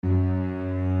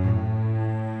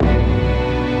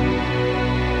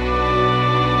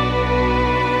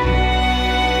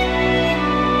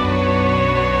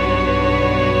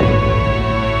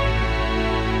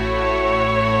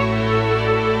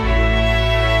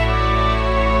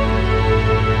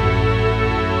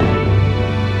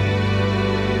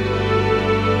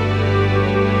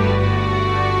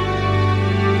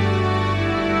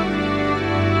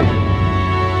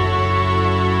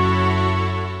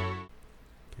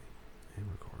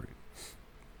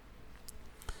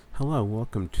Hello,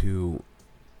 welcome to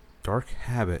Dark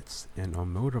Habits and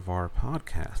Almodovar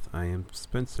podcast. I am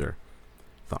Spencer,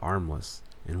 the Armless,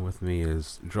 and with me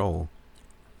is Joel,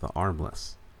 the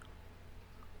Armless.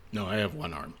 No, I have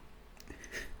one arm.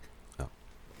 Oh.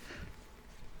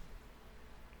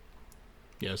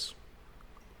 Yes.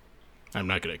 I'm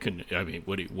not gonna. I mean,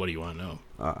 what do you want to know?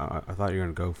 I thought you were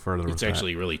going to go further with It's that.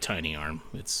 actually a really tiny arm.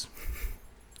 It's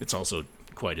also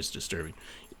quite as disturbing.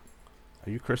 Are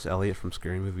you Chris Elliott from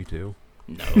Scary Movie 2?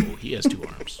 No, he has two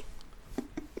arms.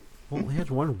 Well, he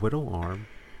has one widow arm.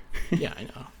 Yeah, I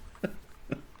know.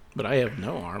 But I have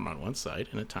no arm on one side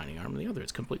and a tiny arm on the other.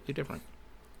 It's completely different.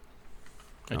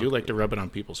 I do like to rub it on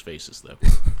people's faces, though.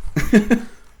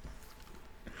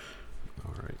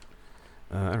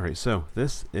 All right, so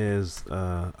this is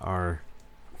our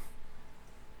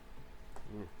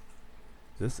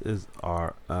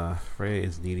Freya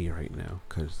is needy right now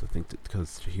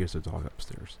because she hears the dog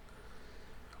upstairs.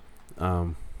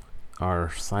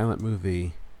 Our silent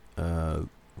movie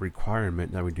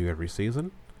requirement that we do every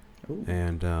season. Ooh.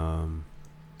 And I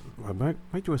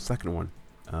might do a second one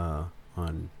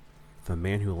on The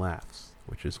Man Who Laughs,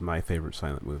 which is my favorite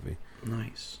silent movie.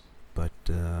 Nice. But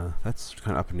that's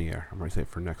kind of up in the air. I'm going to say it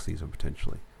for next season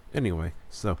potentially. Anyway,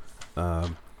 so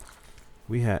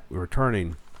we're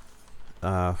returning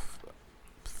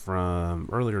from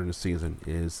earlier in the season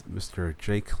is Mr.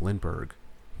 Jake Lindbergh.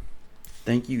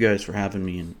 Thank you guys for having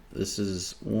me, and this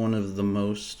is one of the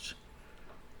most.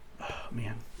 Oh,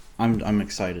 man, I'm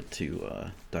excited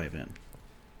to dive in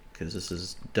because this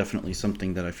is definitely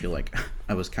something that I feel like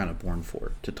I was kind of born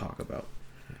for to talk about.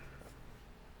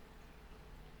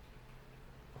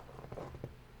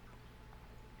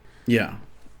 Yeah.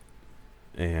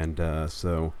 And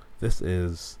so this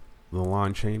is the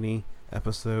Lon Chaney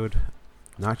episode,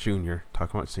 not Junior,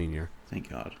 talking about Senior. Thank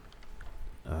God.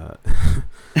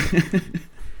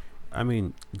 I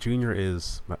mean, Junior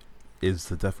is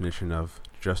the definition of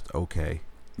just okay.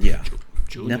 Yeah.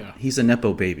 Julia. He's a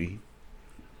Nepo baby.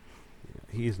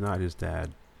 He's not his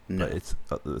dad, No. but it's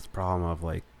this problem of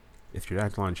like, if your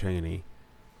dad's Lon Chaney,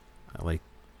 like,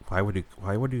 why would you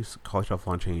call yourself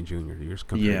Lon Chaney Jr.? You're just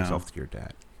comparing yourself to your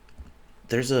dad.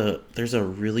 There's a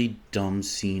really dumb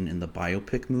scene in the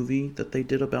biopic movie that they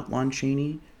did about Lon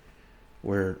Chaney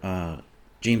where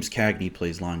James Cagney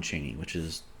plays Lon Chaney, which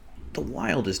is the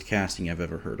wildest casting I've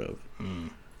ever heard of.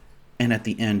 And at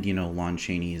the end, Lon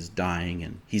Chaney is dying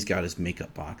and he's got his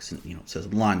makeup box and, it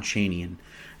says Lon Chaney, and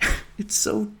it's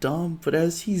so dumb. But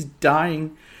as he's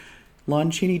dying, Lon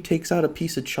Chaney takes out a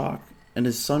piece of chalk and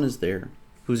his son is there,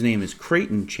 whose name is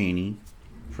Creighton Chaney,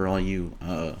 for all you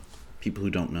people who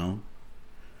don't know.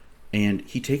 And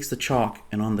he takes the chalk,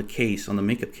 and on the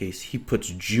makeup case, he puts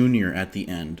Junior at the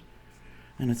end.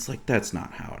 And it's like, that's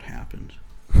not how it happened.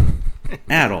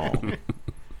 At all.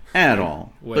 At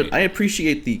all. Wait. But I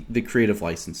appreciate the creative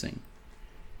licensing.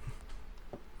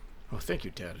 Oh, thank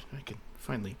you, Dad. I can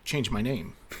finally change my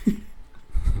name. You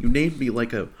named me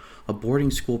like a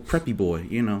boarding school preppy boy,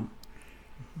 Yeah.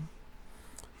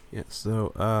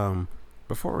 So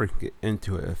before we get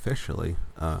into it officially,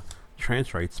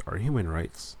 trans rights are human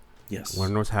rights. Yes. Want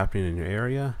to know what's happening in your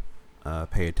area?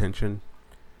 Pay attention.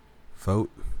 Vote.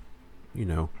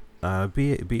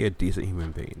 Be a decent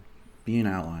human being. Be an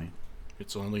ally.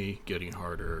 It's only getting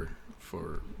harder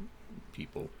for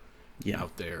people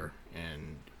out there,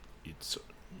 and it's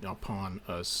upon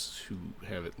us who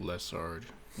have it less hard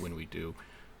when we do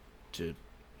to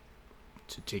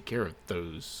take care of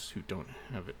those who don't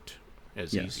have it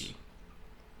as easy.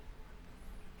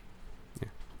 Yeah.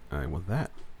 With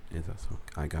that,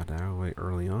 I got that out of the way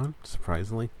early on.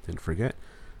 Surprisingly, didn't forget.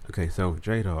 Okay, so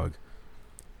J-Dog,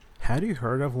 had you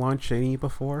heard of Lon Chaney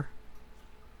before?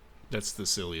 That's the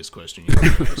silliest question you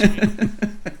ever asked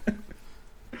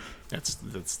me.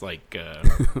 That's like,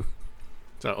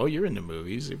 so, you're into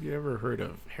movies. Have you ever heard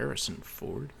of Harrison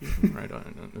Ford? Right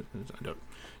on. I don't.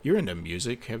 You're into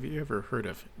music. Have you ever heard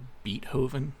of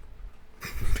Beethoven?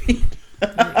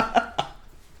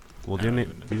 Well,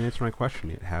 didn't answer my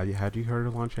question yet. Had you heard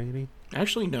of Lon Chaney?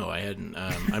 Actually, no, I hadn't.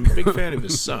 I'm a big fan of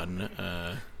his son,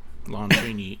 Lon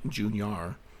Chaney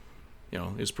Jr.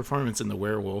 His performance in The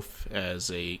Werewolf as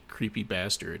a creepy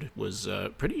bastard was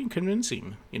pretty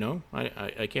convincing.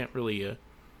 I can't really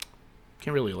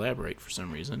elaborate for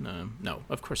some reason. No,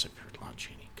 of course I've heard Lon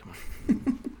Chaney. Come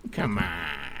on, come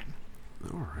on.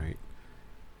 All right,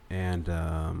 and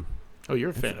oh, you're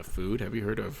a fan of food. Have you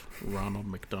heard of Ronald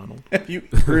McDonald? Have you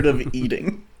heard of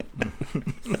eating?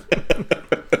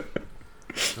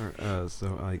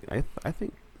 So I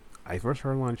think I first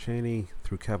heard Lon Chaney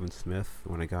through Kevin Smith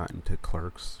when I got into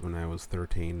Clerks when I was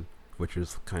 13, which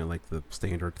is kind of like the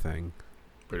standard thing.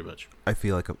 pretty much. I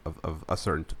feel like of a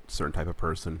certain type of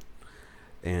person,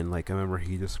 and like I remember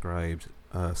he described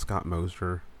Scott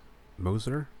Moser,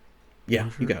 Yeah,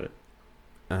 you got it.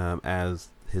 as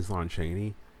his Lon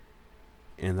Chaney,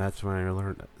 and that's when I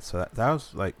learned. So that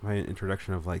was like my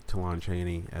introduction of like to Lon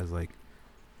Chaney as like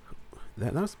I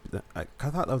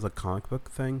thought that was a comic book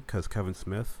thing because Kevin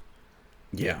Smith,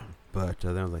 Yeah. but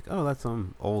then I was like, oh, that's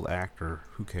some old actor.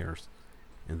 Who cares?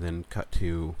 And then cut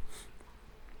to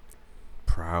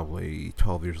probably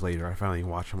 12 years later, I finally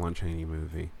watched a Lon Chaney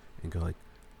movie and go like,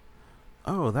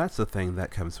 oh, that's the thing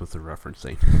that Kevin Smith is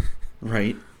referencing.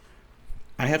 Right.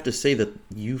 I have to say that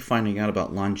you finding out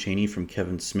about Lon Chaney from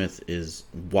Kevin Smith is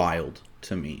wild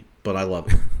to me, but I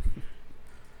love it.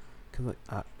 Because like,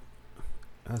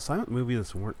 silent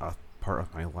movies weren't a part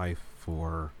of my life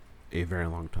for a very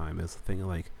long time. It's the thing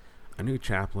like, I knew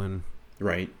Chaplin.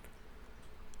 Right.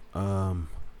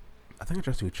 I think I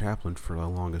just knew Chaplin for the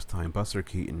longest time. Buster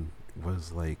Keaton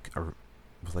was like a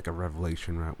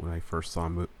revelation when I first saw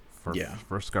him. First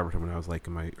discovered him when I was like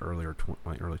in my early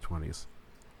 20s.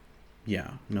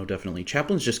 Yeah, no, definitely.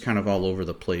 Chaplin's just kind of all over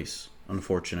the place,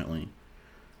 unfortunately.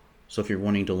 So if you're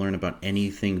wanting to learn about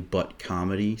anything but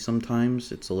comedy,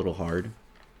 sometimes it's a little hard.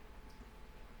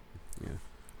 Yeah.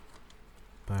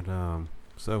 But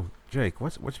so Jake,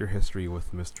 what's your history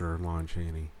with Mr. Lon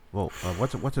Chaney? Well,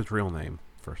 what's his real name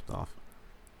first off?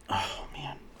 Oh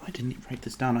man, I didn't even write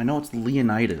this down. I know it's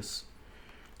Leonidas.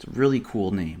 It's a really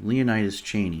cool name, Leonidas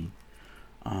Chaney.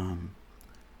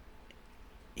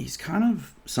 He's kind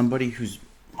of somebody who's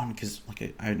because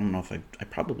like I don't know if I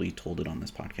probably told it on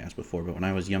this podcast before, but when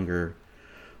I was younger,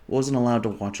 wasn't allowed to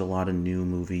watch a lot of new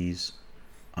movies.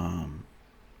 I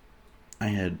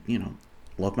had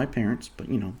loved my parents, but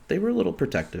they were a little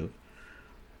protective.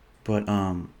 But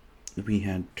we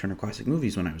had Turner Classic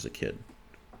Movies when I was a kid,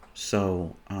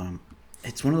 so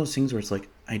it's one of those things where it's like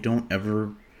I don't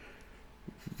ever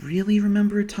really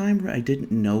remember a time where I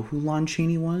didn't know who Lon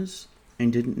Chaney was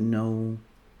and didn't know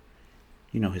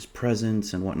his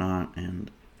presence and whatnot.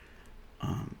 And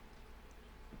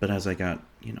but as I got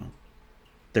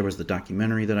there was the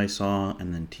documentary that I saw,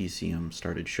 and then TCM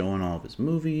started showing all of his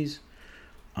movies.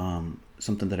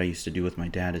 Something that I used to do with my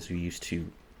dad is we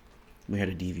had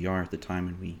a DVR at the time,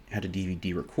 and we had a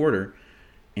DVD recorder,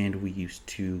 and we used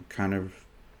to kind of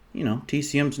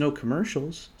TCM's no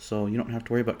commercials, so you don't have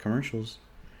to worry about commercials.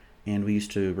 And we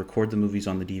used to record the movies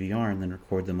on the DVR and then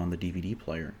record them on the DVD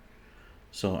player.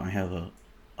 So I have a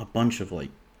bunch of like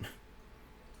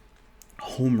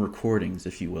home recordings,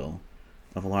 if you will,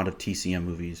 of a lot of TCM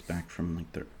movies back from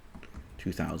like the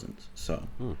 2000s. So,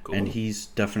 cool. And he's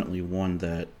definitely one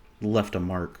that left a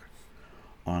mark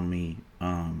on me.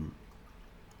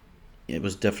 It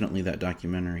was definitely that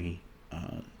documentary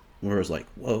where it was like,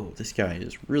 whoa, this guy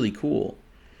is really cool.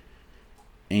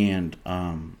 And,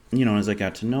 as I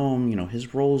got to know him,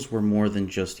 his roles were more than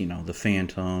just, the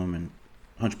Phantom and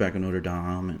Hunchback of Notre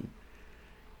Dame. And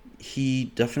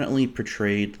he definitely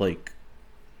portrayed, like,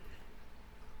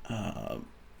 the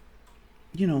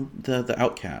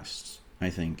outcasts, I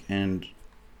think. And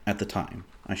at the time,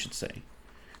 I should say.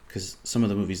 Because some of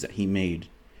the movies that he made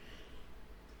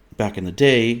back in the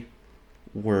day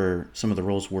some of the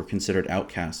roles were considered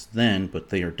outcasts then, but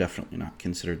they are definitely not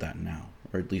considered that now.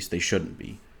 Or at least they shouldn't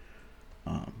be.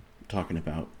 Talking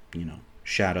about,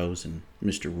 Shadows and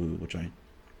Mr. Wu, which I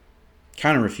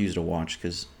kind of refuse to watch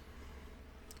because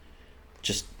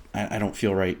just I don't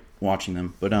feel right watching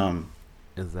them. But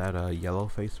is that a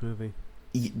Yellowface movie?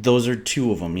 Those are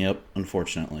two of them. Yep,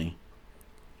 unfortunately.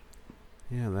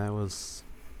 Yeah, that was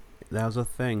a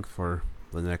thing for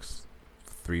the next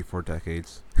 3-4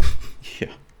 decades.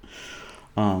 Yeah.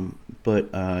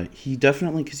 But he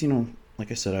definitely, because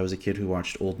like I said, I was a kid who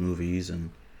watched old movies,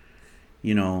 and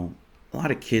a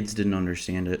lot of kids didn't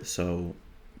understand it. So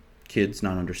kids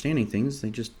not understanding things,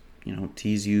 they just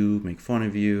tease you, make fun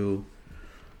of you.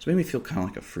 So it made me feel kind of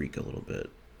like a freak a little bit.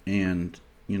 And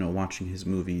watching his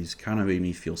movies kind of made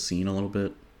me feel seen a little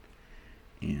bit.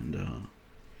 And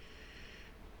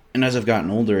as I've gotten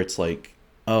older, it's like,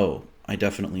 oh, I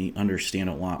definitely understand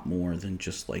a lot more than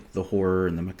just like the horror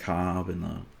and the macabre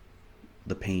and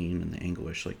the pain and the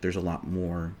anguish. Like there's a lot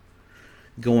more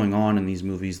going on in these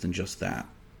movies than just that.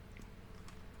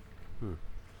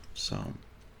 So,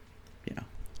 yeah.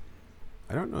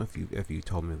 I don't know if you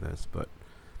told me this, but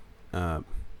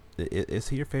is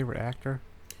he your favorite actor?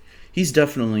 He's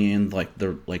definitely in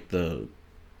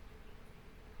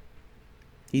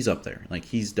he's up there. Like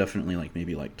he's definitely like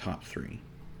maybe like top 3.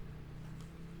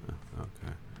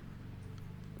 Okay.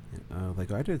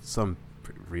 Like I did some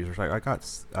research.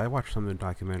 I watched some of the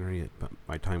documentary, but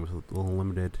my time was a little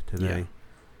limited today. Yeah.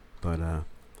 But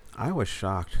I was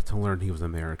shocked to learn he was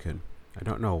American. I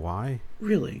don't know why.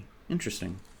 Really?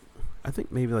 Interesting. I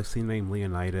think maybe like seeing name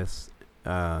Leonidas,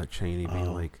 Chaney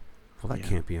being like, well, that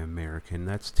can't be American.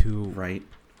 That's too right.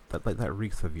 That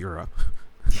reeks of Europe.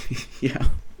 Yeah.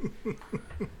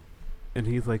 And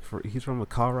he's like, he's from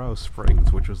Colorado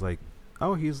Springs, which was like,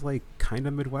 oh, he's like kind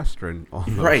of Midwestern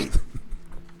almost. Right.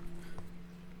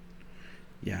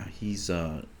 Yeah, he's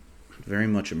very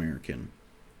much American.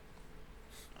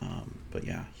 But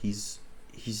yeah, he's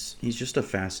just a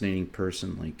fascinating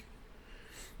person. Like,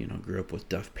 you know, grew up with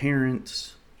deaf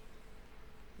parents,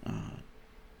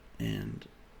 and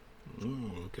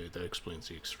okay, that explains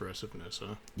the expressiveness,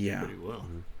 huh? Yeah, pretty well.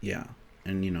 Mm-hmm. Yeah,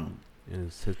 and you know,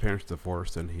 and his parents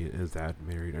divorced, and his dad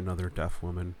married another deaf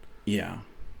woman. Yeah.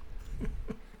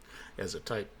 As a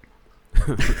type.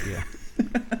 Yeah.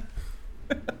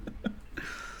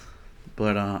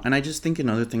 But and I just think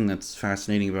another thing that's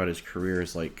fascinating about his career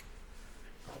is like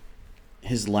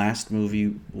his last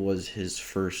movie was his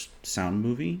first sound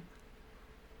movie,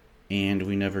 and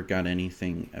we never got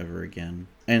anything ever again.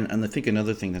 And I think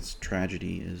another thing that's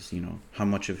tragedy is, you know, how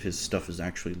much of his stuff is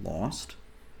actually lost.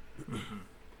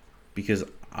 Because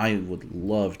I would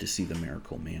love to see The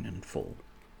Miracle Man in full.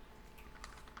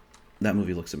 That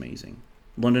movie looks amazing.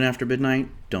 London After Midnight,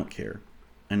 don't care.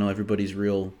 I know everybody's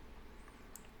real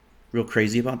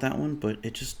crazy about that one, but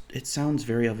it sounds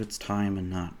very of its time and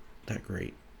not that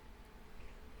great.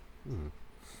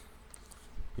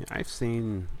 Yeah, I've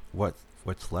seen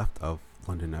what's left of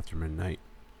London After Midnight,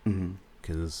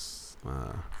 because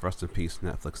Rest in Peace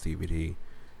Netflix DVD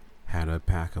had a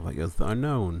pack of like it was The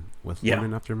Unknown with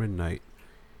London After Midnight,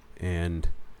 and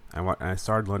I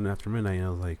started London After Midnight and I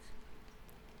was like,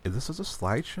 is this just a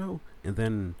slideshow? And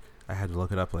then I had to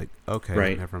look it up. Like,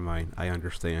 okay, never mind. I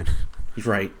understand.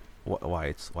 Right. why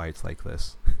it's like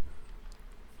this.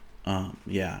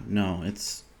 Yeah. No,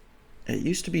 it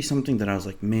used to be something that I was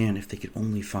like, man, if they could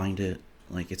only find it,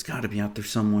 like it's got to be out there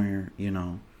somewhere, you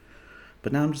know.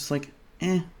 But now I'm just like,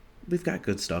 we've got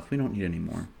good stuff. We don't need any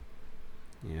more.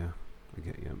 Yeah, I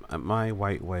get you. My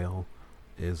white whale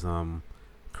is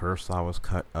Kurosawa's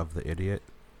cut of The Idiot,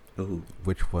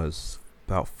 which was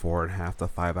about 4.5 to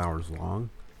 5 hours long,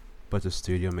 but the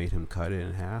studio made him cut it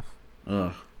in half.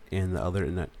 Ugh. And the other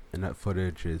and that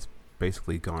footage is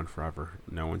basically gone forever.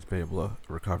 No one's been able to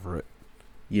recover it.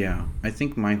 Yeah, I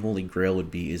think my holy grail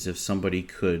would be is if somebody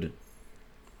could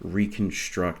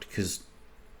reconstruct, because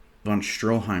von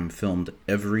Stroheim filmed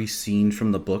every scene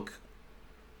from the book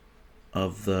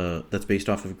that's based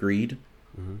off of Greed,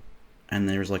 and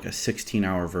there's like a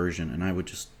 16-hour version, and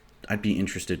I'd be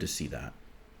interested to see that.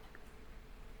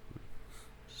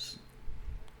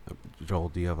 Joel,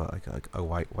 do you have a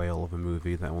white whale of a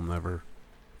movie that will never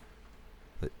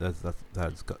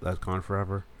that's gone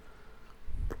forever?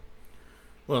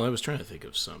 Well, I was trying to think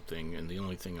of something, and the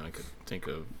only thing I could think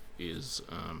of is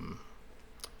oh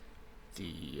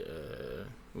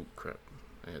crap!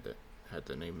 I had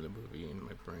the name of the movie in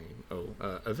my brain.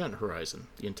 Event Horizon,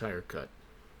 the entire cut,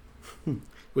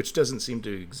 which doesn't seem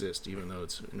to exist, even though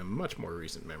it's in a much more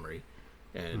recent memory,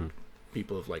 and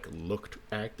people have like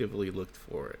actively looked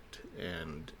for it,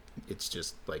 and it's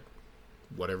just like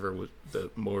whatever was the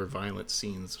more violent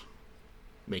scenes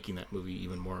making that movie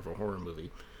even more of a horror movie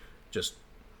just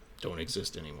don't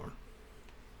exist anymore.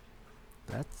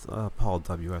 That's Paul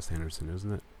W.S. Anderson,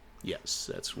 isn't it? Yes,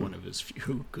 that's one of his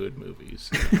few good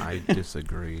movies. I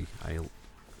disagree.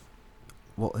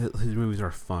 Well, his movies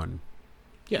are fun.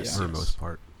 Yes, for the most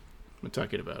part. I'm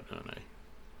talking about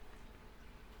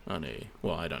on a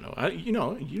well, I don't know. I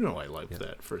liked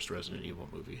that first Resident Evil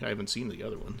movie. I haven't seen the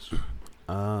other ones.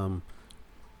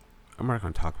 I'm not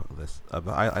going to talk about this, but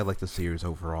I like the series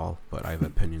overall, but I have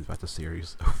opinions about the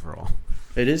series overall.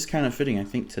 It is kind of fitting. I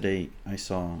think today I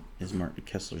saw is Martin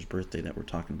Kessler's birthday that we're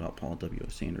talking about Paul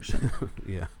W.S. Anderson.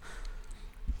 Yeah.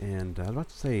 And I was about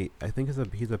to say, I think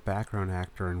he's a background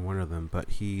actor in one of them,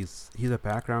 but he's a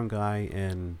background guy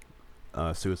in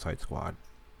Suicide Squad,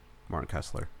 Martin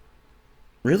Kessler.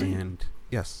 Really? And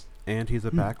yes, and he's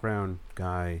a background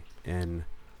guy in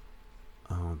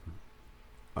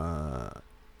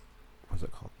what's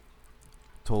it called?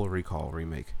 Total Recall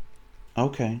remake.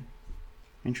 Okay,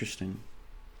 interesting.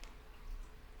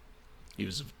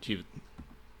 Anyway.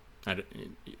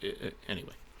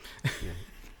 Yeah.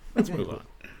 Let's move on.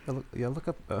 Look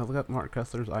up Mark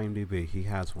Kessler's IMDb. He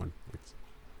has one. It's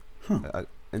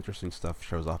interesting stuff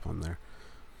shows up on there.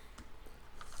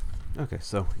 Okay,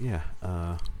 so yeah.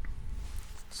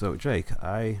 So Jake,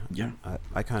 I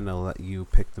kind of let you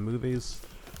pick the movies.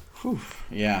 Whew.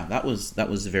 Yeah, that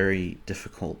was very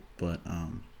difficult, but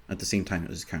at the same time it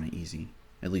was kind of easy,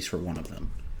 at least for one of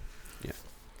them. Yeah.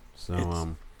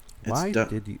 So, why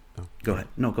did you... Oh, go ahead.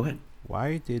 No, go ahead.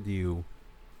 Why did you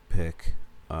pick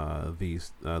the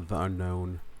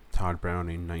Unknown, Todd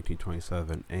Browning,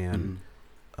 1927, and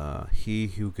He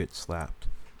Who Gets Slapped,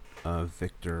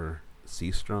 Victor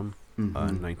Seastrom,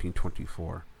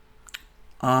 1924?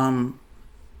 I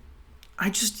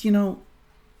just,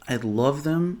 I love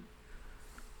them.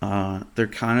 They're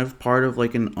kind of part of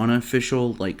like an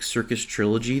unofficial like circus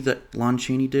trilogy that Lon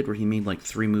Chaney did, where he made like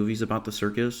 3 movies about the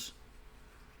circus.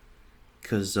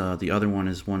 Because the other one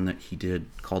is one that he did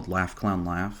called Laugh Clown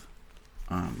Laugh,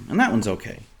 and that one's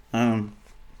okay.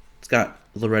 It's got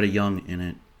Loretta Young in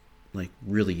it, like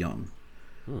really young,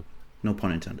 no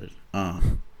pun intended.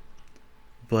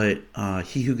 But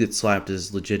He Who Gets Slapped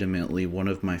is legitimately one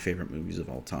of my favorite movies of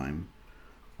all time.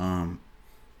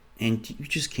 And you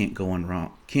just can't go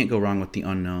wrong with The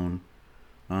Unknown.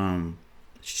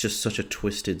 It's just such a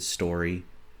twisted story.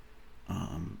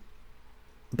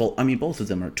 Both of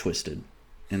them are twisted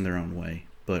in their own way,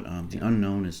 but The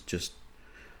Unknown is just...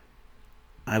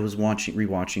 I was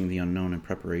rewatching The Unknown in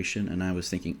preparation, and I was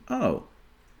thinking, oh,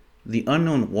 The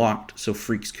Unknown walked so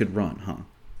freaks could run, huh?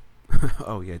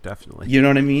 Oh yeah, definitely. You know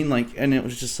what I mean? Like, and it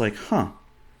was just like, huh.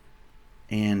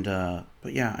 And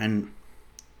but yeah, and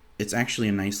it's actually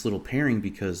a nice little pairing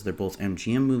because they're both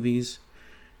MGM movies.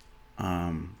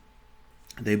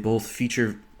 They both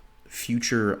feature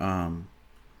future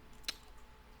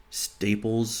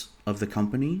staples of the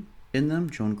company in them,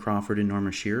 Joan Crawford and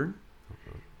Norma Shearer.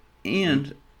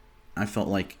 And I felt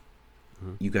like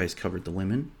you guys covered the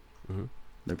women.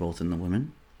 They're both in the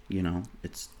women.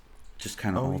 It's just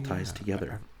kind of all ties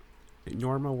together.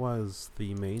 Norma was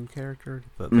the main character,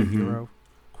 the hero,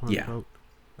 quote unquote.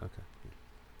 Okay.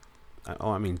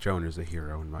 I mean, Joan is a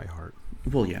hero in my heart.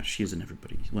 Well, yeah, she isn't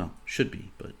everybody. Well, should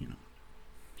be, but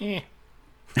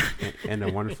and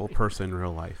a wonderful person in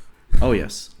real life. Oh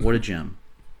yes, what a gem.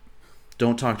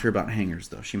 Don't talk to her about hangers,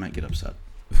 though. She might get upset.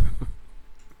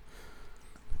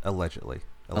 Allegedly.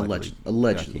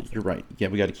 You're right. Yeah,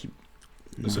 we got to keep...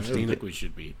 Listen, I don't think we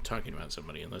should be talking about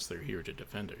somebody unless they're here to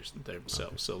defend themselves.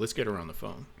 Okay. So let's get her on the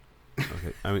phone.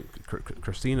 Okay. I mean,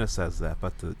 Christina says that,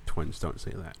 but the twins don't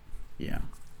say that. Yeah.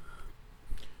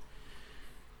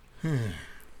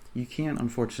 You can't,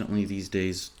 unfortunately, these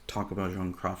days talk about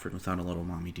Joan Crawford without a little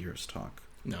Mommy Dearest talk.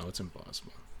 No, it's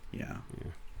impossible. Yeah.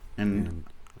 And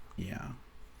yeah.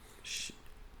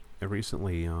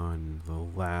 Recently, on the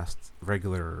last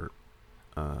regular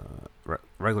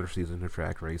season of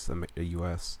Drag Race, the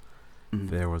U.S.,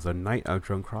 there was a night of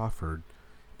Joan Crawford,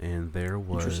 and there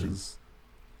was...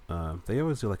 they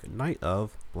always do like a night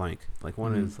of blank. Like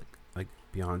one is like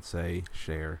Beyonce,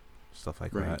 Cher, stuff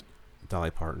like that,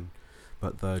 Dolly Parton.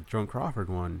 But the Joan Crawford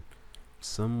one,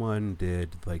 someone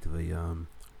did like the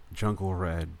jungle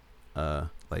red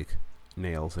like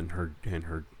nails in her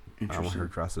one of her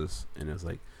dresses, and it was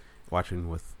like watching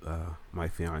with my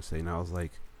fiance, and I was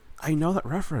like, I know that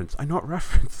reference. And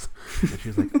she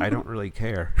was like, I don't really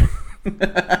care.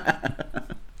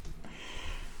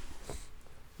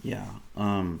 Yeah.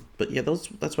 But yeah,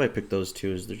 that's why I picked those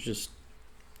two. Is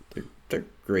they're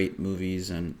great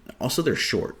movies, and also they're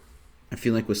short. I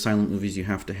feel like with silent movies you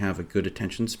have to have a good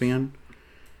attention span,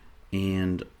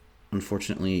 and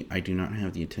unfortunately I do not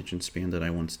have the attention span that I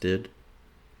once did.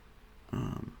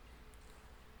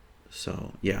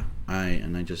 So yeah, I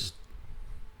just,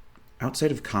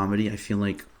 outside of comedy, I feel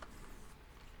like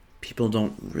people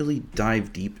don't really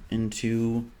dive deep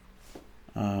into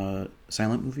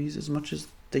silent movies as much as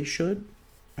they should.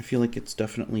 I feel like it's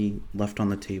definitely left on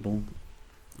the table.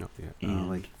 Oh, yeah.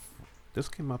 Like this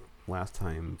came up last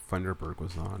time Thunderberg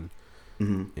was on,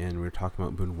 and we were talking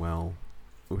about Buñuel.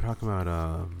 We were talking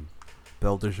about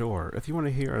Belle de Jour. If you want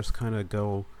to hear us kind of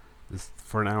go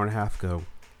for an hour and a half,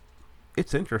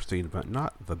 it's interesting, but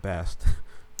not the best.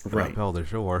 Right. Belle de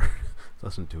Jour.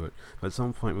 Listen to it. But at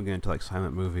some point we get into like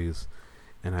silent movies,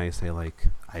 and I say for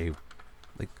a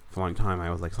long time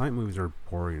I was like, silent movies are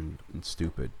boring and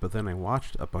stupid. But then I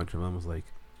watched a bunch of them. I was like,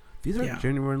 these are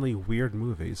genuinely weird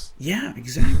movies. Yeah,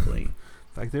 exactly.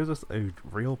 Like there's just a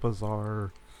real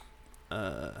bizarre,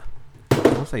 I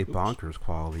won't say bonkers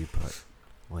quality, but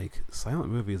like silent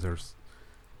movies are,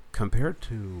 compared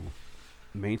to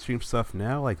mainstream stuff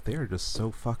now, like they are just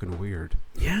so fucking weird.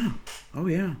 Yeah. Oh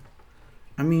yeah.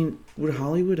 I mean, would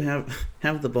Hollywood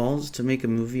have the balls to make a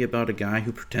movie about a guy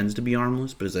who pretends to be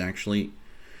armless but is actually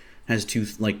has two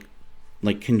like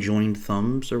conjoined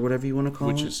thumbs or whatever you want to call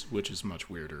it? Which is much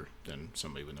weirder than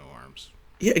somebody with no arms.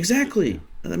 Yeah, exactly.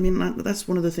 Yeah. I mean, that's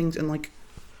one of the things. And like,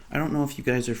 I don't know if you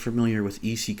guys are familiar with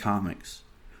EC Comics.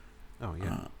 Oh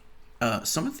yeah.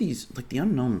 Some of these, like The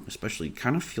Unknown especially,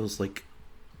 kind of feels like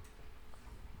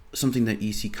something that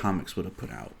EC Comics would have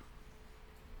put out.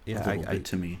 Yeah, a little bit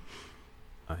to me.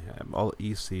 All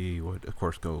EC would, of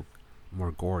course, go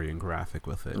more gory and graphic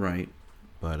with it. Right.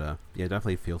 But yeah, it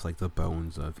definitely feels like the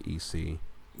bones of EC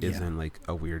is Yeah. in like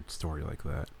a weird story like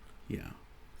that. Yeah.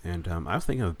 And I was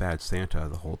thinking of Bad Santa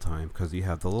the whole time because you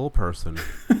have the little person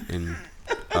in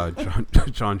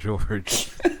John George.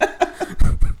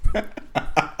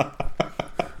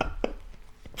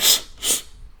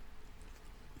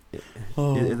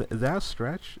 Is that a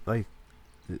stretch? Like,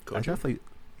 Kojo? I definitely,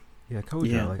 yeah, Kojo.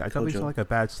 Yeah, like, I definitely Kojo. saw like a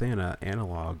Bad Santa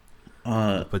analog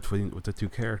with the two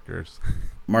characters.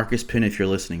 Marcus Pin, if you're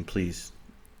listening, please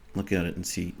look at it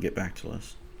and get back to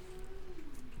us.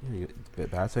 Yeah,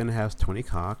 Bad Santa has 20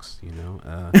 cocks.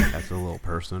 That's a little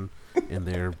person, and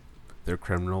they're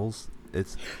criminals.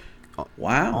 It's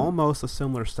Wow. almost a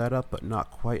similar setup, but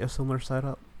not quite a similar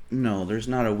setup. No, there's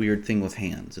not a weird thing with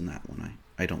hands in that one.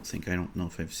 I don't think. I don't know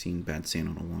if I've seen Bad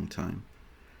Santa in a long time.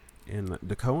 And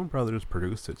the Coen brothers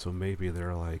produced it, so maybe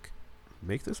they're like,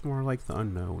 make this more like The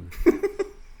Unknown.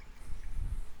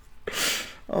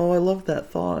 Oh, I love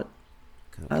that thought.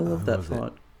 I love that was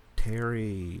thought. it?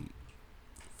 Terry,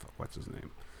 what's his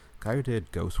name? Guy who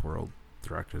did Ghost World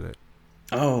directed it.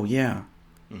 Oh, yeah.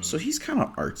 Mm. So he's kind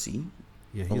of artsy.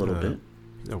 Yeah, A little bit.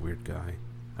 He's a weird guy.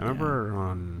 I remember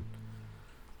on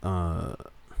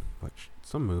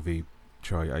some movie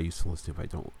show I used to listen to, but I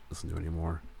don't listen to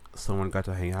anymore. Someone got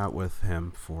to hang out with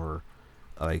him for,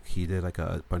 like, he did like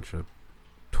a bunch of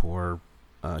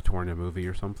touring a movie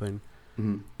or something,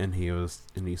 Mm-hmm.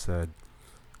 and he said,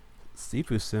 Steve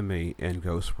Buscemi in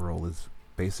Ghost World is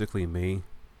basically me,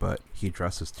 but he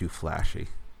dresses too flashy.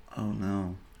 Oh,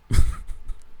 no.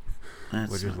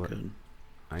 That's Which is not like- good.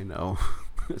 I know.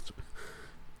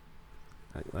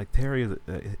 Like Terry,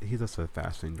 he's just a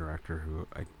fascinating director who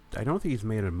I don't think he's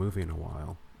made a movie in a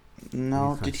while.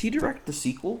 No, He's did he direct the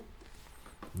sequel?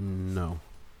 No.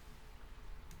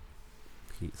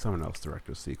 Someone else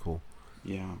directed a sequel.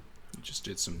 Yeah. He just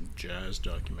did some jazz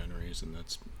documentaries, and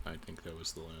I think that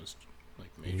was the last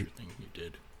major thing he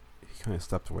did. He kind of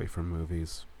stepped away from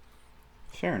movies.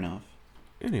 Fair enough.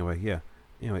 Anyway, yeah.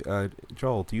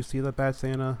 Joel, do you see the Bad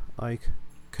Santa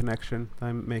connection that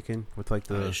I'm making with I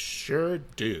the? sure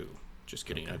do. Just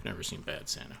kidding. I've never seen Bad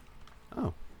Santa.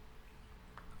 Oh.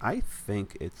 I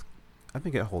think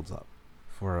it holds up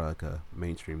for like a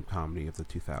mainstream comedy of the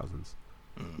 2000s.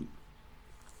 Mm.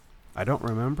 I don't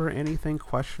remember anything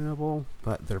questionable,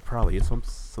 but there probably is some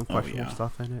questionable yeah.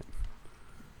 stuff in it.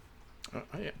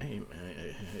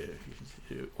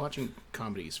 Watching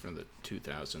comedies from the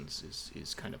 2000s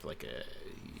is kind of like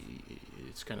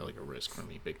a risk for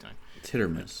me, big time. It's hit or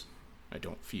miss. I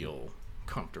don't feel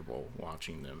comfortable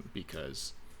watching them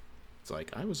because it's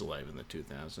like I was alive in the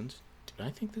 2000s. Did I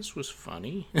think this was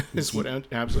funny? Is what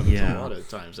happens a lot of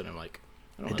times, and I'm like,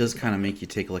 It does kind of make you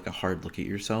take like a hard look at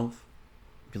yourself.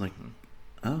 Be like,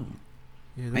 oh,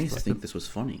 Yeah, I used to think this was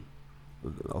funny.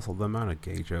 Also, the amount of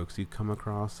gay jokes you come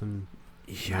across in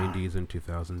Yeah, 90s and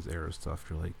 2000s era stuff,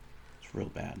 you're like, it's real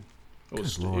bad.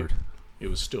 good lord. It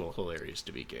was still hilarious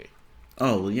to be gay.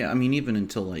 Oh, well, yeah. I mean, even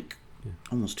until like Yeah.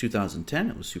 almost 2010,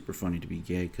 it was super funny to be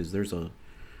gay because there's a.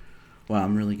 Well,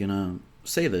 I'm really gonna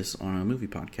say this on a movie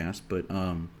podcast, but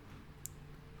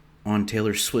on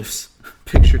Taylor Swift's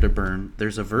 "Picture to Burn,"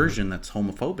 there's a version that's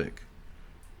homophobic,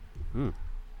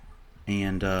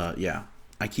 and yeah,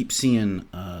 I keep seeing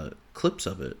clips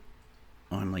of it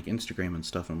on like Instagram and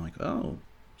stuff. I'm like, oh,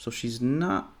 so she's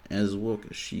not as woke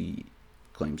as she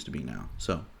claims to be now.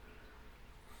 So.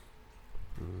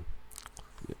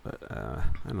 Yeah, but I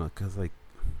don't know, because like,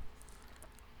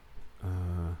 where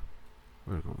are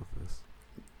we going with this?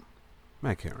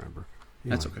 I can't remember.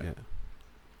 That's okay. Yeah.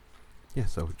 Yeah.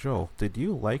 So Joel, did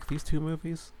you like these two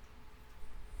movies?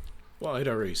 Well, I'd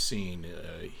already seen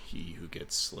He Who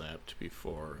Gets Slapped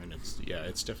before, and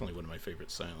it's definitely one of my favorite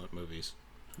silent movies.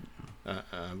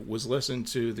 Was listened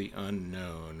to The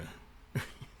Unknown,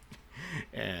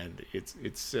 and it's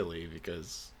silly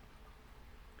because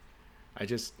I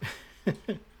just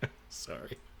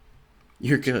sorry.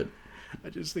 You're good. I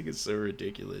just think it's so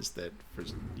ridiculous that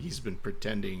he's been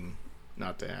pretending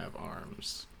not to have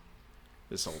arms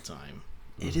this whole time.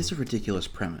 It is a ridiculous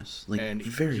premise. Like, And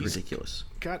very he's ridiculous.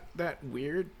 Got that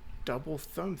weird double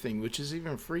thumb thing, which is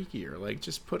even freakier. Like,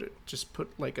 just put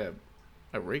like a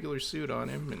regular suit on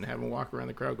him and have him walk around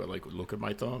the crowd, go like, "Look at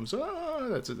my thumbs!"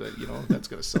 That's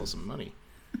gonna sell some money.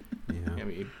 Yeah. I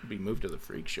mean, it'd be moved to the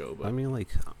freak show, but I mean, like,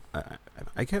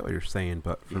 I get what you're saying,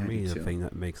 but for Yeah, me, me the too. thing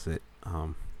that makes it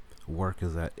work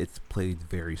is that it's played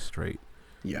very straight.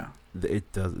 Yeah.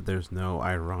 It does. There's no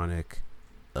ironic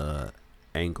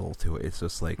angle to it. It's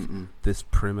just like Mm-mm. this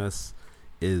premise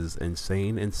is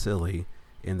insane and silly,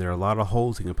 and there are a lot of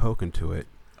holes you can poke into it.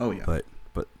 Oh yeah. But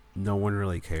no one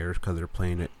really cares because they're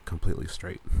playing it completely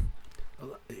straight.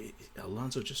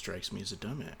 Alonzo just strikes me as a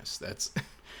dumbass. That's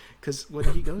because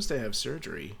when he goes to have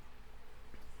surgery,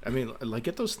 I mean, like,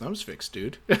 get those thumbs fixed,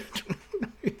 dude.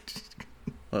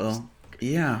 Well,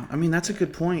 yeah. I mean, that's a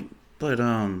good point, but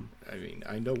I mean,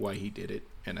 I know why he did it,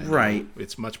 and I right. know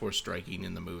it's much more striking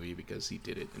in the movie because he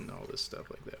did it and all this stuff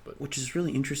like that. But which is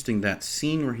really interesting, that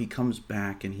scene where he comes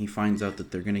back and he finds out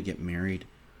that they're going to get married.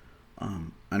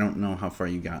 I don't know how far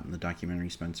you got in the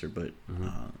documentary, Spencer, but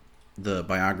the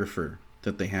biographer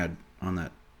that they had on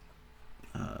that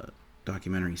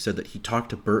documentary said that he talked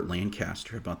to Burt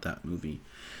Lancaster about that movie.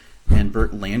 And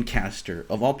Burt Lancaster,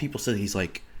 of all people, said he's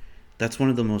like, that's one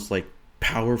of the most like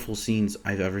powerful scenes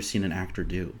I've ever seen an actor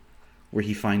do, where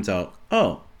he finds out,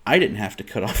 oh, I didn't have to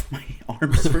cut off my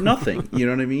arms for nothing. You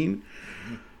know what I mean?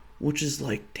 Which is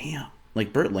like, damn.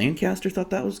 Like, Burt Lancaster thought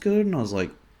that was good, and I was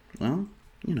like, well,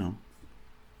 you know.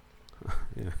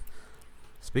 Yeah.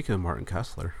 Speaking of Martin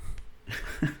Kessler,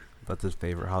 that's his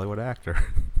favorite Hollywood actor.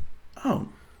 Oh,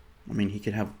 I mean, he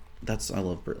could have. I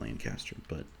love Burt Lancaster,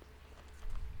 but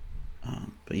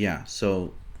yeah.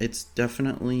 So it's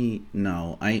definitely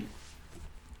no.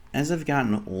 As I've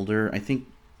gotten older, I think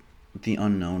The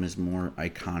Unknown is more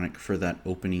iconic for that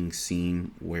opening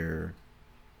scene where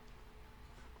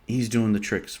he's doing the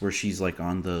tricks, where she's like they're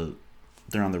on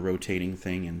the rotating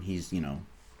thing, and he's, you know,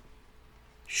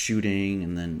 shooting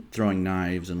and then throwing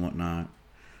knives and whatnot.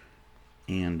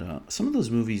 And some of those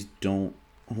movies don't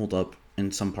hold up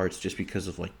in some parts just because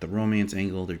of like the romance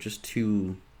angle. They're just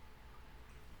too,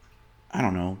 I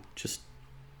don't know, just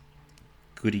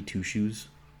goody two shoes.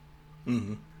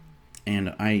 Mm-hmm.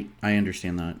 And I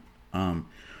understand that.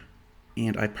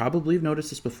 And I probably have noticed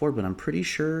this before, but I'm pretty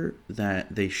sure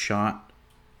that they shot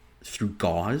through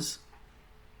gauze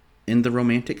in the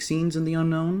romantic scenes in The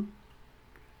Unknown.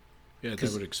 Yeah,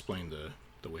 that would explain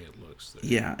the way it looks there.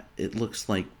 Yeah, it looks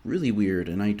like really weird,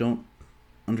 and I don't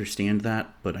understand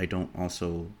that, but I'm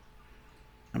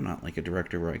not like a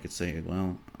director where I could say,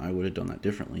 well, I would have done that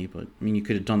differently, but I mean, you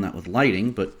could have done that with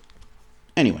lighting, but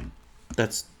anyway,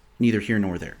 that's neither here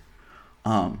nor there.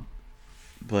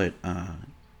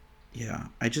 Yeah,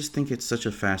 I just think it's such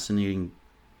a fascinating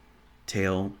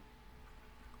tale.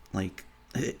 Like,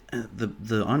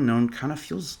 the Unknown kind of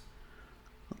feels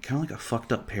kind of like a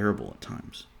fucked up parable at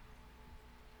times.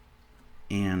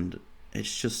 And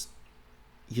it's just,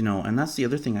 you know, and that's the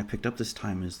other thing I picked up this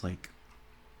time is like,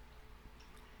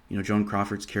 you know, Joan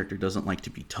Crawford's character doesn't like to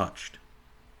be touched.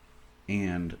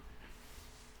 And,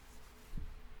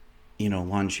 you know,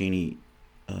 Lon Chaney,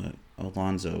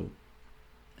 Alonzo,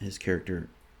 his character,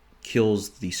 kills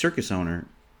the circus owner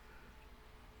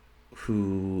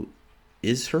who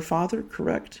is her father,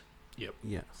 correct? Yep.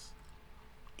 Yes.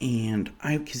 And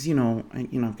because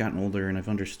I've gotten older and I've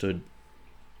understood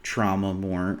trauma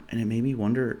more, and it made me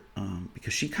wonder,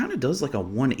 because she kind of does like a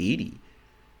 180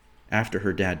 after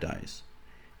her dad dies,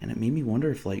 and it made me wonder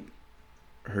if like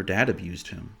her dad abused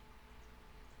him,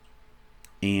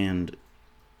 and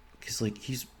because like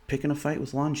he's picking a fight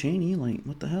with Lon Chaney, like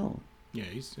what the hell? Yeah,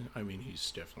 he's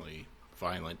definitely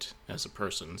violent as a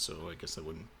person, so I guess I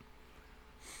wouldn't.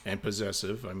 And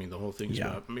possessive. I mean, the whole thing's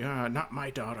about, not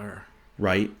my daughter.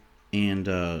 Right. And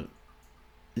it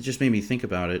just made me think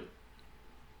about it.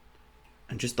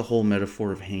 And just the whole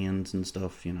metaphor of hands and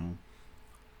stuff, you know.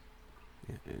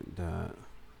 Yeah, and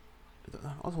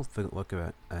also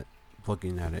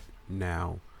looking at it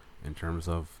now in terms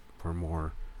of for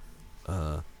more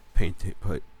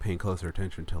paying closer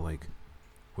attention to like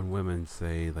when women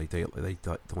say like they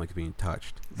don't like being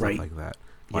touched, right, stuff like that.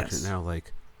 Watch it now,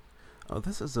 like, oh,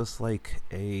 this is just like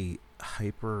a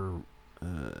hyper,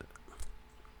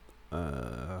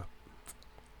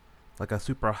 like a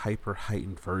super hyper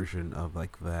heightened version of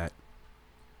like that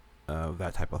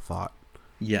type of thought.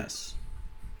 Yes.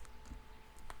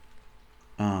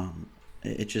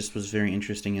 It just was very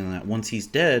interesting in that once he's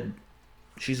dead,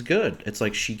 she's good. It's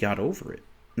like she got over it.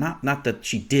 Not that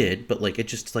she did, but like it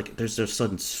just like there's a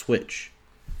sudden switch.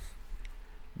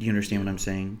 Do you understand what I'm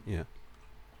saying? Yeah.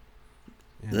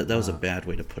 That was a bad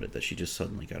way to put it, that she just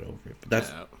suddenly got over it. But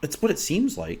that's what it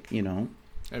seems like, you know?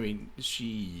 I mean,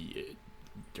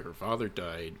 her father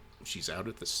died. She's out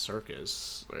at the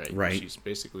circus, right? Right. She's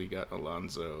basically got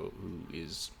Alonzo, who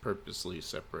is purposely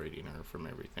separating her from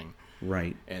everything.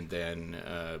 Right. And then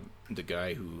the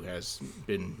guy who has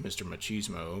been Mr.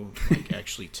 Machismo, like,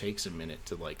 actually takes a minute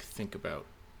to, like, think about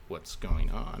what's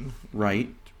going on. Right.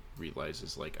 And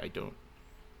realizes, like,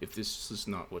 if this is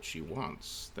not what she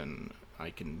wants, then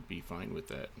I can be fine with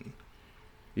that. And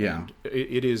Yeah. And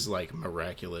it is like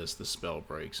miraculous, the spell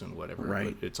breaks and whatever.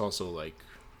 Right. But it's also like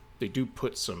they do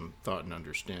put some thought and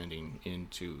understanding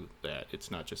into that.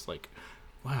 It's not just like,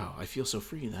 wow, I feel so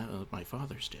free that my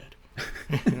father's dead.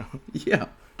 You know? Yeah.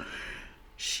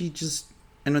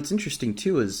 And what's interesting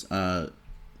too is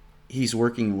he's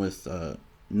working with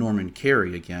Norman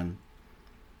Carey again.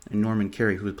 And Norman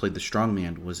Carey, who had played the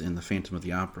strongman, was in The Phantom of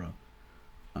the Opera.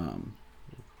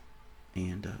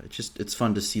 It's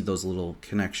fun to see those little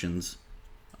connections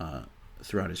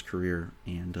throughout his career.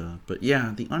 But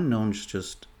yeah, The Unknown's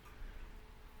just,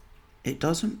 it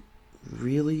doesn't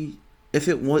really. If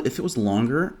it was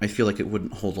longer, I feel like it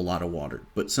wouldn't hold a lot of water.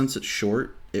 But since it's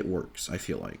short, it works. I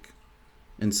feel like,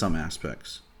 in some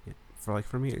aspects. Yeah.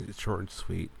 For me, it's short and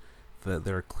sweet.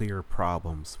 There are clear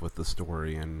problems with the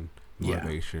story and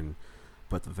motivation, yeah.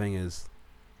 But the thing is,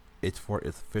 it's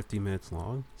 50 minutes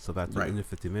long. So that's right. In the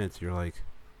 50 minutes, you're like,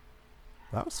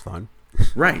 that was fun.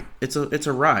 Right. It's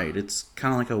a ride. It's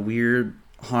kind of like a weird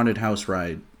haunted house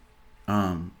ride.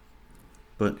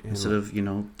 But instead of,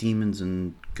 demons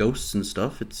and ghosts and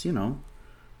stuff, it's,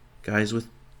 guys with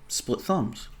split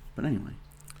thumbs. But anyway.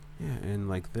 Yeah,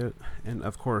 and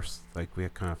of course, we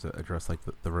kind of have to address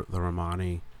the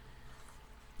Romani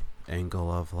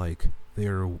angle of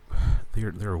they're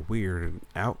weird and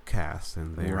outcasts,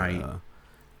 and they're right.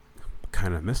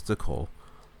 kind of mystical,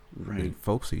 right, and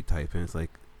folksy type, and it's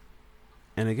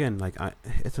and again,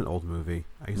 it's an old movie.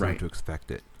 I used to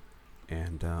expect it,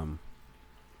 and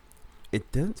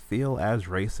it didn't feel as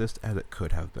racist as it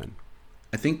could have been.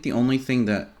 I think the only thing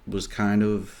that was kind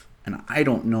of, and I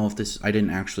don't know if I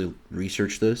didn't actually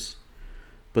research this,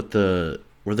 but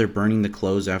where they're burning the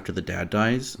clothes after the dad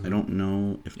dies, I don't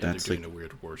know if that's they're doing a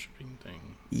weird worshiping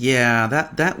thing. Yeah,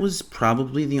 that was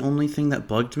probably the only thing that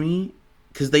bugged me,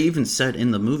 because they even said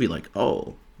in the movie,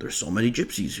 oh, there's so many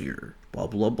gypsies here, blah,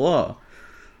 blah, blah.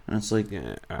 And it's like,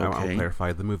 yeah, I'll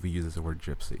clarify, the movie uses the word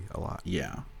gypsy a lot.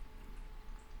 Yeah.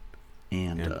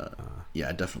 And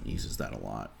it definitely uses that a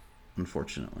lot,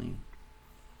 unfortunately.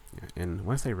 Yeah, and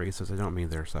when I say racist, I don't mean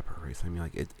they're a separate race. I mean,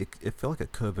 it felt like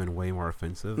it could have been way more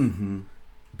offensive. Mm-hmm.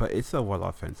 But it still was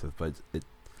offensive, but it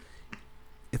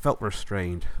felt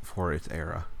restrained for its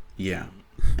era. Yeah.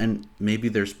 And maybe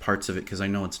there's parts of it, because I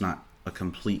know it's not a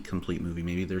complete movie.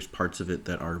 Maybe there's parts of it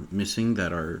that are missing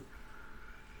that are,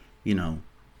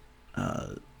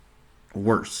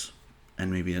 worse.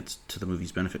 And maybe that's to the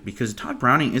movie's benefit. Because Todd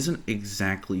Browning isn't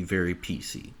exactly very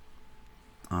PC.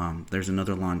 There's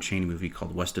another Lon Chaney movie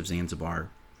called West of Zanzibar.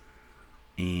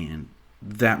 And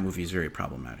that movie is very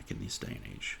problematic in this day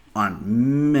and age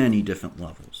on many different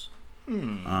levels.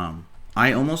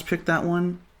 I almost picked that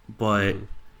one, but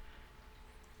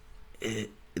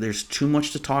there's too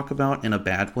much to talk about in a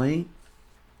bad way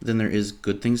than there is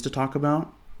good things to talk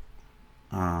about.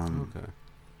 Okay.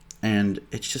 And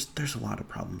it's just, there's a lot of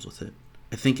problems with it.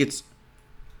 I think it's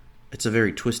a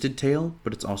very twisted tale,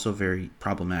 but it's also very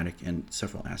problematic in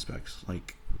several aspects.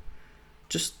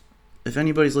 Just if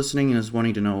anybody's listening and is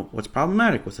wanting to know what's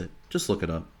problematic with it, just look it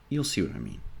up. You'll see what I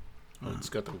mean. Well, it's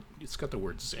got the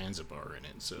word Zanzibar in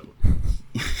it, so.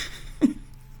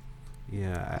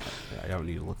 Yeah, I don't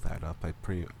need to look that up.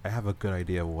 I have a good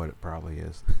idea of what it probably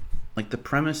is. The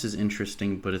premise is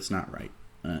interesting, but it's not right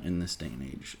in this day and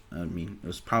age. I mean, it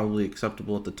was probably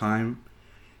acceptable at the time,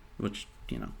 which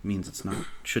means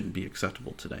shouldn't be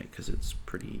acceptable today, because it's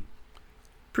pretty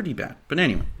bad. But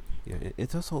anyway. Yeah,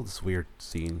 it's also this weird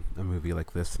seeing a movie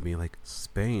like this to me.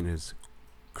 Spain is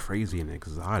crazy and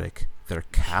exotic. They're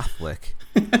Catholic,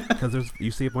 because you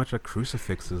see a bunch of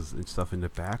crucifixes and stuff in the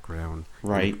background.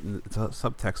 Right. And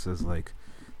subtext is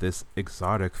this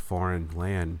exotic foreign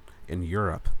land in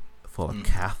Europe full of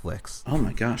Catholics. Oh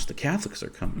my gosh, the Catholics are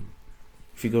coming.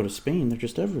 If you go to Spain, they're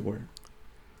just everywhere.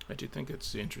 I do think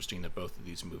it's interesting that both of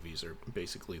these movies are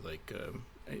basically that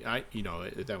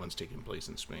one's taking place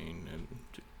in Spain, and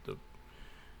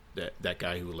that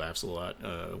guy who laughs a lot,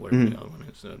 whatever the other one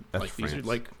is, these are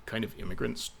kind of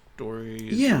immigrant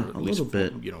stories. Yeah, or at a least little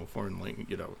bit. Foreign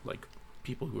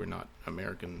people who are not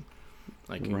American.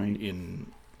 Right.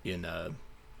 in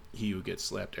He Who Gets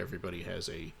Slapped, everybody has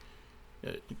I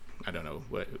don't know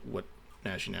what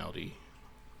nationality.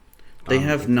 They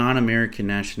have non-American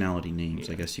nationality names,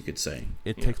 I guess you could say.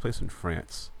 It takes place in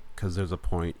France, because there's a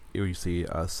point where you see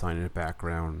a sign in the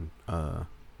background. The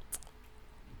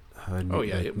French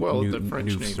name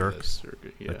of this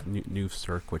circuit, New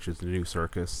Cirque, which is the new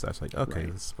circus. That's okay,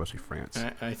 right. This is supposed to be France.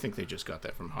 I think they just got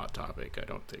that from Hot Topic. I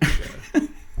don't think.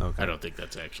 Okay. I don't think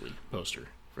that's actually a poster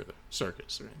for the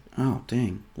circus or anything. Oh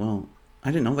dang! Well,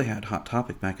 I didn't know they had Hot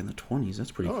Topic back in the 1920s.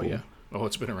 That's pretty cool. Oh yeah. Oh,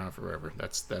 it's been around forever.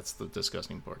 That's the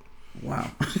disgusting part.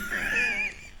 Wow.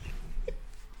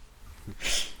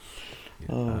 Yeah,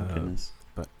 Oh goodness.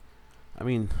 but I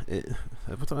mean,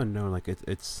 what's unknown? Like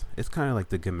it's kind of like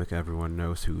the gimmick everyone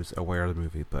knows who's aware of the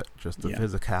movie, but just the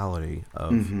physicality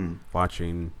of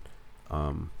watching.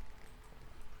 I'm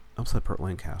sorry, Burt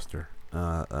Lancaster,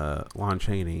 Lon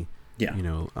Chaney. Yeah. You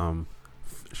know,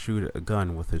 shoot a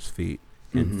gun with his feet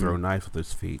and throw knives with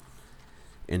his feet,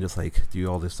 and just like do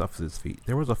all this stuff with his feet.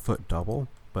 There was a foot double,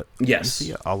 but yes,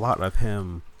 you see a lot of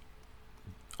him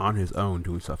on his own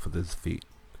doing stuff with his feet.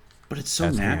 But it's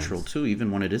so natural hands. Too,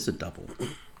 even when it is a double.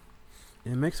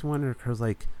 It makes me wonder because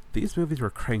like these movies were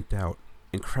cranked out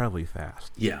incredibly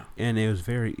fast. Yeah, and it was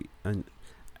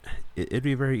it'd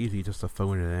be very easy just to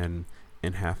phone it in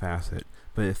and half-ass it,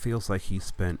 but it feels like he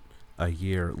spent a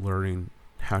year learning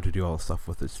how to do all the stuff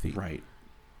with his feet. Right.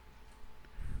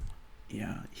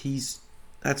 Yeah,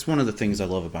 that's one of the things I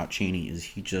love about Chaney is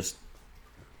he just,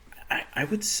 I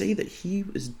would say that he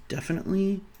is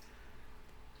definitely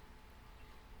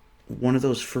one of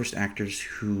those first actors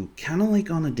who kind of like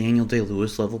on the Daniel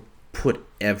Day-Lewis level put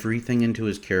everything into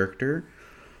his character,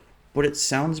 but it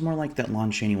sounds more like that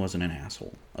Lon Chaney wasn't an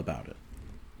asshole about it.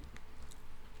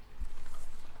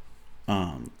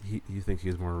 You think he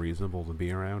was more reasonable to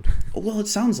be around? Well, it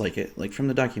sounds like it. Like from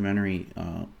the documentary,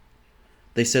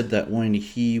 they said that when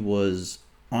he was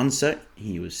on set,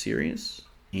 he was serious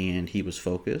and he was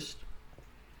focused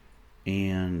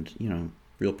and, you know,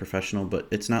 real professional, but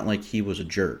it's not like he was a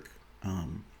jerk.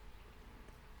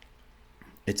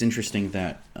 It's interesting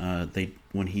that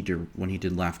when he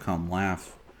did Laugh Come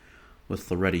Laugh with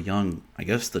Loretta Young, I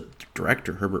guess the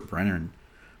director Herbert Brennan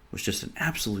was just an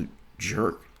absolute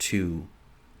jerk to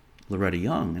Loretta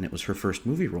Young, and it was her first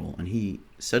movie role, and he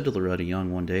said to Loretta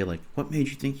Young one day, like, what made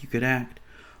you think you could act?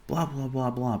 Blah, blah, blah,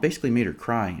 blah. Basically made her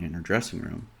cry in her dressing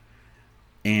room.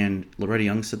 And Loretta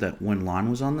Young said that when Lon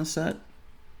was on the set,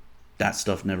 that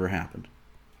stuff never happened.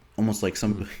 Almost like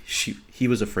he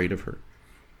was afraid of her.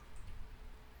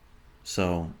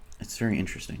 So, it's very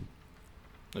interesting.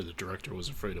 The director was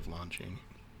afraid of Lon Chaney.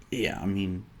 Yeah, I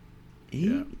mean,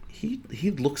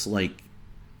 he looks like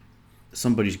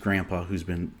somebody's grandpa who's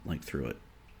been like through it.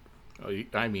 Oh,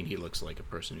 I mean, he looks like a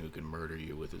person who could murder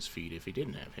you with his feet if he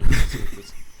didn't have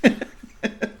hands.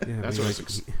 That's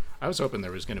what I was hoping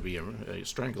there was going to be a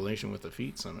strangulation with the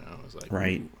feet somehow. I was like,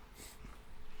 right. Ooh.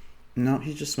 No,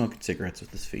 he's just smoking cigarettes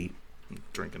with his feet,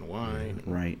 drinking wine.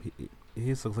 Yeah, right. He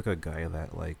just looks like a guy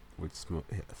that like would smoke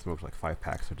like 5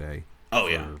 packs a day. Oh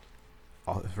yeah,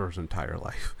 for his entire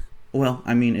life. Well,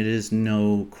 I mean, it is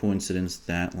no coincidence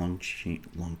that Lon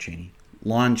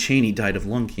Chaney died of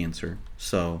lung cancer.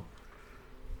 So,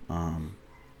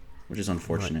 which is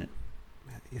unfortunate.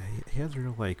 Right. Yeah, he has a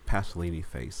real like Pasolini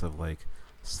face of like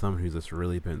someone who's just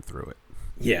really been through it.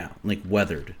 Yeah, like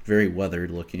weathered, very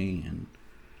weathered looking,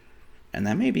 and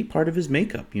that may be part of his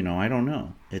makeup. You know, I don't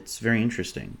know. It's very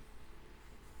interesting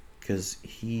because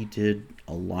he did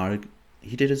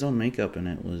his own makeup, and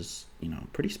it was, you know,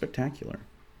 pretty spectacular.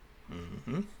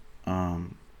 Mm-hmm.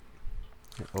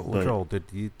 Joel, did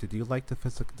you like the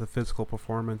physical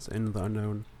performance in The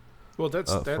Unknown? Well,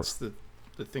 that's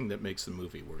the thing that makes the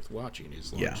movie worth watching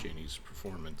is Lon Chaney's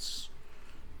performance,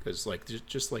 because like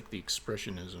just like the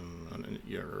expressionism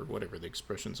or whatever the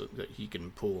expressions that he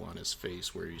can pull on his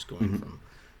face, where he's going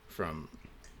from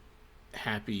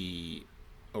happy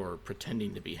or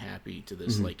pretending to be happy to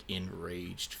this like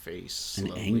enraged face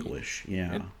and anguish.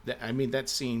 Yeah, and I mean that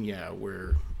scene,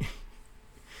 where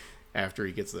after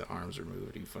he gets the arms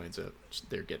removed, he finds out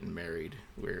they're getting married.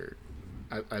 Where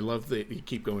I love that you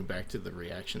keep going back to the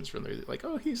reactions from there, like,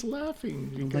 oh, he's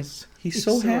laughing because like, he's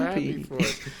so happy for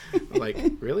us. Like,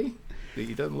 really?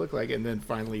 He doesn't look like it. And then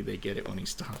finally they get it when he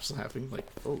stops laughing. Like,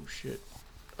 oh shit,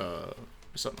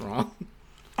 something wrong.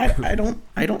 I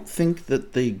don't think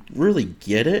that they really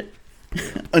get it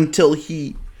until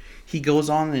he goes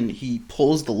on and he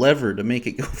pulls the lever to make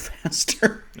it go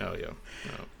faster. Oh yeah.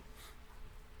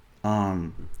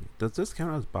 Does this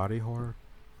count as body horror?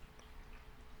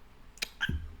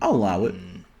 I'll allow it.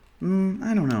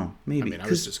 I don't know. Maybe. I mean, I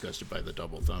was disgusted by the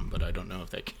double thumb, but I don't know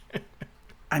if that can.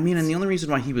 I mean, and the only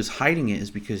reason why he was hiding it is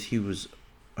because he was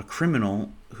a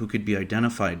criminal who could be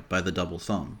identified by the double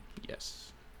thumb.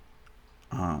 Yes.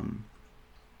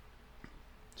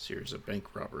 Series of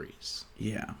bank robberies.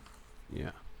 Yeah.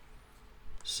 Yeah.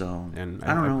 So, and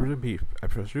I don't know. I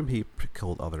presume he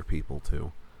killed other people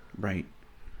too. Right.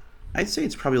 I'd say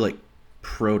it's probably like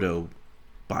proto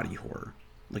body horror,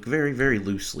 like very, very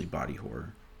loosely body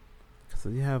horror. Because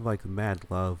you have like Mad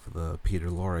Love, the Peter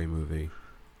Lorre movie.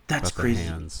 That's crazy.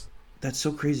 Hands. That's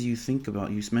so crazy. You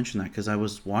mentioned that because I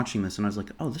was watching this and I was like,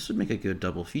 oh, this would make a good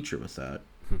double feature with that.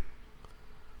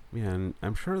 Yeah, and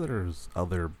I'm sure there's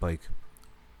other like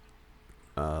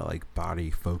body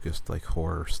focused like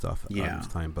horror stuff Yeah. this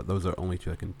time, but those are only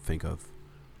two I can think of.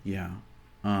 Yeah.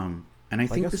 And I Like, I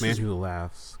think guess this Man is. Who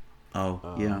Laughs,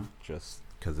 Oh, yeah. just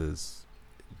because his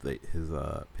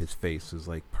face is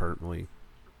like permanently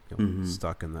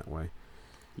stuck in that way.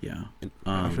 Yeah.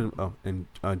 And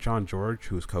John George,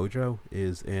 who's Kojo,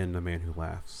 is in The Man Who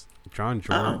Laughs. John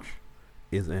George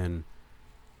is in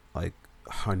like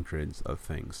hundreds of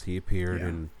things. He appeared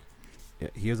in.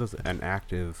 He is an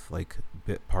active like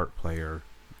bit part player,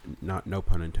 no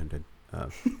pun intended,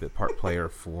 bit part player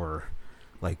for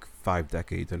like 5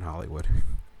 decades in Hollywood.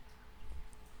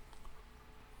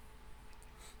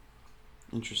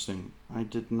 Interesting. I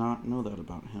did not know that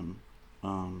about him.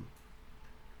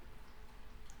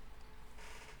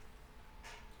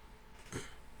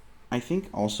 I think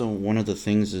also one of the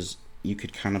things is you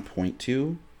could kind of point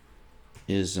to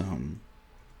is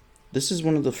this is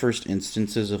one of the first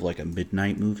instances of like a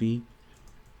midnight movie,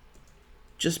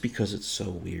 just because it's so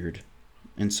weird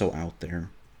and so out there.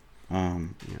 Yeah.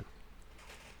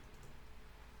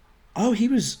 Oh, he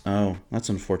was. Oh, that's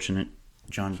unfortunate.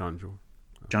 John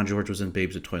George was in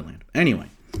Babes at Toyland. Anyway.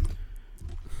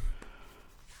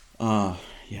 Yeah,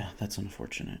 that's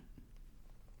unfortunate.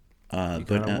 You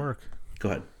gotta work. Go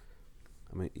ahead.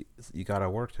 I mean, you gotta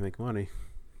work to make money.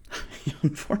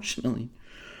 Unfortunately,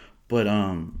 but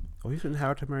Oh, he's in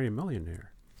How to Marry a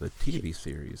Millionaire, the TV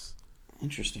series.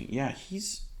 Interesting. Yeah,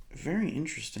 he's very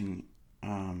interesting.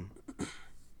 I'm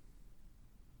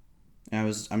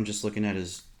just looking at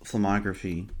his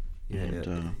filmography. Yeah,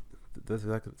 and,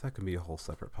 that can be a whole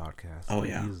separate podcast. Oh,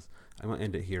 yeah. I'm gonna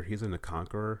end it here. He's in The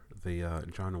Conqueror, the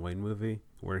John Wayne movie,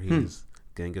 where he's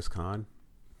Genghis Khan.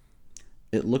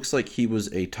 It looks like he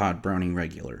was a Todd Browning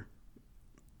regular.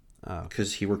 Oh.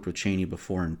 Because he worked with Chaney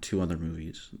before in 2 other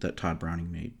movies that Todd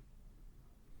Browning made.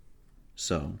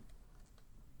 So.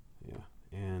 Yeah,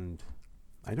 and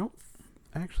I don't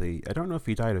know if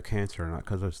he died of cancer or not,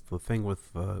 because there's the thing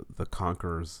with the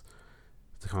Conquerors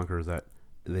that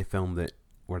they filmed it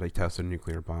where they tested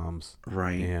nuclear bombs,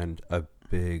 Right. And a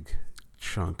big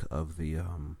chunk of the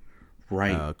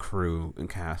crew and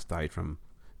cast died from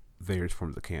various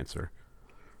forms of cancer.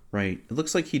 Right. It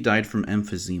looks like he died from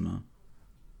emphysema,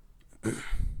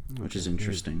 which is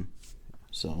interesting.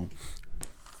 So.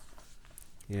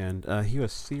 And he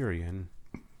was Syrian,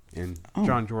 and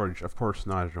John George, of course,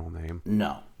 not his real name.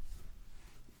 No.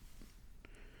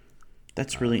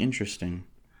 That's really interesting.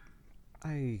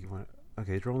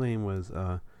 His real name was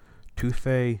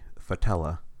Tufe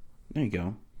Fatella. There you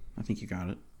go. I think you got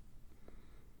it.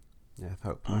 Yeah,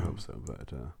 I hope so,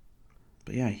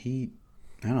 but yeah, he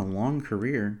had a long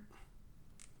career.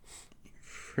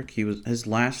 Frick,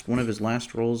 one of his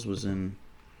last roles was in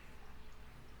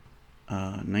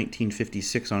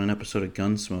 1956 on an episode of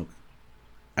Gunsmoke,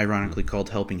 ironically called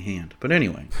Helping Hand. But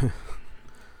anyway.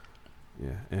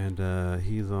 Yeah, and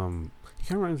he kind of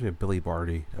reminds me of Billy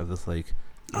Barty, of this like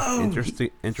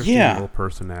interesting little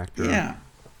person actor. Yeah.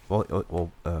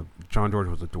 Well, John George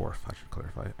was a dwarf. I should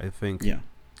clarify. I think. Yeah.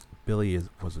 Billy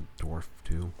was a dwarf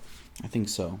too. I think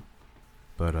so.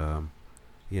 But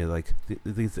yeah, like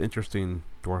these interesting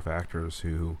dwarf actors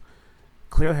who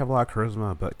clearly have a lot of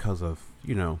charisma, but because of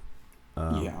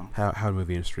how the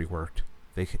movie industry worked,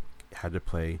 they had to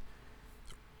play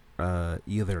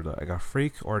either like a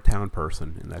freak or a town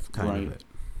person, and that's kind of it.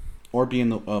 Or be in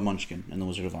the Munchkin in The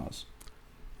Wizard of Oz.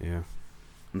 Yeah.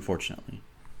 Unfortunately.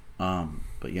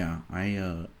 But yeah,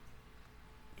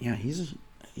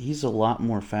 he's a lot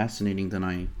more fascinating than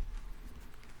I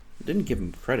didn't give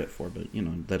him credit for, but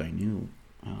that I knew.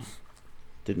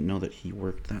 Didn't know that he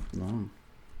worked that long.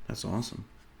 That's awesome.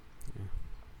 Yeah.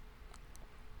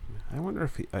 I wonder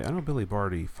if I know Billy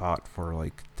Barty fought for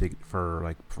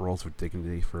roles with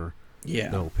dignity for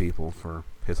little people for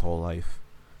his whole life,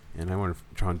 and I wonder if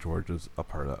John George is a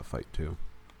part of that fight too.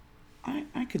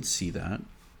 I could see that.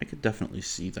 I could definitely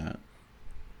see that.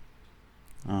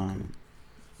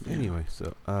 Anyway,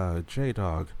 so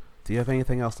J-Dog, do you have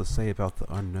anything else to say about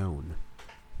The Unknown?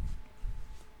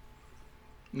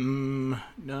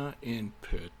 Not in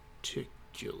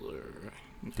particular.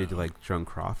 No. Did you like Joan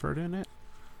Crawford in it?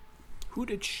 Who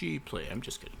did she play? I'm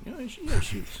just kidding. She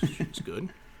was good.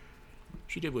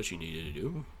 She did what she needed to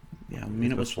do. Yeah, I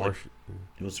mean, it was her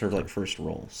first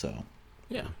role, so.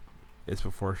 Yeah. It's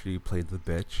before she played the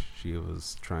bitch. She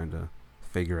was trying to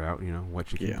figure out, what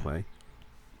she can play.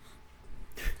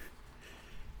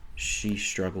 She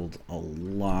struggled a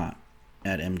lot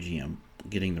at MGM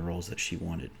getting the roles that she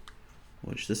wanted,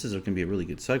 which this is going to be a really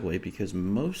good segue because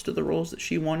most of the roles that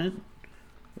she wanted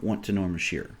went to Norma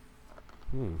Shearer.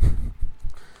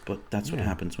 but that's what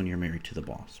happens when you're married to the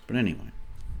boss. But anyway.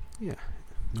 Yeah.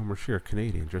 No more sheer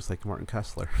Canadian, just like Martin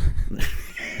Kessler.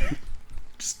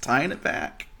 Just tying it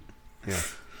back. Yeah.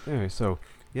 Anyway, so,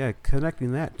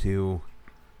 connecting that to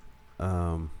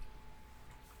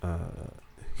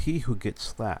He Who Gets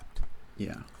Slapped.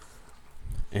 Yeah.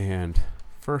 And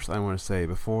first I want to say,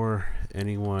 before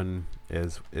anyone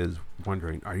is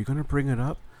wondering, are you going to bring it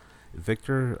up?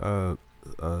 Victor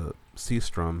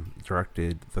Seastrom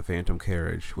directed The Phantom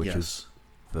Carriage, which is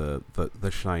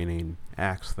the Shining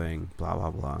axe thing, blah, blah,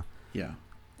 blah. Yeah.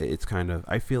 It's kind of,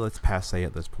 I feel it's passé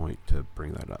at this point to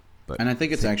bring that up. But and I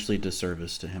think it's actually a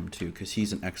disservice to him, too, because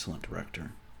he's an excellent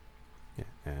director. Yeah,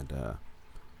 and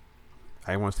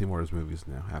I want to see more of his movies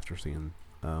now after seeing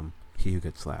He Who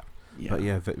Gets Slapped. Yeah. But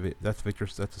yeah, that's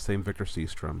the same Victor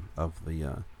Seastrom of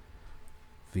the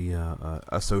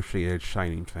associated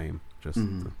Shining fame. Just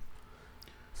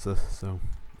so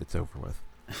it's over with.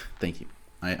 Thank you.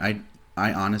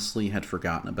 I honestly had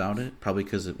forgotten about it, probably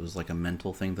because it was like a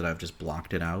mental thing that I've just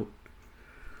blocked it out.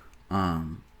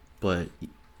 But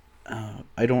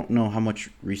I don't know how much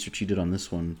research you did on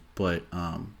this one, but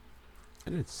I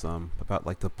did some about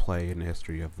like the play and the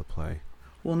history of the play.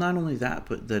 Well, not only that,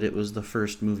 but that it was the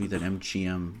first movie that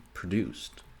MGM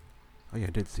produced. Oh yeah, I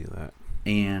did see that.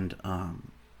 And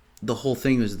the whole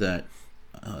thing was that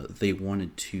they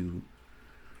wanted to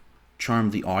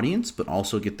charm the audience, but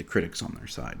also get the critics on their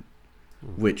side.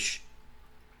 Which,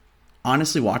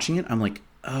 honestly, watching it, I'm like,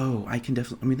 oh, I can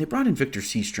definitely... I mean, they brought in Victor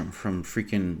Seastrom from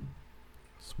freaking...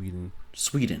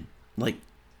 Sweden. Like,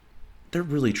 they're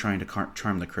really trying to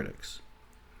charm the critics.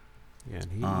 Yeah,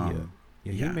 and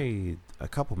he made a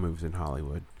couple moves in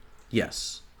Hollywood.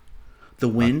 Yes. The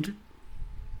Wind,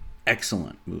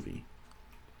 excellent movie.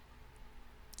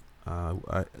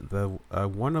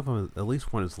 One of them, at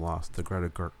least one is lost. The Greta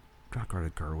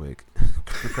Gerwig.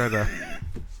 Greta.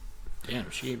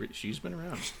 Damn, she's been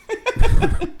around.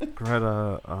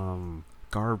 Greta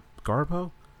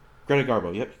Garbo. Greta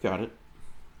Garbo. Yep, you got it.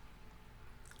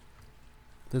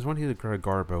 There's one here, Greta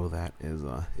Garbo, that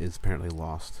is apparently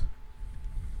lost.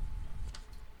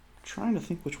 Trying to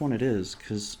think which one it is,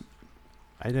 because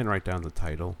I didn't write down the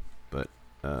title, but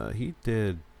he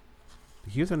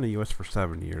was in the U.S. for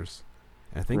 7 years.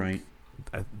 I think. Right.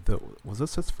 Was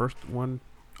this his first one?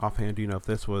 Offhand, do you know if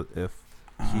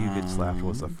He Who Gets Slapped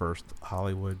was the first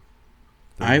Hollywood?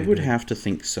 I would have to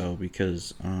think so,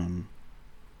 because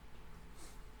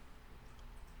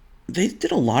they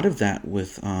did a lot of that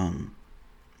with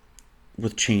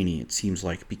Chaney. It seems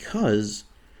like, because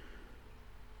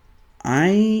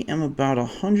I am about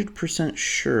 100%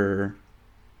 sure.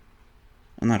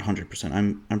 I'm not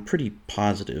 100%. I'm pretty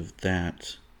positive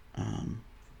that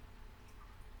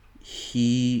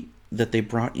that they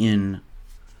brought in.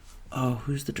 Oh,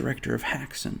 who's the director of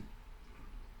Haxan?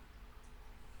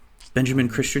 Benjamin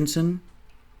Christensen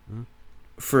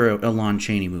for a Lon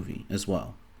Chaney movie as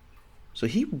well. So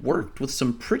he worked with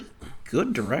some pretty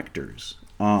good directors.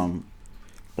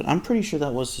 But I'm pretty sure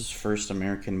that was his first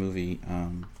American movie.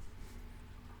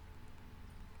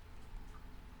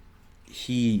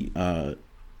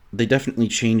 They definitely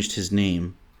changed his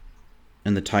name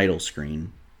in the title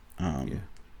screen.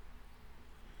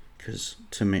 Because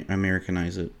to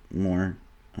Americanize it more.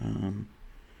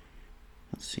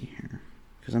 Let's see here.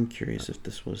 Because I'm curious if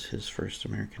this was his first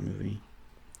American movie.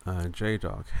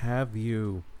 J-Dog, have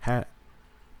you had...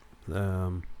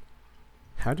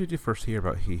 how did you first hear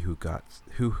about He Who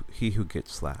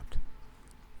Gets Slapped?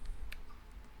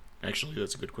 Actually,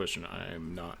 that's a good question.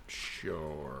 I'm not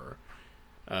sure.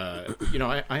 I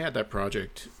had that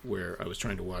project where I was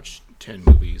trying to watch 10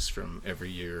 movies from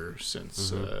every year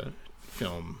since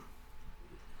film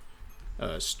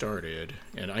started,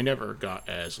 and I never got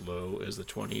as low as the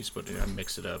 20s, but I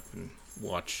mix it up and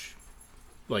watch.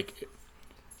 Like,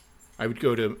 I would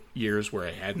go to years where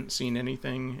I hadn't seen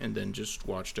anything and then just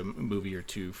watched a movie or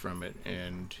two from it,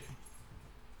 and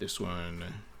this one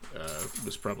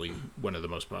was probably one of the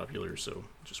most popular, so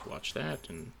just watch that.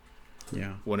 And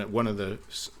one of the,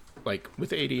 like, with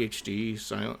ADHD,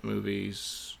 silent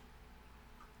movies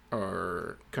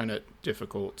are kind of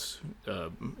difficult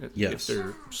if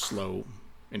they're slow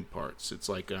in parts. It's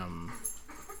like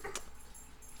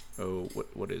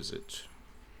what is it?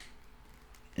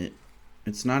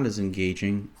 It's not as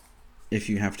engaging if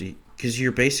you have to, because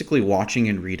you're basically watching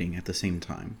and reading at the same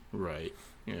time. Right.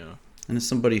 Yeah. And as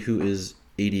somebody who is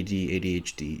ADD,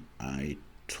 ADHD, I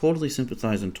totally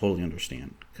sympathize and totally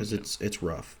understand, because it's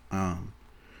rough.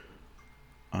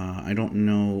 I don't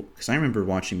know, because I remember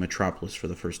watching Metropolis for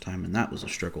the first time, and that was a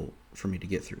struggle for me to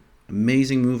get through.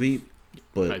 Amazing movie,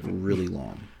 but really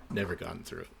long. Never gotten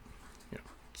through it. Yeah.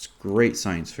 It's great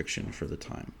science fiction for the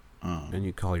time. And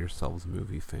you call yourselves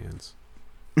movie fans.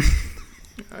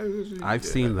 I've I've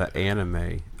seen the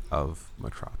anime of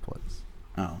Metropolis.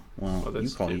 Oh, well,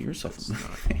 you call yourself a movie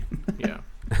fan. Yeah.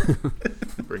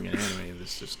 Bring an anime in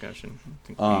this discussion.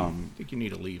 I think you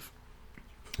need to leave.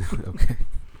 Okay.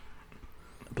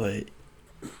 But,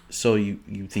 so you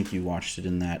think you watched it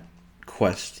in that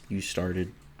quest you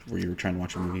started where you were trying to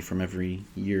watch a movie from every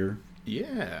year?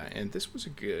 Yeah, and this was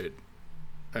a good...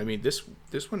 I mean, this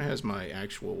one has my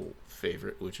actual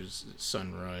favorite, which is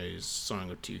Sunrise,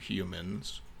 Song of Two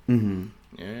Humans.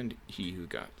 Mm-hmm. And he who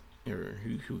got... Or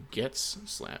who gets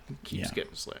slapped keeps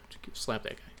getting slapped. Slap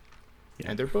that guy. Yeah.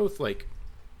 And they're both, like...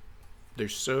 They're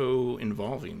so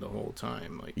involving the whole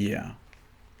time. Like, yeah.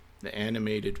 The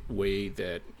animated way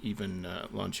that even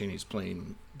Lon Chaney's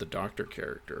playing the doctor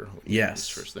character. Yes.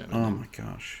 First then, oh my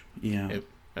gosh. Yeah.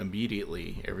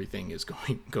 Immediately, everything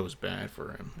goes bad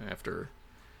for him. After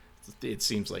it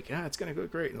seems like it's gonna go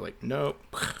great. And they're like, nope.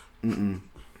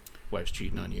 Wife's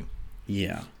cheating on you.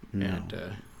 Yeah. No. And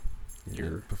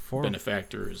your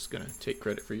benefactor is gonna take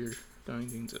credit for your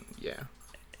findings. And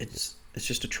it's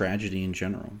just a tragedy in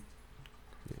general.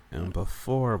 And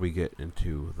before we get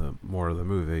into the more of the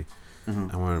movie,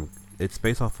 it's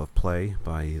based off a play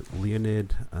by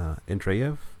Leonid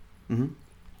Andreev. Mm-hmm.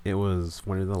 It was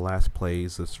one of the last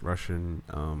plays this Russian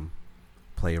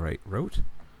playwright wrote,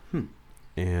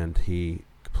 and he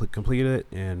completed it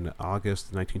in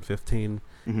August 1915.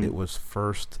 Mm-hmm. It was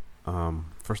first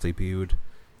debuted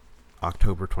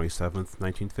October 27th,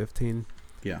 1915.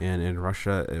 Yeah. And in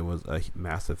Russia, it was a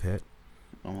massive hit.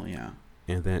 Oh yeah.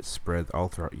 And then it spread all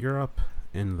throughout Europe.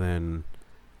 And then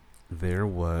there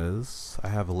was... I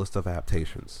have a list of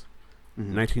adaptations.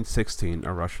 1916,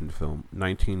 a Russian film.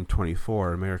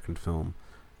 1924, American film.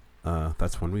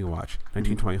 That's one we watched.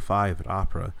 1925, an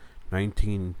opera.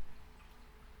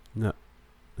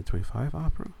 1925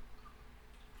 opera?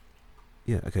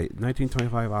 Yeah, okay.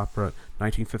 1925 opera.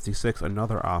 1956,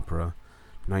 another opera.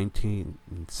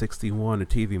 1961, a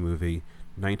TV movie.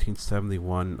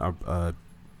 1971,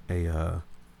 a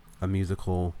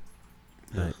musical,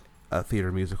 a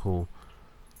theater musical.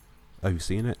 Have you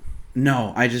seen it?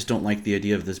 No, I just don't like the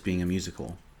idea of this being a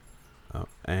musical.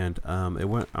 And it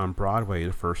went on Broadway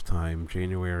the first time,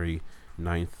 January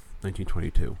 9th,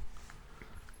 1922.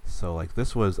 So, like,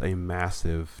 this was a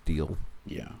massive deal.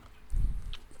 Yeah.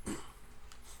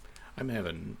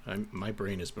 My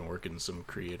brain has been working some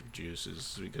creative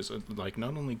juices because, like,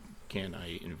 not only can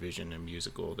I envision a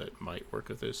musical that might work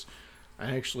with this,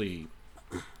 I actually,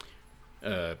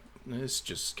 let's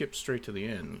just skip straight to the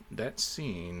end. That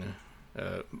scene,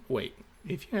 wait,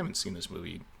 if you haven't seen this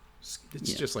movie,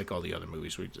 it's just like all the other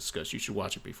movies we discussed. You should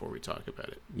watch it before we talk about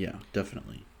it. Yeah,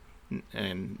 definitely.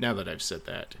 And now that I've said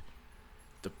that,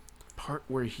 the part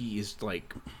where he is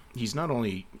like, he's not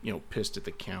only, pissed at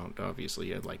the Count,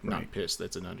 obviously, like not pissed,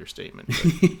 that's an understatement.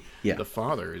 But yeah. The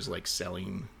father is like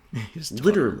selling his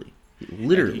daughter.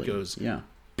 Literally. And he goes, yeah.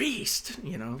 Beast,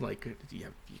 like,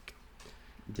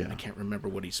 I can't remember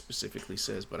what he specifically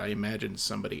says, but I imagine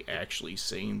somebody actually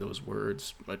saying those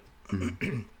words, but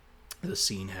the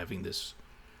scene having this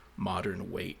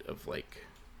modern weight of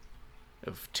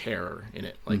terror in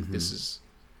it. Like, this is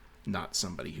not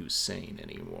somebody who's sane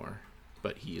anymore,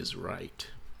 but he is right.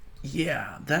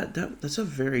 Yeah, that's a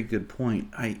very good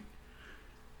point.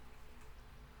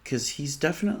 Because he's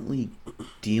definitely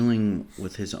dealing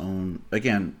with his own...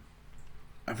 Again,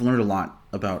 I've learned a lot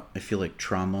about, I feel like,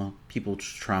 people's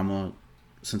trauma,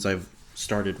 since I've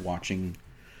started watching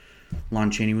Lon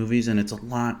Chaney movies, and it's a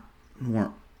lot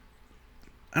more...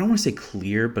 I don't want to say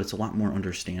clear, but it's a lot more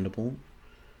understandable.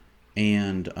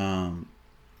 And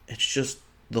it's just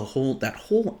that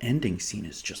whole ending scene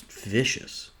is just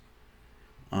vicious.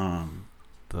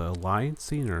 The lion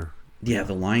scene, or the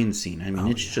lion scene. I mean,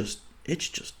 it's just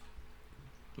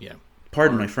yeah.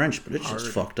 Pardon my French, but it's just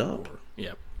fucked up.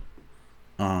 Yep.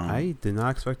 I did not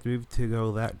expect the movie to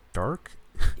go that dark.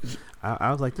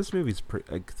 I was like, this movie's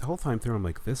the whole time through. I'm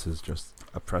like, this is just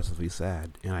oppressively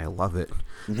sad, and I love it.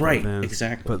 Right,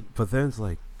 exactly. But then it's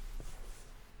like,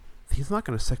 he's not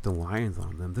going to sick the lions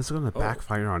on them. This is going to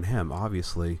backfire on him,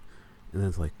 obviously. And then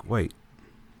it's like, wait,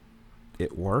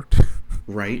 it worked.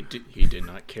 Right. He did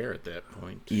not care at that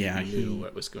point. Yeah, he knew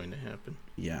what was going to happen.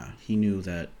 Yeah, he knew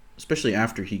that. Especially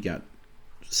after he got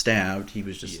stabbed, he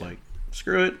was just like,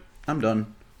 screw it, I'm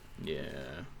done.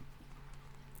 Yeah.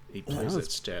 He plays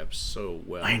that stab so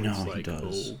well. I know, it's he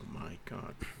does. Oh my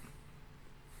god.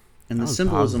 And the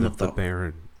symbolism of the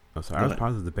Baron... Oh, sorry. I was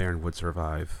positive the Baron would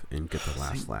survive and get the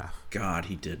last laugh. God,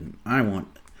 he didn't.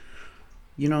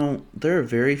 There are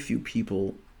very few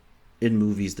people in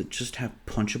movies that just have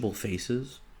punchable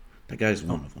faces. That guy's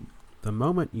one of them. The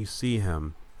moment you see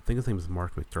him, I think his name is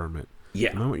Mark McDermott.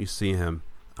 Yeah. The moment you see him,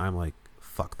 I'm like,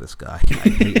 fuck this guy. I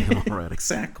hate him already.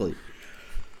 Exactly.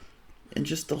 And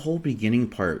just the whole beginning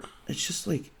part, it's just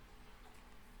like,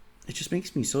 it just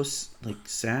makes me so like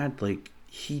sad. Like,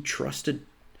 the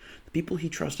people he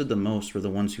trusted the most were the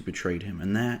ones who betrayed him,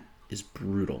 and that is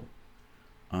brutal.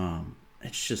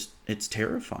 It's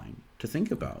terrifying to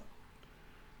think about.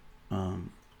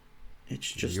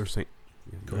 It's just. You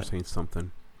were saying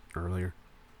something earlier.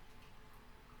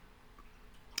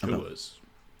 Who was?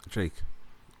 Jake.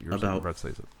 You were about to say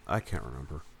something. I can't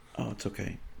remember. Oh, it's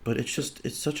okay. But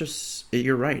it's such a.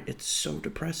 You're right. It's so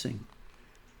depressing.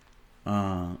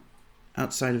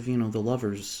 Outside of the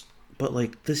lovers, but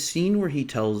like the scene where he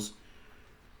tells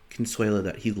Consuela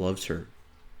that he loves her.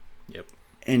 Yep.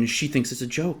 And she thinks it's a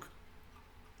joke.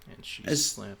 And she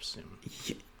slaps him.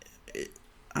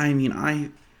 I mean, I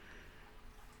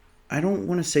don't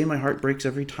want to say my heart breaks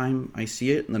every time I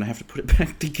see it, and then I have to put it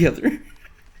back together.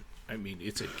 I mean,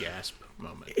 it's a gasp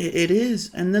moment. It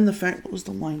is. And then the fact, what was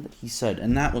the line that he said?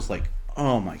 And that was like,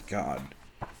 oh my God.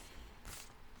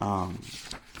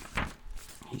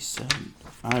 He said,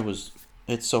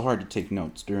 it's so hard to take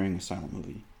notes during a silent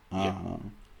movie. Yeah.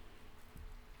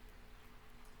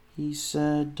 He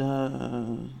said,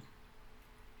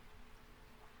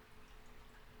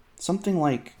 something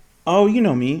like, oh, you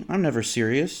know me, I'm never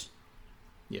serious.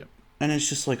 Yep. And it's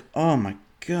just like, oh my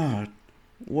God.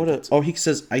 He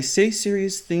says, I say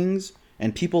serious things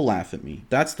and people laugh at me.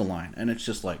 That's the line. And it's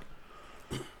just like,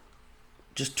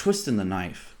 just twisting the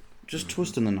knife.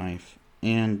 Twisting the knife.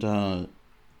 And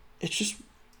it's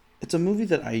a movie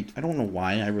that I don't know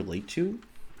why I relate to.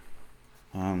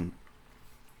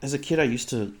 As a kid, I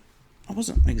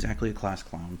wasn't exactly a class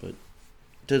clown, but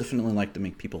definitely liked to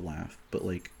make people laugh. But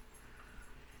like,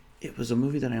 it was a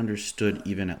movie that I understood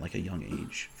even at like a young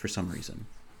age for some reason.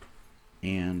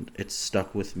 And it's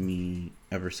stuck with me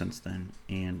ever since then.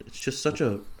 And it's just such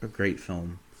a great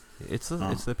film. It's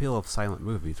the appeal of silent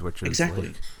movies, which is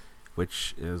exactly.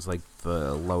 Which is like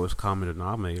the lowest common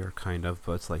denominator, kind of.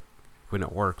 But it's like, when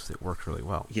it works really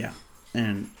well. Yeah.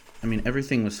 And, I mean,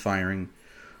 everything was firing.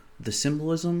 The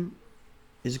symbolism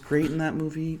is great in that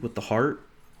movie with the heart.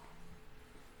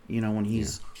 When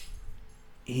he's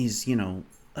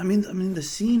I mean, the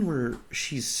scene where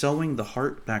she's sewing the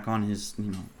heart back on his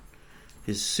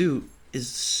suit is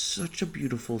such a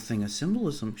beautiful thing of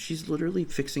symbolism. She's literally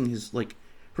fixing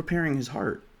preparing his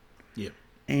heart. Yeah.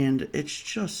 And it's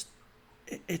just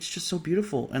so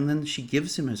beautiful. And then she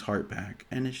gives him his heart back,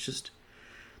 and it's just,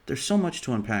 there's so much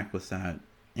to unpack with that.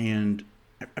 And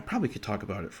I probably could talk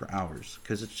about it for hours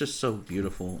because it's just so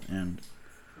beautiful. And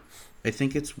I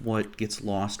think it's what gets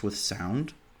lost with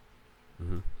sound.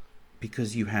 Mm-hmm.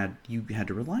 Because you had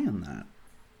to rely on that,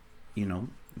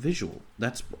 visual.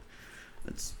 That's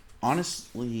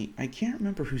honestly, I can't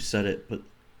remember who said it, but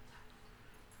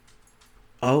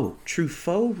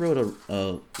Truffaut wrote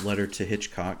a letter to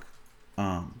Hitchcock,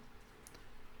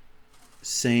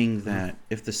 saying that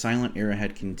if the silent era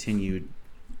had continued,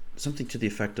 something to the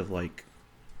effect of like,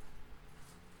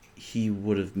 he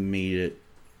would have made it,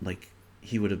 like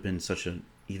he would have been such an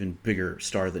even bigger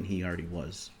star than he already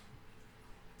was.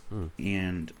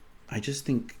 And I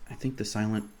think the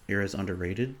silent era is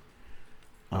underrated.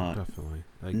 Definitely.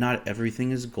 Not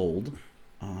everything is gold.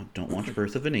 Don't watch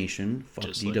Birth of a Nation.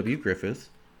 Fuck D.W. Griffith.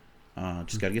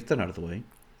 Just got to get that out of the way.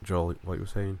 Joel, what you were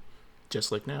saying? Just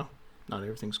like now, not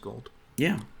everything's gold.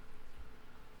 Yeah.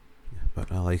 But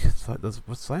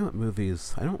with silent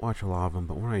movies, I don't watch a lot of them,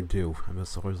 but when I do, I'm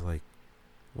just always like,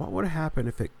 what would happen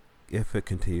if it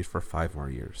continues for 5 more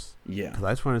years? Yeah. Because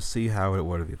I just want to see how it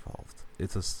would have evolved.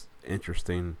 It's just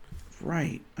interesting.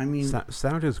 Right. I mean,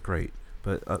 sound is great,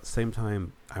 but at the same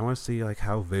time, I want to see like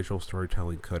how visual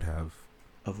storytelling could have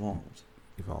evolved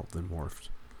and morphed.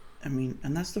 I mean,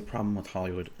 and that's the problem with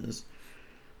Hollywood is,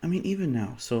 I mean, even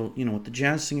now. So with the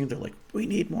Jazz Singer, they're like, we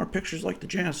need more pictures like the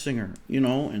Jazz Singer,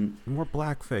 and more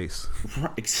blackface.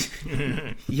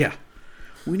 Right. Yeah.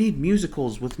 We need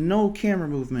musicals with no camera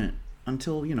movement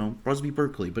until Busby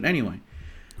Berkeley. But anyway.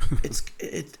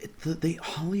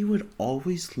 Hollywood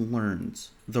always learns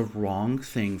the wrong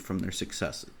thing from their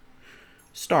successes.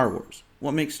 Star Wars.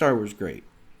 What makes Star Wars great?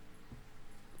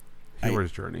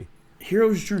 Hero's Journey.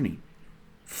 Hero's Journey.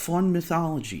 Fun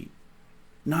mythology.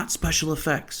 Not special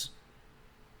effects.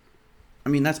 I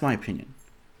mean, that's my opinion.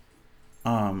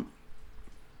 The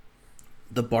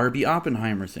Barbie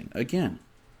Oppenheimer thing. Again,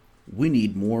 we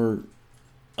need more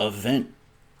not Event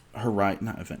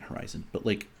Horizon, but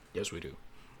like... Yes, we do.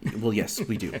 Well, yes,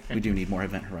 we do. We do need more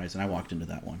Event Horizon. I walked into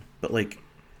that one. But, like,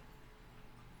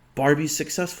 Barbie's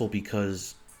successful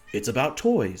because it's about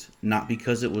toys, not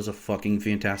because it was a fucking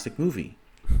fantastic movie.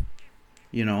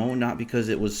 You know, not because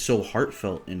it was so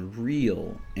heartfelt and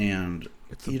real, and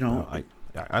I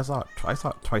saw it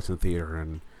twice in theater,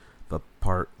 and the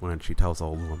part when she tells the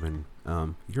old woman,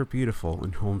 "You're beautiful,"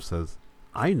 and Holmes says,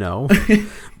 "I know,"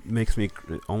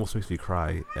 almost makes me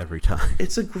cry every time.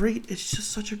 It's just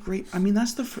such a great. I mean,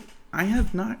 I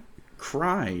have not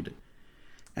cried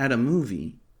at a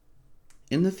movie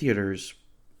in the theaters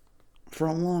for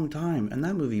a long time, and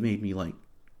that movie made me like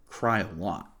cry a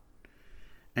lot.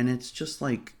 And it's just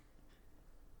like,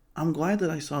 I'm glad that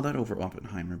I saw that over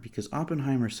Oppenheimer, because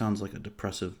Oppenheimer sounds like a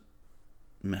depressive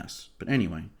mess. But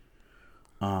anyway,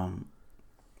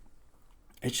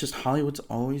 it's just Hollywood's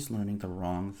always learning the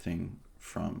wrong thing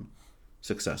from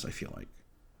success, I feel like.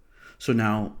 So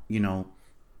now,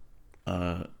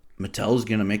 Mattel's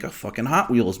gonna make a fucking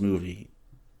Hot Wheels movie.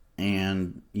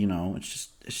 And,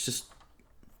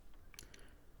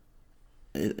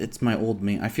 it's my old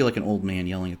man. I feel like an old man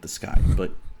yelling at the sky,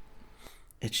 but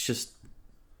it's just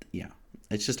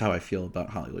how I feel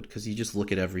about Hollywood, because you just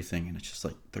look at everything and it's just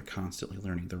like they're constantly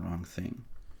learning the wrong thing.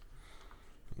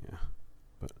 Yeah,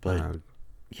 but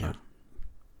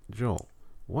Joel,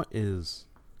 what is?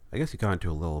 I guess you got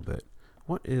into a little bit.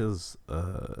 What is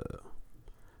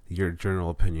your general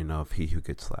opinion of He Who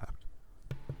Gets Slapped?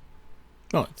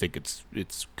 Well, I think it's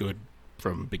good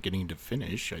from beginning to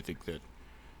finish. I think that.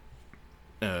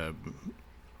 As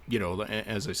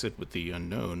I said with The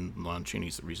Unknown, Lon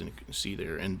Chaney's the reason you can see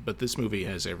there. But this movie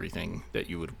has everything that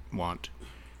you would want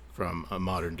from a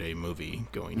modern day movie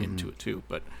going into it too.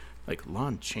 But like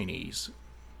Lon Chaney's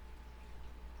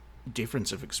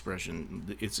difference of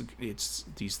expression, it's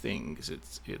these things.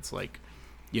 It's like,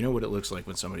 you know what it looks like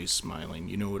when somebody's smiling.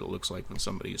 You know what it looks like when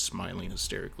somebody is smiling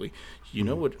hysterically. You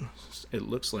know what it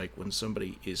looks like when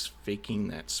somebody is faking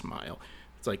that smile.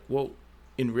 It's like, well,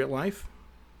 in real life,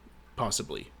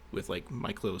 possibly with like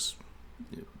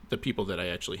the people that I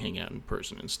actually hang out in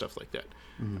person and stuff like that,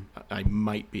 I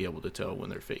might be able to tell when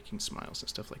they're faking smiles and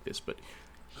stuff like this. But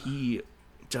he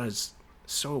does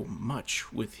so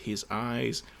much with his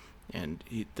eyes, and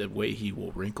the way he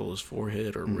will wrinkle his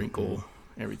forehead or wrinkle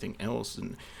everything else,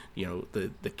 and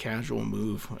the casual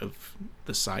move of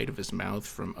the side of his mouth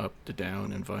from up to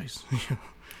down and vice.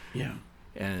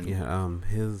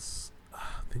 His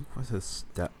I think it was his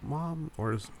stepmom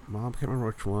or his mom, can't remember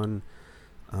which one,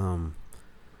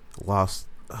 lost,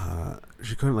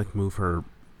 she couldn't like move her,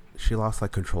 she lost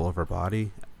like control of her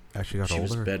body as she got older.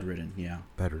 She was bedridden,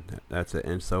 Bedridden, that's it.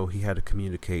 And so he had to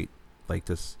communicate like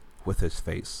this with his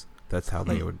face. That's how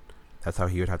that's how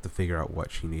he would have to figure out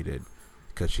what she needed,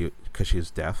 because she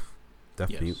was deaf,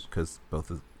 mute, because both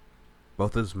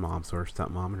his moms were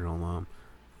stepmom and her own mom.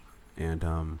 And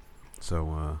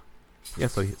so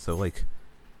like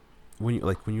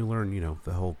when you learn,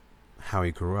 the whole how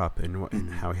he grew up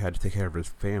and how he had to take care of his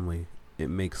family, it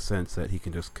makes sense that he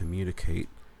can just communicate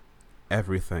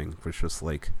everything with just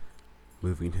like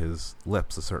moving his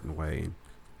lips a certain way and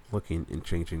looking and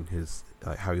changing his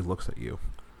how he looks at you.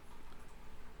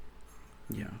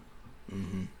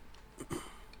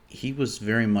 He was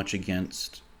very much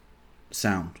against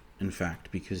sound, in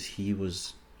fact, because he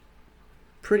was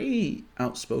pretty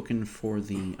outspoken for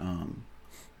the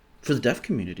deaf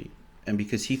community, and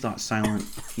because he thought silent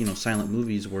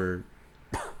movies were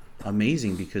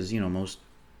amazing, because most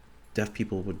deaf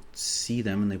people would see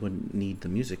them and they wouldn't need the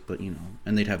music, but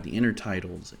and they'd have the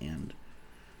intertitles, and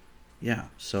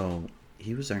so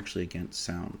he was actually against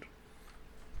sound.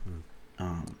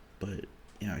 But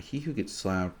He Who Gets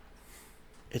Slapped,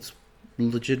 it's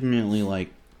legitimately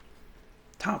like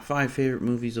top 5 favorite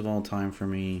movies of all time for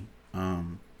me.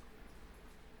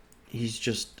 He's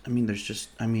just, and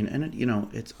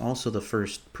it's also the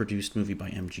first produced movie by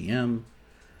MGM,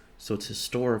 so it's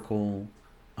historical.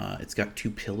 It's got 2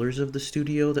 pillars of the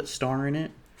studio that star in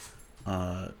it.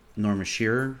 Norma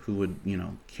Shearer, who would,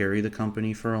 carry the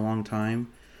company for a long time.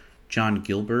 John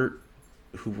Gilbert,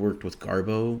 who worked with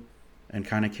Garbo and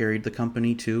kind of carried the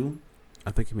company too.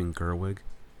 I think you mean Gerwig.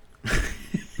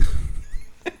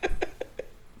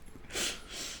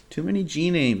 Too many G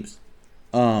names.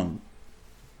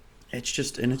 It's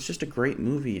just a great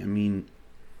movie. I mean,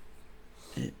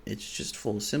 it's just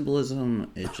full of symbolism.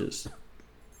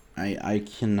 I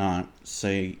cannot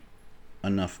say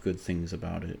enough good things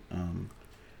about it.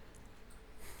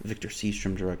 Victor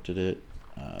Seastrom directed it.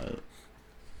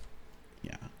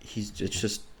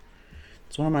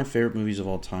 It's one of my favorite movies of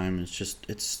all time. It's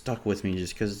stuck with me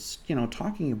just because,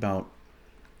 talking about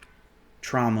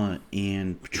trauma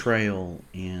and betrayal,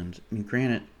 and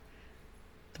granted,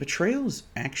 the betrayal is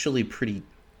actually pretty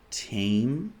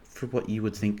tame for what you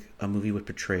would think a movie would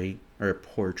portray or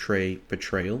portray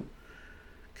betrayal.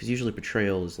 Because usually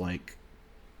betrayal is like,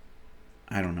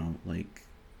 I don't know, like,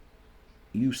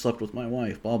 you slept with my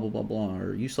wife, blah, blah, blah, blah,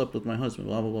 or you slept with my husband,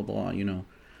 blah, blah, blah, blah, you know,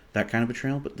 that kind of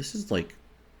betrayal. But this is like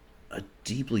a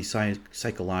deeply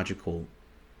psychological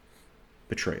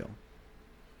betrayal.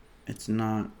 It's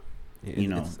not,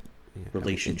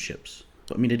 relationships.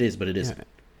 I mean, it is, but it isn't.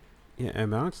 Yeah, it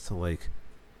amounts to like,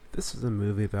 this is a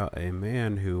movie about a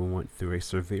man who went through a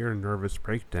severe nervous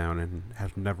breakdown and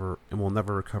will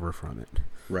never recover from it.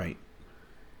 Right.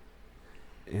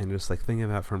 And just like thinking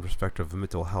about it from perspective of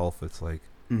mental health, it's like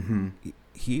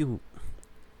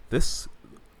this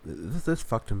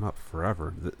fucked him up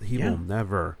forever. He will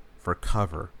never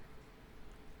recover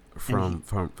from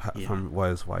what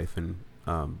his wife and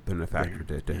benefactor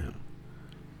did to him.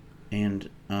 And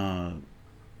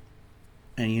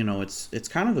you know, it's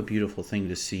kind of a beautiful thing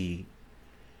to see.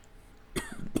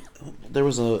 There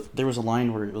was a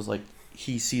line where it was like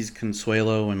he sees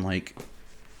Consuelo, and like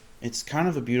it's kind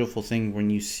of a beautiful thing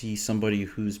when you see somebody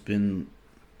who's been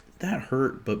that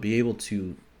hurt but be able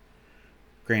to,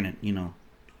 granted, you know,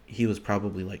 he was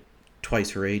probably like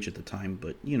twice her age at the time,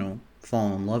 but you know,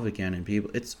 fall in love again and be able,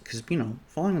 it's because, you know,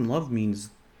 falling in love means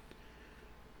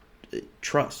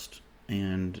trust,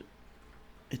 and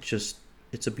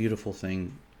it's a beautiful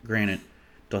thing. Granted,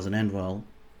 doesn't end well,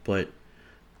 but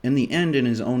in the end, in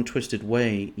his own twisted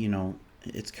way, you know,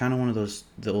 it's kind of one of those,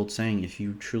 the old saying, if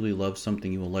you truly love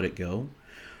something, you will let it go.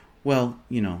 Well,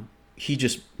 you know, he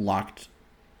just locked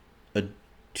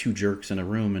two jerks in a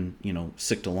room and, you know,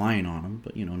 sicked a lion on them,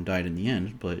 but, you know, and died in the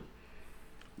end. But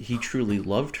he truly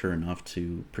loved her enough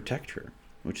to protect her,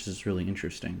 which is really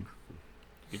interesting.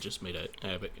 You just made a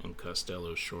Abbott and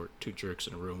Costello short, two jerks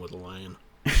in a room with a lion.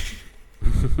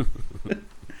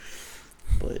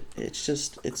 But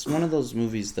it's one of those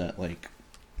movies that like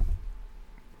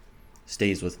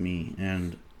stays with me,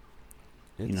 and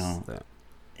you know,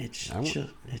 it's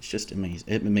just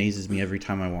amazing. It amazes me every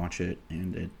time I watch it,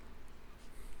 and it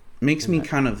makes me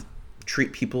kind of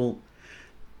treat people,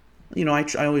 you know, I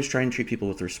always try and treat people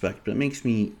with respect, but it makes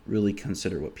me really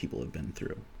consider what people have been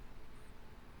through.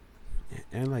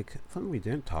 And like something we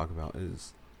didn't talk about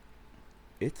is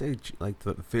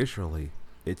visually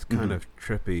it's kind of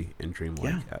trippy and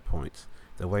dreamlike at points.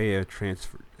 The way it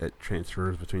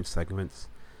transfers between segments.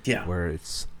 Yeah. Where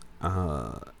it's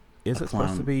is it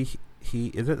supposed to be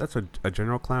that's a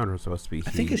general clown, or supposed to be he?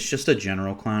 I think it's just a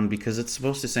general clown, because it's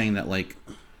supposed to saying that like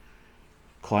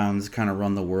clowns kind of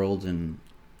run the world, and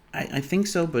I think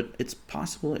so, but it's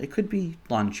possible it could be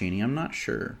Lon Chaney. I'm not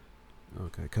sure.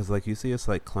 Okay, because like you see, it's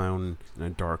like clown in a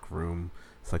dark room.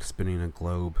 It's like spinning a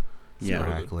globe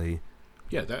sporadically.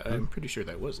 Yeah, I'm pretty sure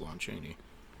that was Lon Chaney.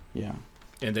 Yeah,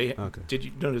 and did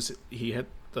you notice he had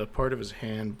the part of his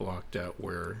hand blocked out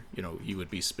where, you know, he would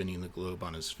be spinning the globe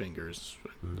on his fingers?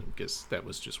 I guess that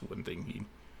was just one thing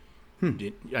he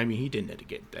did. I mean, he didn't have to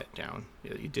get that down.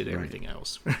 He did everything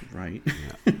else. Right.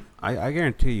 Yeah. I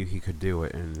guarantee you he could do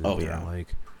it. And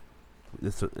like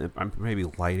this, maybe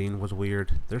lighting was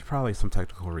weird. There's probably some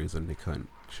technical reason they couldn't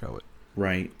show it.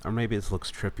 Right. Or maybe it looks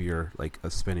trippier, like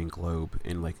a spinning globe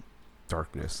in like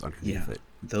darkness underneath it.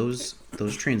 Those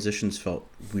transitions felt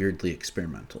weirdly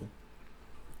experimental.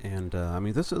 And I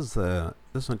mean, this is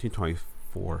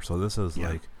 1924, so this is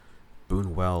like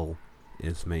Buñuel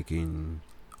is making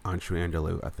Ancho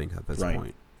Andalou, I think, at this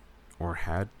point, or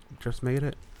had just made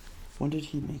it. When did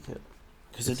he make it?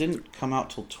 Because it didn't come out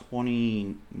till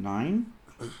 29,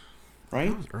 right?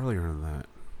 It was earlier than that.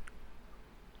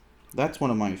 That's one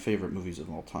of my favorite movies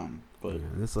of all time. But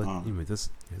this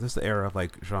is the era of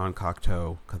like Jean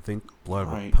Cocteau. I think Blood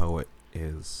of a Poet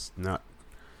is not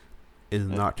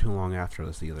too long after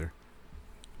this either.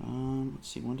 Let's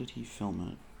see, when did he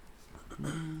film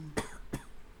it?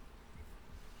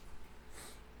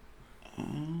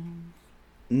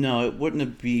 No, it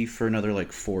wouldn't be for another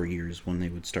like 4 years when they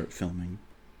would start filming.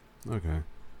 Okay.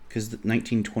 Because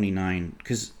 1929,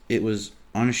 because it was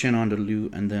Un Chien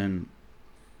Andalou and then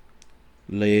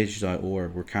L'Age d'Or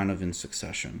were kind of in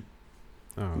succession.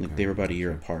 Oh, okay. Like they were about a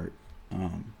year apart.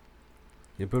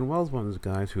 Yeah, Buñuel's one of those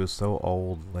guys who is so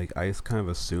old. Like I just kind of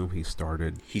assume he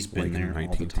started. He's been there in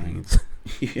all the time.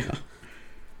 Yeah.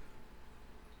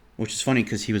 Which is funny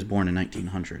because he was born in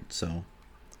 1900. So.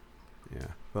 Yeah,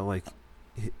 but like,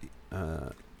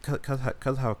 cause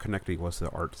how connected he was to the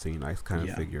art scene, I kind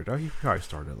of figured, he probably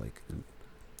started like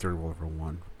during World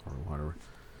War I or whatever.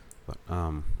 But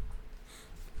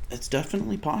it's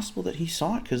definitely possible that he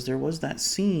saw it, because there was that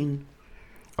scene.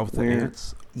 Oh, with the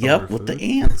ants. Yep, with the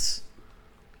ants.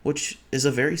 which is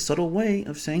a very subtle way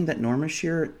of saying that Norma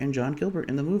Shearer and John Gilbert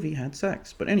in the movie had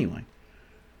sex. But anyway.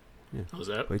 Yeah.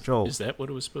 Oh, is that what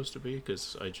it was supposed to be?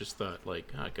 Because I just thought,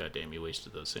 like, oh, goddamn, you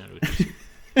wasted those sandwiches.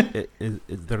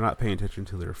 They're not paying attention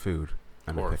to their food.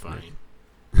 Horrifying.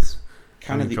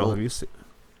 Kind of the Joel, old...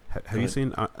 have you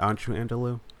seen Anshu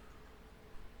Andalou?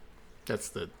 That's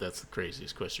the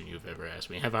craziest question you've ever asked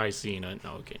me. Have I seen it?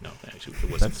 No, okay, no, actually, it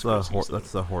wasn't.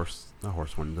 That's the horse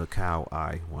one, the cow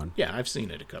eye one. Yeah, I've seen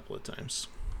it a couple of times.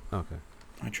 Okay.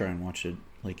 I try and watch it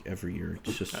like every year.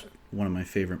 It's just one of my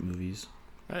favorite movies.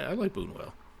 I like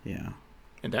Boonwell. Yeah.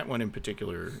 And that one in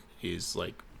particular is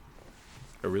like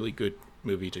a really good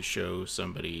movie to show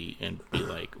somebody and be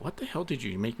like, what the hell did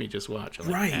you make me just watch? I'm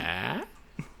like, right.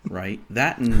 Right.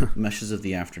 That and Meshes of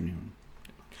the Afternoon.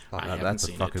 That's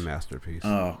a fucking masterpiece.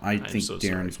 Oh, I think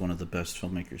Darren's one of the best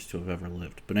filmmakers to have ever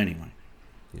lived. But anyway.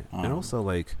 Yeah. And also,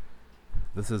 like,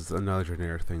 this is another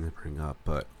generic thing to bring up,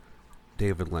 but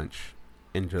David Lynch,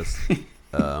 and just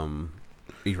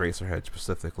Eraserhead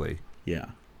specifically. Yeah.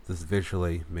 This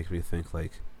visually makes me think,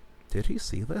 like, did he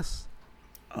see this?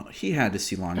 Oh, he had to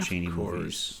see Lon Chaney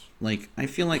movies. Like, I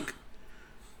feel like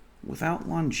without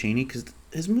Lon Chaney, because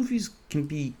his movies can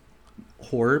be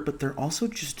horror, but they're also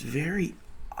just very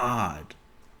odd.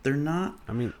 They're not...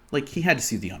 I mean... Like, he had to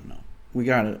see The Unknown. We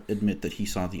gotta admit that he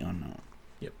saw The Unknown.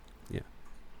 Yep. Yeah.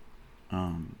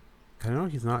 I know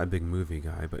he's not a big movie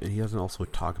guy, but he doesn't also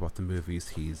talk about the movies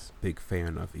he's a big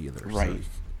fan of either. Right. So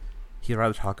he'd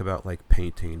rather talk about, like,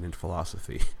 painting and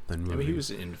philosophy than movies. I mean, he was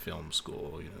in film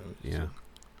school, you know. Yeah.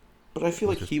 But I feel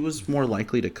like he was more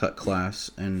likely to cut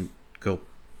class and go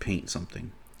paint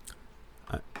something.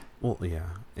 Well,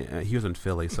 yeah. He was in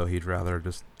Philly, so he'd rather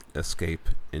just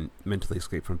mentally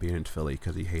escape from being in Philly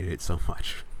because he hated it so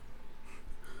much.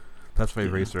 That's why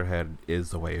Eraserhead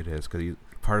is the way it is, because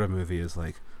part of the movie is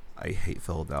like, I hate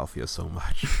Philadelphia so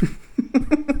much.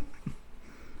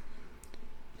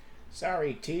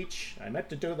 Sorry, Teach. I meant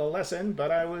to do the lesson,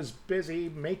 but I was busy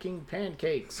making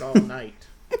pancakes all night.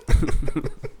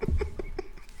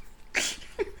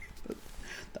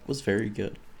 That was very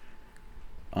good.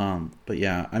 But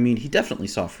yeah, I mean, he definitely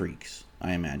saw Freaks,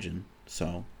 I imagine.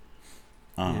 So,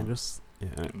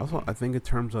 Also, I think in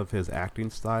terms of his acting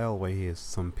style, way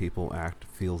some people act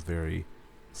feels very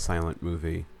silent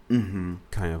movie,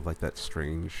 kind of like that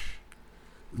strange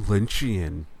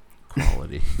Lynchian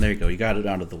quality. There you go. You got it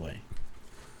out of the way.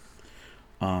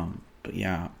 But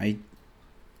yeah, I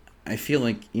feel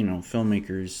like, you know,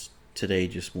 filmmakers today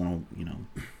just want to, you know,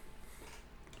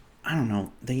 I don't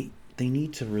know, they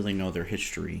need to really know their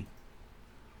history,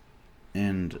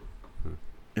 and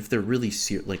if they're really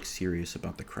serious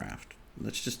about the craft.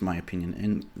 That's just my opinion.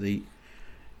 And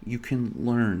you can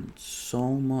learn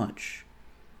so much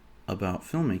about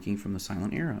filmmaking from the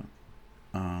silent era.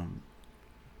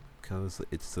 Because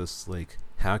it's just like,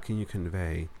 how can you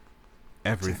convey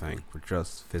everything with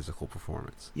just physical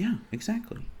performance? Yeah,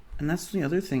 exactly. And that's the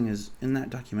other thing is, in that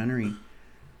documentary,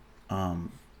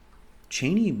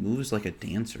 Chaney moves like a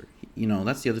dancer. You know,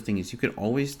 that's the other thing is you could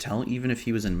always tell, even if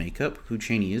he was in makeup, who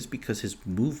Chaney is because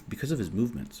of his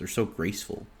movements. They're so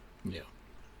graceful. Yeah.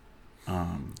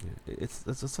 It's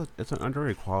an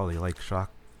underrated quality, like Jacques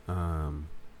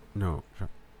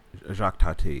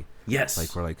Tati. Yes.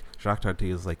 Like where like Jacques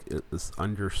Tati is like this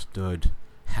understood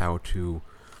how to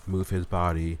move his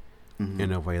body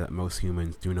in a way that most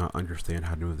humans do not understand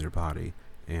how to move their body,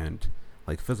 and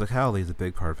like physicality is a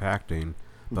big part of acting.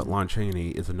 But Lon Chaney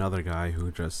is another guy who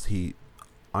he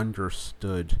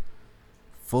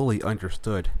fully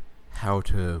understood how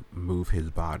to move his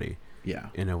body. Yeah.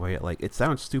 In a way, like, it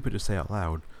sounds stupid to say out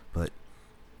loud, but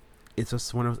it's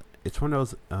just one of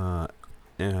those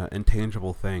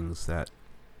intangible things that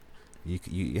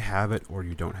you have it or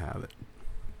you don't have it.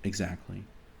 Exactly.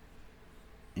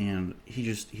 And he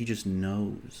just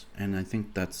knows, and I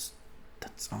think that's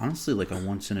honestly like a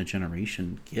once in a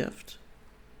generation gift.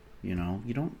 You know,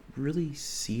 you don't really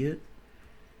see it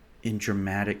in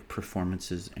dramatic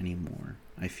performances anymore,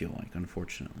 I feel like,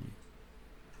 unfortunately.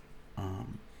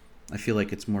 I feel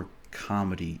like it's more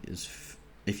comedy. If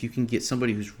you can get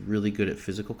somebody who's really good at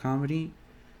physical comedy,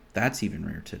 that's even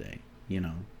rare today, you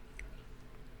know?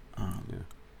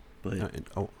 But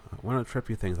one of the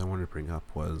trippy things I wanted to bring up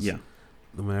was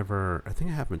whenever, I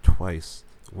think it happened twice,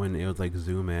 when it would like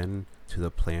zoom in to the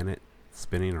planet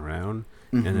spinning around,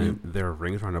 and then there are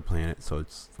rings around the planet, so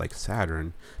it's like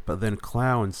Saturn, but then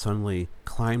clowns suddenly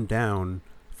climb down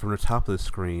from the top of the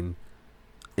screen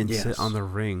and sit on the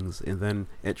rings, and then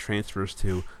it transfers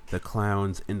to the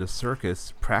clowns in the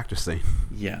circus practicing.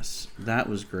 Yes, that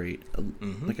was great.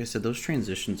 Like I said, those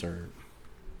transitions are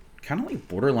kind of like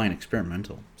borderline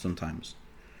experimental sometimes.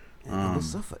 And the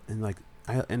stuff, and like,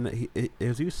 it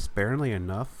was used sparingly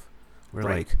enough, where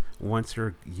Right. like once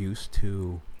you're used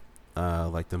to,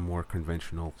 like the more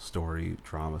conventional story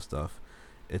drama stuff,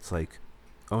 it's like,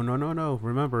 oh no,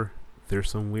 remember, there's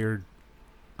some weird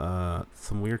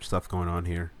stuff going on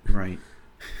here. Right.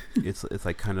 It's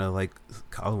like kind of like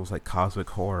almost like cosmic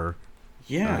horror,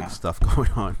 Yeah. stuff going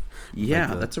on. Yeah,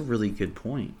 Like that's a really good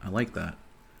point. I like that.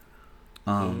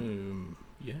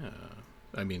 Yeah.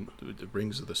 I mean, the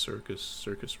rings of the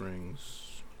circus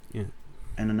rings. Yeah,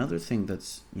 And another thing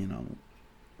that's,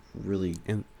 really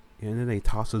and then they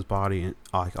toss his body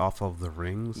like off of the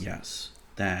rings. yes,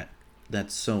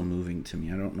 that's so moving to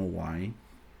me. I don't know why.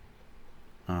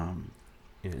 Yeah,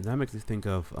 and that makes me think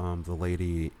of the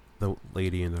lady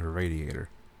in the radiator.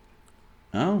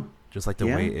 Oh, Just like the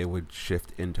Yeah. way it would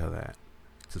shift into that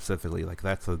specifically, like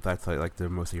that's like the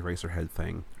most Eraserhead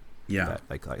thing. yeah. That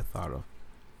like I thought of.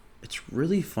 It's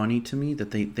really funny to me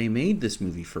that they made this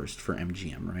movie first for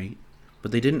MGM, right?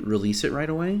 But they didn't release it right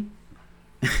away.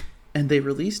 And they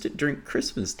released it during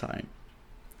Christmas time.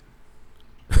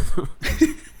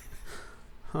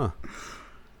 Huh.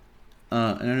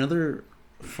 And another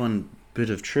fun bit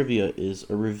of trivia is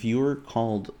a reviewer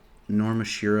called Norma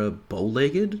Shira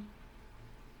bow-legged.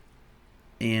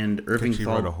 And Irving Think she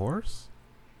rode a Thalberg. horse?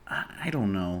 I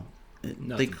don't know.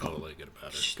 Nothing bow-legged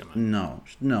about it. Come on.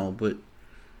 No, but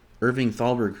Irving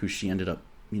Thalberg, who she ended up,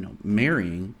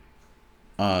 marrying,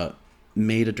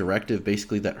 made a directive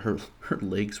basically that her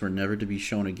legs were never to be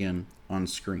shown again on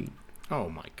screen. Oh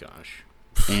my gosh.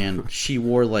 And she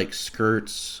wore like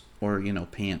skirts or,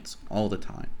 pants all the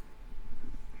time.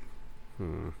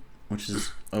 Which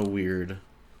is a weird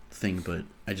thing, but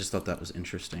I just thought that was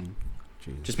interesting.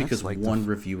 Jeez, Just that's because like one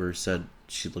reviewer said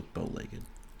she looked bow-legged.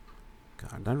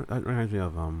 God, that reminds me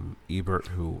of Ebert,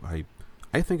 who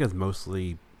I think is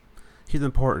mostly, he's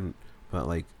important, but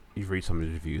like you read some of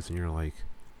his reviews and you're like,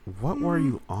 what were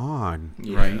you on?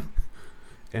 Yeah. Right.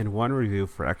 And one review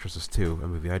for Exorcist 2, a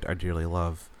movie I dearly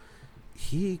love,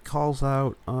 he calls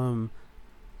out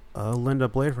Linda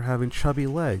Blair for having chubby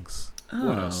legs,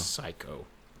 What Oh, a psycho.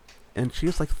 and she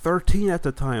was like 13 at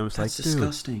the time. It's that's like, dude,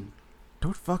 disgusting.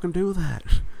 don't fucking do that.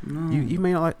 No. You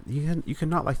may not like you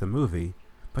cannot like the movie,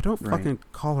 but don't Right. fucking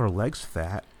call her legs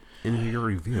fat in your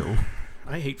review.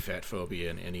 I hate fat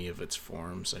phobia in any of its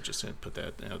forms. I just had to put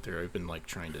that out there. I've been like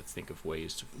trying to think of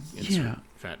ways to insert Yeah.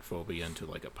 fat phobia into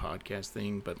like a podcast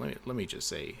thing. But let me just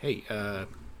say, hey,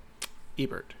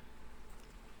 Ebert,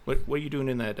 what are you doing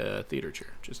in that theater chair?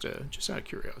 Just out of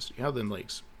curiosity, how are them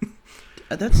legs?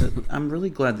 That's it. I'm really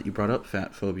glad that you brought up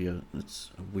fat phobia. That's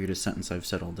the weirdest sentence I've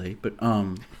said all day. But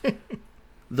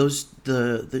those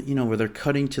the where they're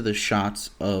cutting to the shots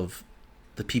of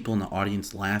the people in the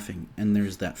audience laughing, and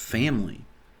there's that family.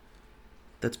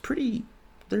 That's pretty.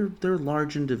 They're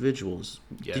large individuals.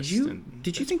 Yes, did you and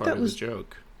think that's part that of was the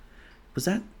joke? was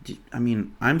that? I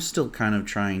mean, I'm still kind of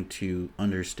trying to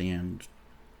understand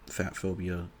fat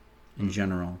phobia in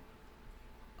general.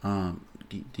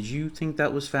 Did you think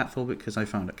that was fat phobic? Because I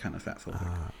found it kind of fat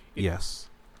phobic. Yes.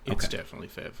 It's Okay. definitely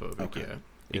fat phobic, Okay. yeah.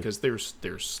 Because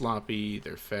they're sloppy,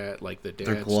 they're fat, like the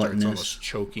They're dad starts gluttonous. almost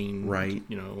choking, Right.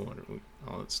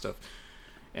 all that stuff.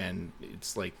 And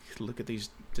it's like, look at these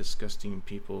disgusting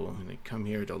people, and they come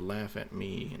here to laugh at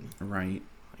me, and Right.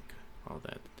 like all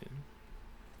that.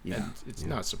 Yeah. And it's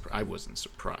not I wasn't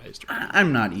surprised.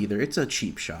 I'm not either. It's a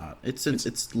cheap shot.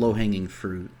 It's low hanging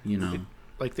fruit,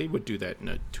 Like they would do that in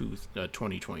a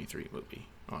 2023 movie,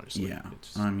 honestly. Yeah.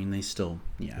 It's, I mean, it's still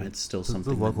There's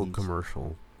something. a local that needs-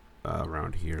 commercial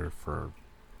around here for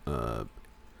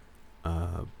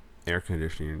air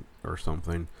conditioning or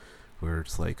something, where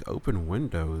it's like open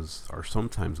windows are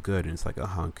sometimes good, and it's like a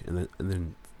hunk, and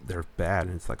then they're bad,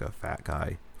 and it's like a fat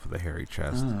guy with a hairy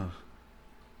chest. Oh.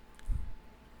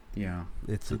 Yeah.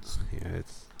 It's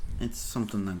It's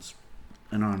something that's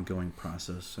an ongoing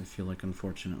process. I feel like,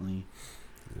 unfortunately.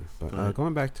 But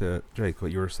going back to Jake,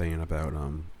 what you were saying about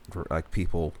like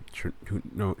people should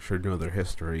know their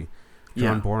history.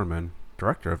 John Yeah. Borman,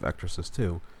 director of Exorcist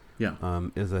 2, Yeah.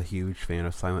 is a huge fan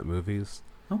of silent movies,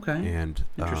 Okay. and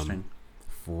Interesting.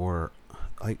 for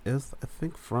I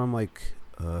think from like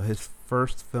his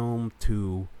first film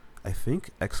to I think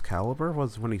Excalibur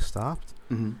was when he stopped.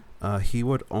 Mm-hmm. He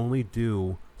would only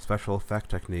do special effect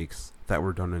techniques that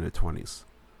were done in the 20s.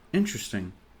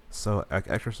 Interesting. So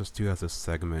Exorcist 2 has this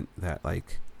segment that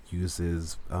like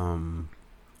uses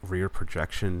rear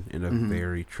projection in a Mhm.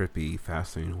 very trippy,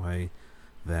 fascinating way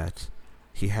that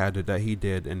he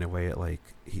did in a way it like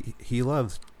he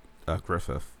loves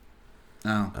Griffith.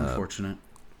 Oh, unfortunate.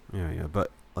 Yeah,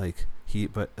 but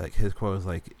his quote was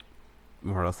like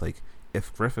more or less like,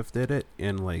 if Griffith did it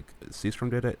and like Seastrom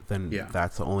did it, then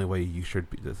that's the only way you should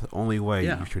be. That's the only way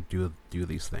you should do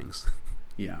these things.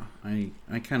 Yeah, I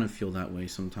kind of feel that way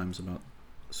sometimes about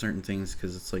certain things,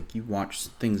 because it's like you watch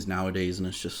things nowadays and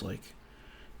it's just like,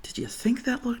 did you think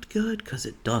that looked good? Because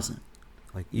it doesn't.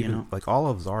 Like even like all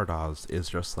of Zardoz is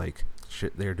just like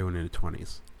shit they're doing in the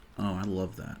 20s. Oh, I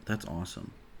love that. That's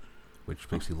awesome. Which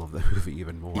makes you love that movie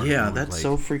even more. Yeah, that's like,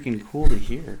 so freaking cool to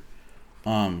hear.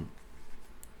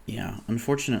 Yeah,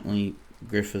 unfortunately,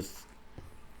 Griffith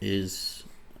is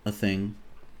a thing,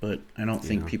 but I don't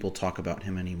think people talk about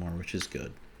him anymore, which is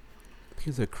good.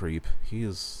 He's a creep. He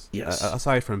is, yes.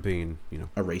 Aside from being,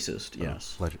 a racist,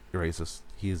 yes. Racist.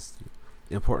 He's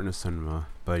important to cinema,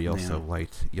 but he also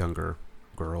liked younger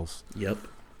girls. Yep.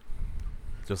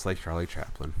 Just like Charlie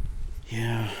Chaplin.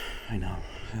 Yeah, I know.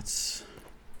 That's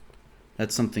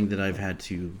something that I've had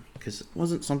to, because it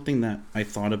wasn't something that I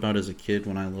thought about as a kid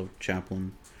when I loved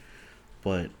Chaplin.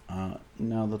 But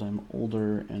now that I'm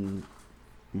older and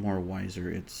more wiser,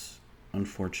 it's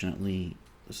unfortunately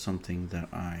something that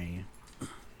I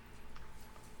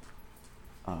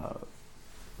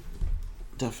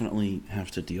definitely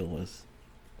have to deal with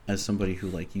as somebody who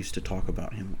like used to talk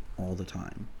about him all the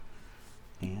time.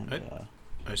 And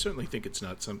I certainly think it's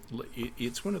not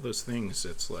it's one of those things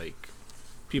that's like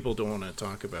people don't want to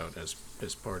talk about as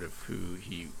part of who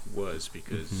he was,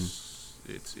 because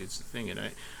it's the thing, and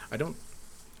I don't.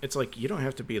 It's like you don't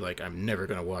have to be like, I'm never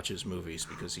going to watch his movies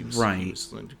because he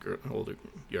was into older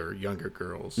or younger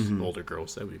girls, older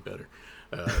girls. That would be better.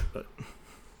 But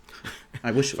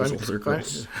I wish it was older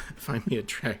girls. Find me a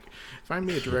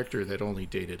director that only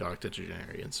dated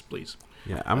octogenarians, please.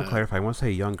 Yeah, I'm gonna clarify. I want to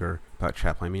say younger about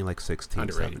Chaplin. I mean like 16,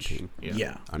 underage. 17.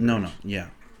 Yeah. Underage. No. Yeah,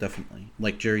 definitely.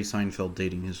 Like Jerry Seinfeld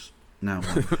dating his now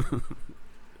wife.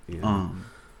 Yeah.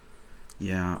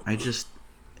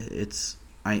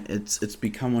 It's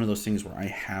become one of those things where I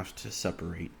have to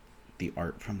separate the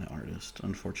art from the artist,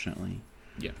 unfortunately.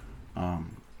 Yeah.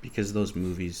 Because those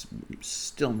movies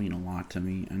still mean a lot to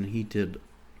me, and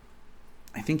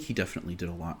I think he definitely did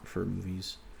a lot for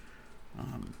movies.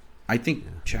 I think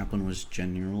Chaplin was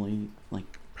genuinely,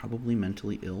 like, probably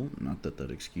mentally ill. Not that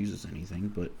excuses anything,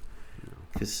 but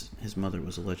because his mother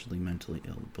was allegedly mentally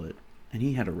ill, and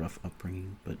he had a rough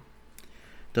upbringing, but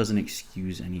doesn't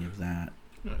excuse any of that.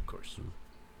 No, of course.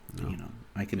 No.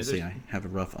 I can say I have a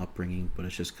rough upbringing, but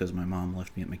it's just because my mom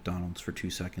left me at McDonald's for 2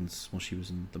 seconds while she was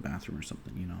in the bathroom or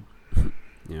something,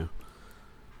 Yeah.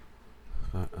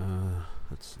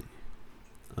 Let's see.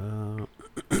 I'm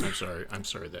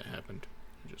sorry that happened.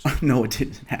 No, it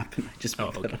didn't happen. I just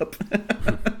made that up.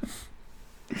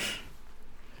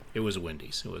 It was a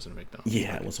Wendy's. It wasn't a McDonald's.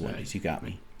 Yeah, it was a Wendy's. You got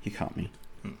me. You caught me.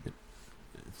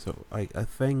 So, a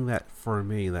thing that for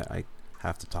me that I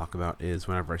have to talk about is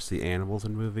whenever I see animals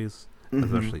in movies,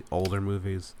 especially older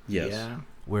movies. Yes. Yeah.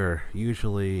 Where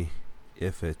usually,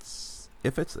 if it's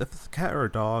a cat or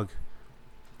a dog,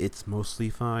 it's mostly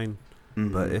fine.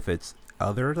 But if it's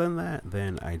other than that,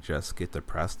 then I just get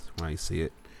depressed when I see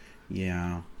it.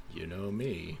 Yeah. You know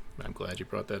me. I'm glad you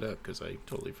brought that up because I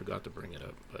totally forgot to bring it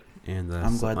up. But and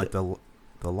I'm glad like the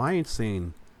lion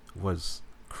scene was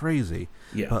crazy.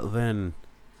 Yeah. But then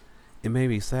it made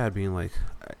me sad, being like,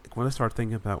 when I started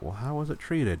thinking about, well, how was it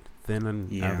treated? Then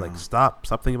I was like, stop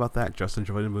thinking about that. Just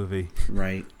enjoy the movie.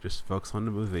 Right. Just focus on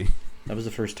the movie. That was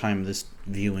the first time this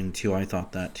viewing too. I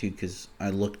thought that too, because I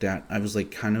was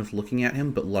like kind of looking at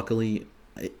him, but luckily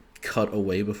it cut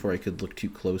away before I could look too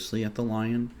closely at the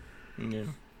lion. Yeah.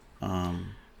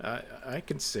 I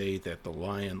can say that the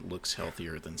lion looks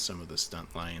healthier than some of the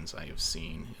stunt lions I have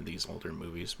seen in these older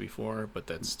movies before, but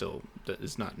that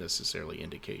is not necessarily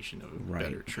indication of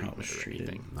better treatment or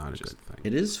anything. Not a good thing.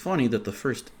 It is funny that the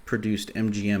first produced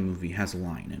MGM movie has a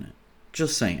lion in it.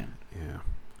 Just saying. Yeah.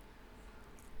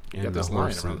 You got this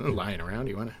lion around.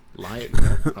 You want to lie?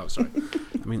 Oh, sorry.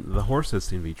 I mean, the horses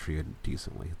seem to be treated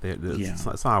decently.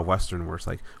 It's not a Western where it's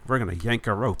like, we're going to yank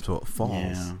a rope so it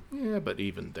falls. Yeah, but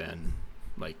even then,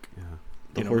 like,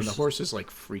 when the horse is like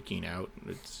freaking out,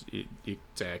 it's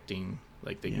acting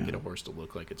like they can get a horse to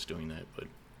look like it's doing that.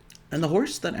 And the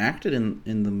horse that acted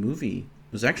in the movie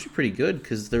was actually pretty good,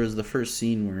 because there was the first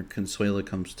scene where Consuela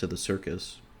comes to the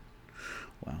circus.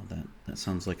 Wow, that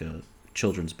sounds like a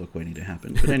children's book waiting to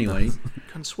happen. But anyway,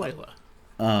 Consuela.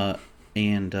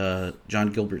 And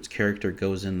John Gilbert's character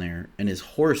goes in there, and his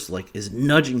horse like is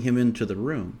nudging him into the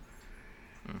room.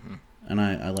 And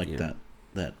I like that.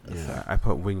 Yeah, I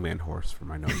put wingman horse for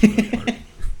my notes.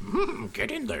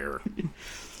 Get in there.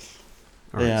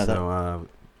 All right,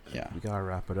 we gotta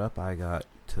wrap it up. I got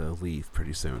to leave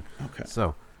pretty soon. Okay.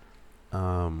 So,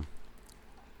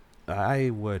 I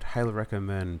would highly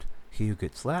recommend He Who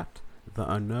Gets Slapped,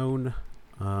 The Unknown.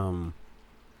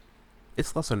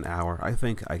 It's less than an hour. I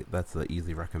think that's an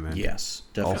easy recommend. Yes,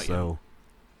 definitely.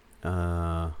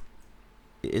 Also,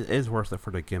 it is worth it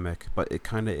for the gimmick, but it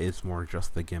kind of is more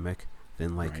just the gimmick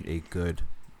than like Right. a good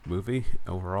movie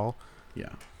overall.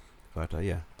 Yeah. But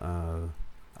I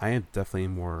am definitely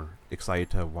more excited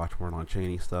to watch more Lon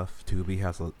Chaney stuff. Tubi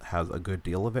has a good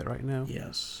deal of it right now.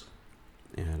 Yes.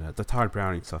 And the Todd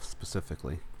Browning stuff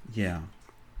specifically. Yeah.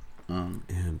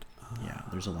 And yeah,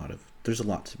 there's a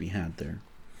lot to be had there.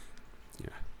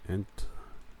 Yeah, and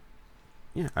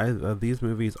these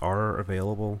movies are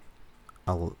available.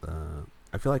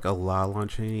 I feel like a lot of Lon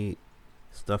Chaney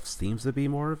stuff seems to be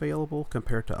more available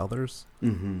compared to others.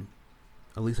 Mm-hmm.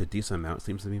 At least a decent amount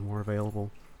seems to be more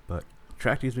available. But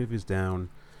track these movies down.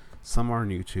 Some are on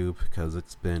YouTube because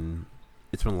it's been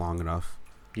long enough.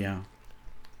 Yeah.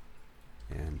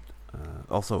 And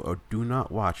also, do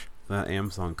not watch the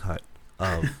Amazon cut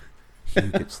of He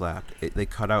Who Gets Slapped. They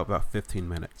cut out about 15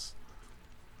 minutes.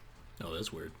 Oh,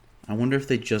 that's weird. I wonder if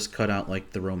they just cut out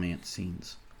like the romance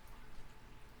scenes.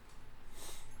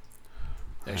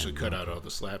 They actually cut out all the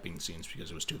slapping scenes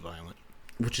because it was too violent.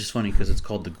 Which is funny because it's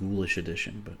called the Ghoulish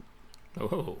Edition, but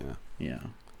Oh. yeah.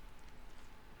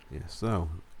 Yeah, so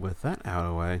with that out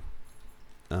of the way,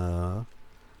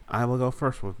 I will go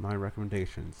first with my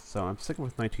recommendations. So I'm sticking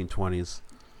with 1920s,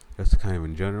 just kind of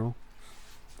in general.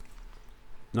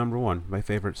 Number 1, my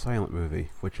favorite silent movie,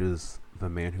 which is The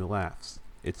Man Who Laughs.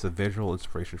 It's a visual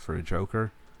inspiration for the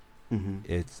Joker. Mm-hmm.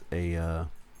 It's a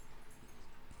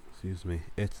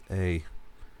it's a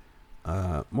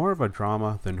more of a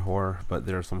drama than horror, but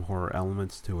there are some horror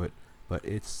elements to it. But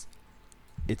it's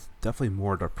definitely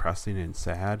more depressing and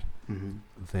sad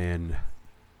than,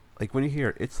 like, when you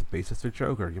hear it's the basis of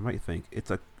Joker, you might think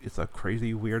it's a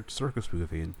crazy weird circus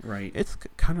movie, and Right. it's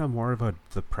kind of more of a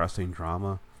depressing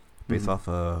drama based off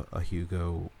a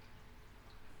Hugo,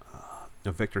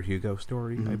 a Victor Hugo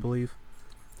story, I believe.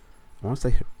 I want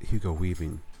to say Hugo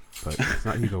Weaving, but it's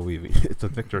not Hugo Weaving. It's a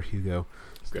Victor Hugo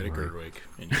story. Greta Gerwig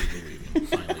and Hugo Weaving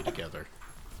finally together.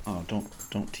 Oh,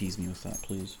 don't tease me with that,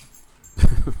 please.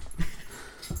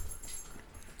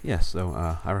 Yeah, so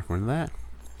I recommend that.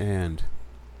 And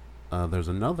there's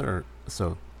another.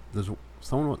 So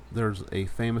there's a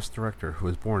famous director who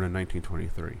was born in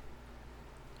 1923.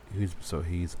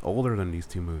 He's older than these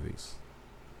two movies.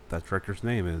 That director's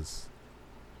name is.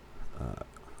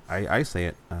 I say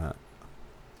it.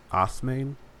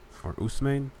 Osman or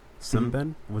Usman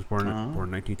Simben was born in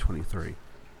 1923.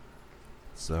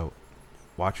 So,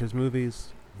 watch his movies,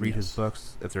 read his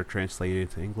books if they're translated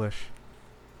into English.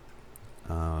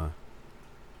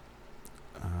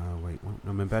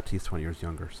 Mbetti's 20 years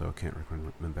younger, so I can't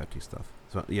recommend Mbetti stuff.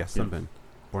 So yeah, Simben,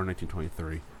 born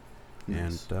 1923,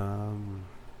 Nice. and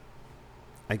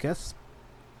I guess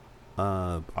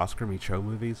Oscar Micheaux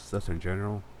movies, that's in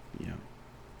general. Yeah.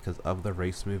 Because of the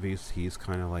race movies, he's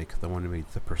kind of like the one who made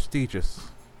the prestigious,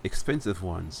 expensive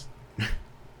ones.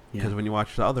 Because when you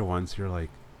watch the other ones, you're like,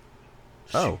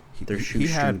 oh, they're he shoestring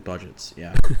had budgets.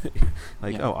 Yeah.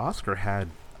 like, oh, Oscar had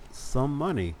some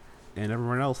money, and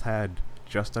everyone else had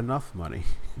just enough money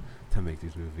to make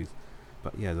these movies.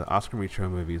 But yeah, the Oscar Micheaux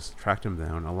movies tracked him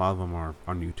down. A lot of them are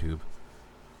on YouTube.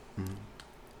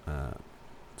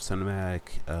 Cinematic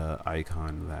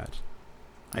icon that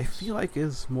I feel like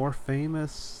is more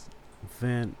famous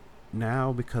than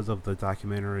now because of the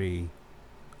documentary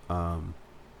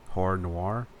Horror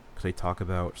Noir, because they talk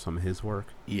about some of his work.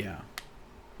 Yeah.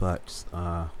 But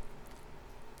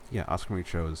yeah, Oscar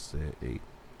Micheaux is a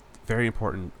very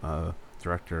important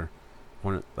director,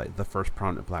 the first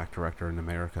prominent black director in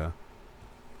America.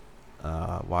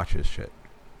 Watch his shit.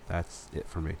 That's it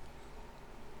for me.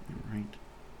 All right.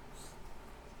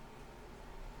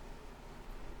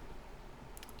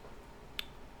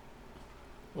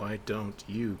 Why don't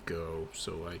you go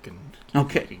so I can keep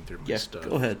Okay. looking through my stuff?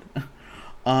 Go ahead.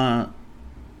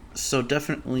 So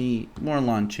definitely more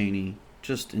Lon Chaney,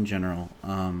 just in general.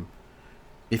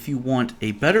 If you want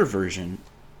a better version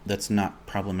that's not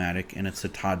problematic, and it's a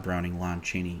Todd Browning Lon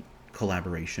Chaney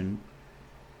collaboration,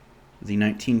 the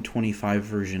 1925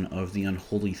 version of The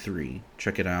Unholy Three.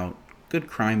 Check it out. Good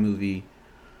crime movie.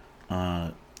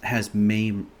 Has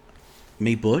Mae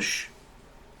Bush,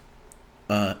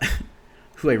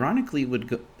 who ironically would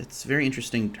go. It's very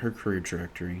interesting. Her career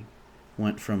trajectory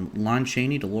went from Lon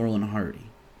Chaney to Laurel and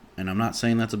Hardy, and I'm not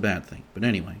saying that's a bad thing, but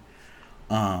anyway.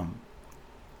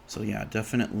 So yeah,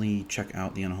 definitely check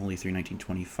out The Unholy Three,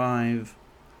 1925.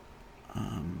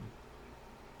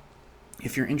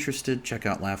 If you're interested, check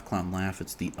out Laugh Clown Laugh.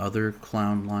 It's the other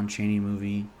clown Lon Chaney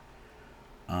movie.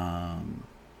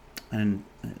 And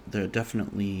there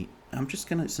definitely I'm just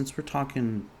gonna, since we're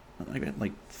talking, I got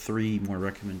like 3 more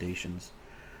recommendations.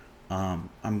 I'm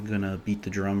gonna beat the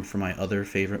drum for my other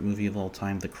favorite movie of all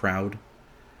time, The Crowd,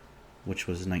 which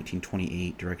was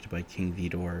 1928, directed by King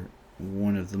Vidor.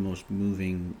 One of the most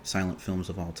moving silent films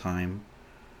of all time.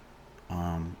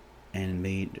 And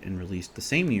made and released the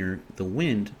same year, The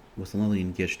Wind, with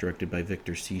Lillian Gish, directed by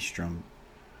Victor Seastrom.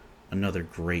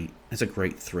 It's a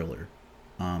great thriller.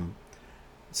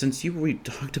 Since we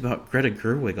talked about Greta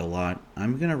Gerwig a lot,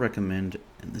 I'm gonna recommend,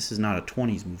 and this is not a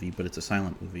 20s movie, but it's a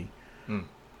silent movie.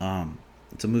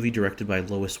 It's a movie directed by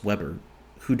Lois Weber,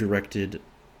 who directed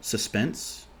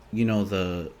Suspense.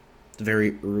 The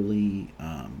very early,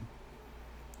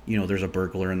 there's a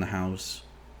burglar in the house.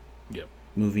 Yep.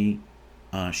 Movie.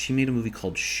 She made a movie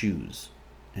called Shoes,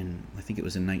 and I think it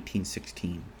was in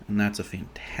 1916, and that's a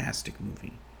fantastic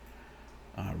movie.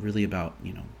 Really about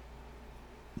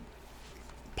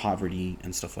poverty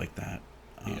and stuff like that.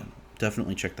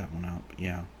 Definitely check that one out. But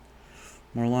yeah,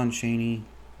 more Lon Chaney.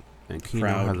 And Kino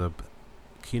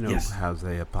has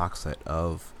a box set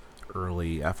of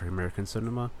early African American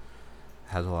cinema.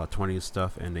 Has a lot of 20s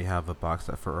stuff, and they have a box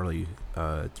set for early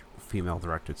female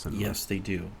directed cinema. Yes, they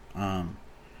do.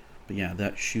 But yeah,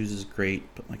 that Shoes is great.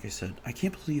 But like I said, I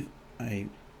can't believe I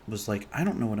was like, I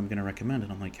don't know what I'm going to recommend.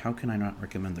 And I'm like, how can I not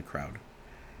recommend The Crowd?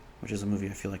 Which is a movie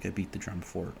I feel like I beat the drum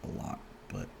for a lot.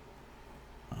 But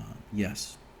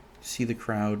yes, see The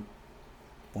Crowd,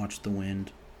 watch The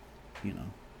Wind,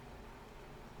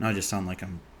 Now I just sound like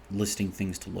I'm listing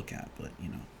things to look at, but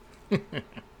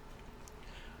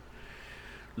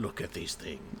Look at these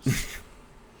things.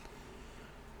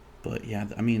 But yeah,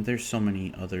 I mean, there's so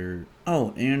many other...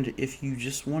 Oh, and if you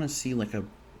just want to see like a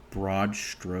broad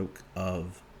stroke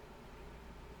of,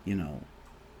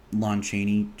 Lon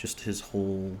Chaney, just his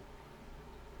whole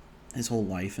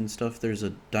life and stuff, there's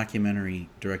a documentary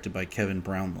directed by Kevin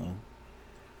Brownlow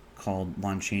called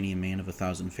Lon Chaney, A Man of a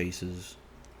Thousand Faces.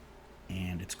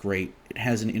 And it's great. It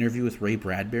has an interview with Ray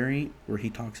Bradbury where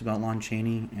he talks about Lon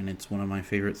Chaney, and it's one of my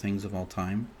favorite things of all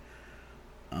time.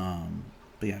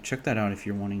 But yeah, check that out if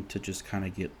you're wanting to just kind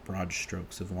of get broad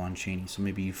strokes of Lon Chaney. So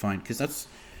maybe you find... Because that's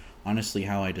honestly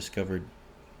how I discovered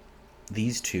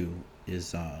these two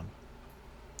is... I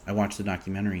watched the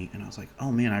documentary and I was like,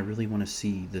 oh man, I really want to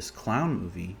see this clown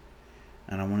movie.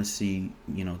 And I want to see,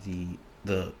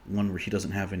 the one where he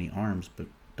doesn't have any arms but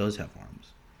does have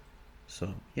arms.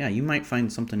 So, yeah, you might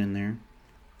find something in there.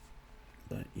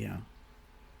 But, yeah.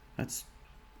 That's,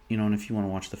 and if you want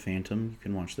to watch The Phantom, you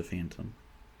can watch The Phantom.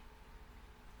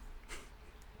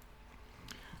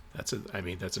 That's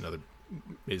another...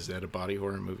 Is that a body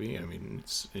horror movie? I mean,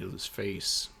 it's his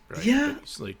face, right? Yeah.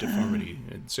 It's like deformity.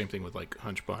 And same thing with, like,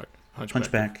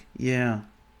 Hunchback, yeah.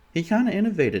 He kind of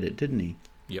innovated it, didn't he?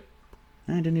 Yep.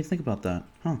 I didn't even think about that.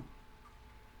 Huh.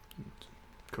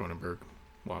 Cronenberg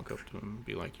walk up to him and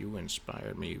be like, you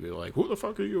inspired me. Be like, who the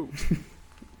fuck are you?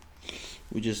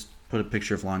 We just put a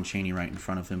picture of Lon Chaney right in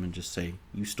front of him and just say,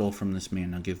 you stole from this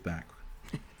man, now give back.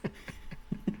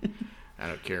 I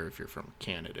don't care if you're from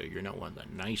Canada. You're not one of the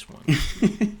nice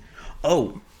ones.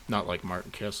 Oh. Not like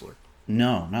Martin Kessler.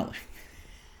 No, not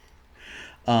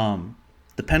like...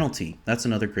 The Penalty. That's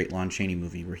another great Lon Chaney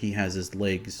movie where he has his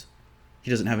legs.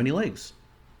 He doesn't have any legs.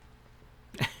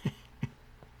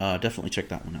 Definitely check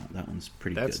that one out. That one's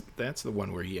pretty good. That's the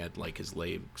one where he had like his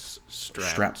legs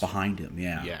strapped behind him,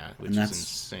 yeah. Yeah, which is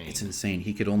insane. It's insane.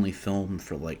 He could only film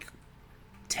for like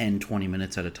 10, 20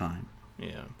 minutes at a time.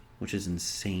 Yeah. Which is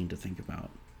insane to think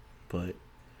about. But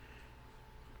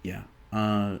yeah.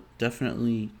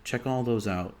 Definitely check all those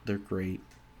out. They're great.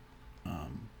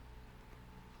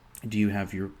 Do you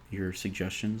have your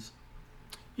suggestions?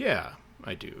 Yeah,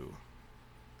 I do.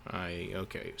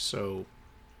 Okay, so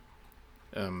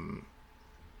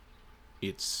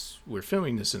we're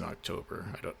filming this in October.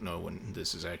 I don't know when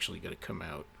this is actually going to come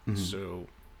out. Mm-hmm. So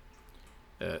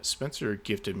Spencer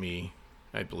gifted me,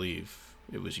 I believe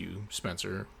it was you,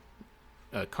 Spencer,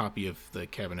 a copy of The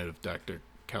Cabinet of Dr.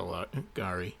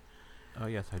 Caligari. Oh,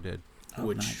 yes, I did.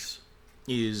 Which nice.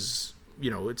 is,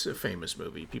 it's a famous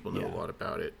movie. People know a lot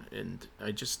about it. And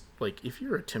I just, like, if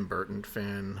you're a Tim Burton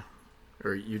fan,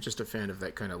 or you're just a fan of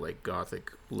that kind of, like,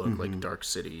 gothic look, mm-hmm. like Dark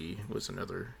City was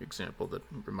another example that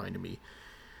reminded me.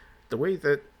 The way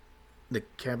that The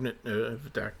Cabinet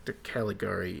of Dr.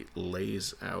 Caligari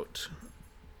lays out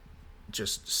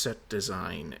just set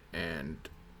design and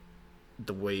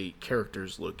the way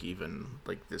characters look, even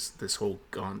like this whole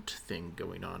gaunt thing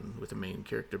going on with the main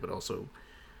character, but also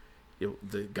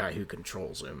the guy who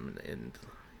controls him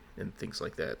and things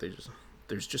like that.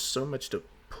 There's just so much to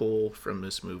pull from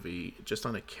this movie just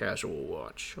on a casual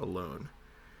watch alone.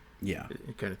 Yeah.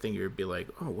 Kind of thing. You'd be like,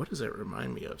 oh, what does that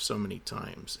remind me of so many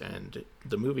times? And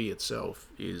the movie itself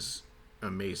is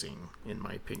amazing, in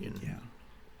my opinion. Yeah.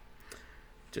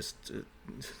 Just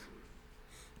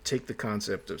take the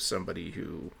concept of somebody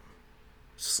who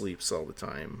sleeps all the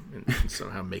time and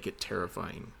somehow make it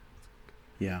terrifying.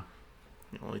 Yeah.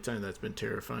 The only time that's been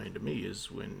terrifying to me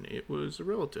is when it was a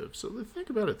relative. So think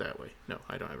about it that way. No,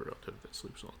 I don't have a relative that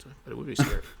sleeps all the time, but it would be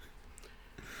scary.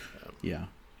 Yeah.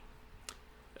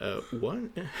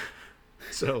 One.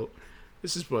 So,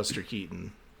 this is Buster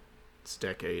Keaton's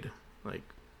decade. Like,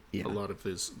 Yeah. a lot of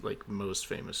his, like, most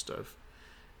famous stuff.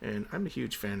 And I'm a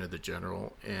huge fan of The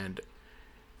General. And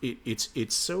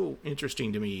it's so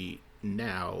interesting to me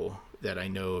now that I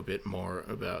know a bit more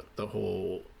about the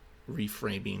whole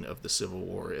reframing of the Civil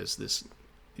War as this,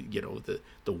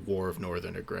 the war of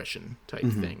northern aggression type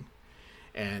thing.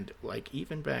 And, like,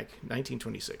 even back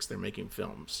 1926, they're making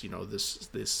films.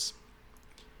 This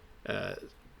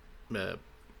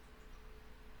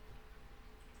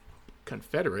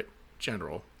Confederate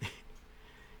general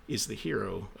is the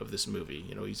hero of this movie.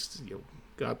 He's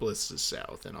God bless the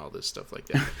South and all this stuff like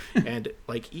that. And,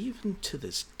 like, even to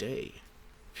this day,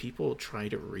 people try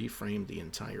to reframe the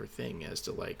entire thing as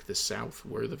to, like, the South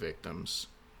were the victims.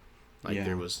 Like,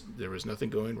 there was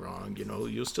nothing going wrong.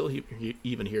 You'll still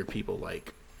even hear people,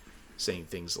 like, saying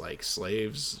things like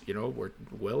slaves, were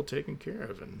well taken care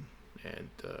of, and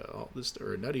all this,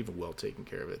 or not even well taken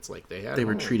care of. It's like they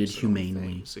were treated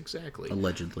humanely. Exactly.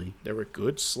 Allegedly. There were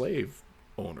good slave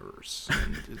owners.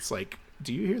 And it's like,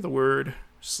 do you hear the word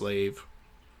slave?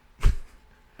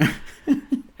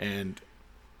 And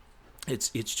it's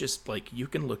just like, you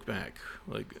can look back,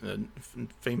 like a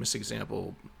famous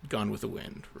example, Gone with the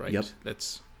Wind, right? Yep.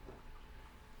 That's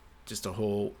just a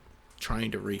whole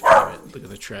trying to reframe it. Look at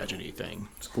the tragedy thing.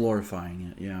 It's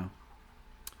glorifying it, yeah.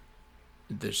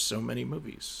 There's so many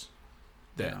movies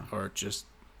that are just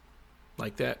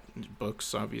like that.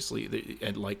 Books, obviously,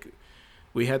 and like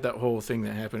we had that whole thing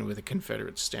that happened with the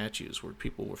Confederate statues, where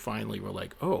people were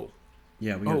like, "Oh,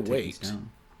 yeah, we gotta take wait, these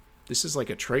down. This is like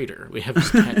a traitor. We have a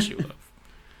statue of."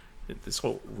 This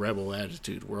whole rebel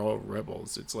attitude. We're all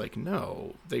rebels. It's like,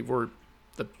 no, they were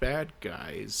the bad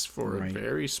guys for a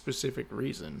very specific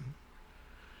reason,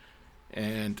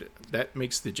 and that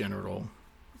makes The General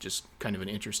just kind of an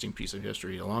interesting piece of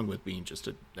history, along with being just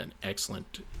an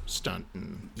excellent stunt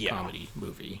and comedy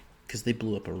movie. Because they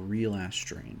blew up a real ass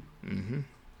train. Mm-hmm.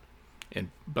 And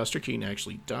Buster Keaton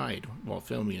actually died while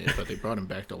filming it, but they brought him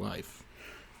back to life.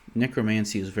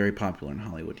 Necromancy is very popular in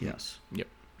Hollywood, yes. Yep.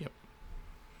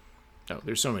 Oh,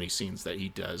 there's so many scenes that he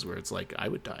does where it's like, I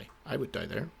would die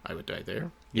there. I would die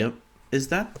there. Yep. Is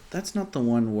that's not the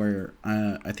one where,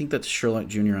 I think that's Sherlock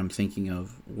Jr. I'm thinking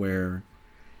of, where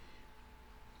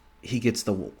he gets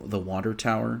the water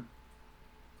tower,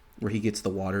 where he gets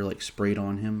the water like sprayed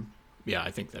on him. Yeah,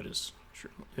 I think that is sure.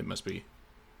 It must be.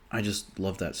 I just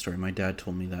love that story. My dad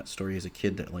told me that story as a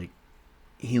kid, that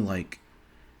he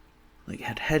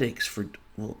had headaches for,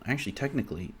 well, actually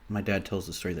technically my dad tells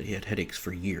the story that he had headaches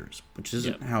for years, which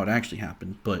isn't how it actually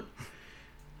happened,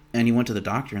 and he went to the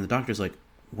doctor, and the doctor's like,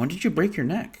 when did you break your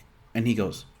neck? And he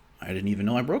goes, I didn't even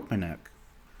know I broke my neck.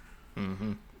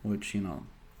 Mm-hmm. Which,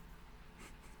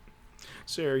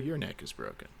 Sir, your neck is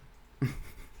broken.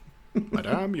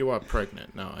 Madame, you are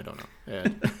pregnant. No, I don't know. Yeah.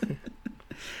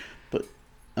 But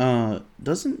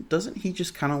doesn't he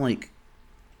just kind of like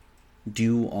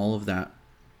do all of that,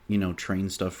 train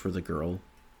stuff for the girl,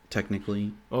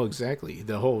 technically? Oh, exactly.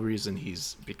 The whole reason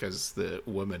because the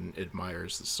woman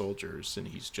admires the soldiers, and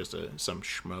he's just some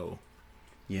schmo.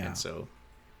 Yeah. And so,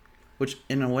 which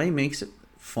in a way makes it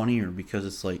funnier, because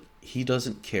it's like he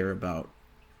doesn't care about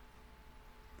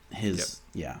his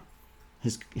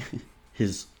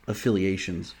his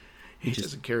affiliations. He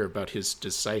doesn't care about his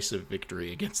decisive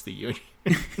victory against the Union.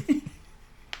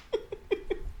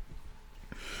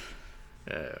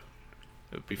 It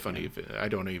would be funny if I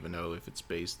don't even know if it's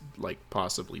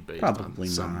possibly based Probably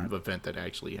on some not. event that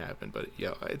actually happened. But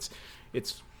yeah, it's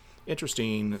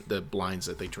interesting, the blinds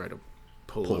that they try to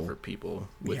pull over people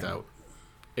without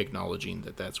acknowledging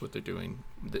that that's what they're doing.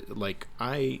 Like,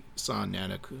 I saw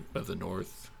Nanook of the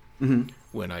North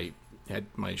when I had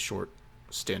my short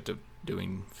stint of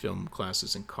doing film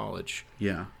classes in college.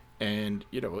 Yeah. And,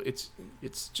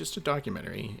 it's just a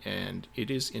documentary, and it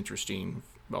is interesting,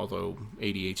 although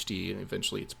ADHD, and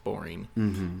eventually it's boring.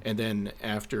 Mm-hmm. And then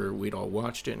after we'd all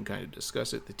watched it and kind of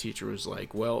discussed it, the teacher was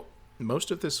like, well, most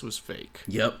of this was fake.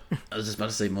 Yep. I was just about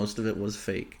to say, most of it was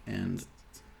fake and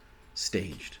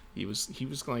staged. He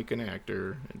was like an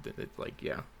actor, and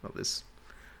all this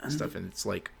stuff, and it's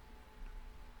like,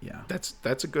 Yeah.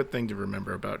 That's a good thing to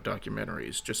remember about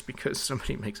documentaries. Just because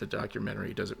somebody makes a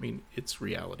documentary doesn't mean it's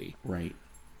reality. Right.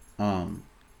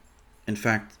 In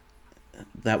fact,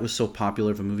 that was so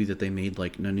popular of a movie that they made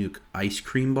like Nanook ice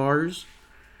cream bars.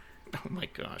 Oh my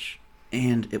gosh.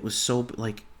 And it was so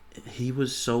like he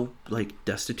was so like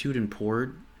destitute and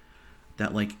poor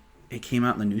that like it came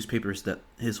out in the newspapers that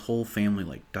his whole family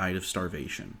like died of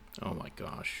starvation. Oh my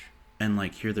gosh. And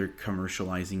like here they're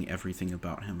commercializing everything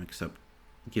about him except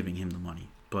giving him the money.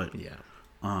 But yeah.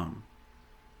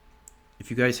 If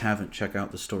you guys haven't, check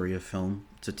out The Story of Film.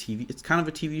 It's kind of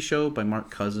a TV show by Mark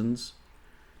Cousins,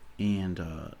 and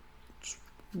it's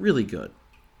really good.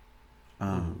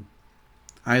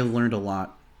 I learned a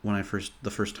lot when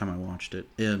the first time I watched it.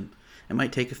 It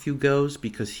might take a few goes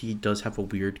because he does have a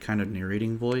weird kind of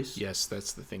narrating voice. Yes,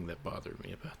 that's the thing that bothered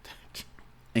me about that.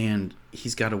 And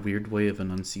he's got a weird way of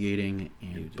enunciating,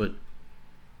 but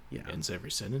yeah, ends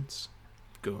every sentence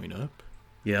going up.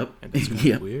 Yep, and it's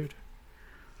kind of weird.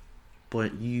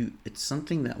 But it's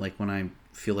something that like when I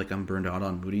feel like I'm burned out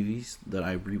on movies that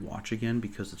I rewatch again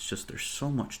because it's just there's so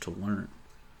much to learn.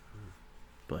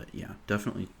 But yeah,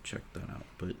 definitely check that out.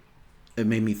 But it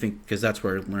made me think because that's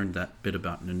where I learned that bit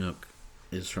about Nanook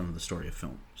is from The Story of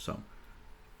Film. So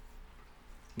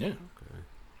yeah. Okay.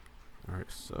 All right.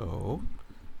 So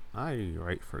I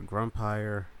write for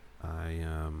Grumpire. I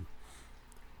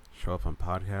show up on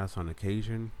podcasts on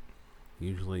occasion,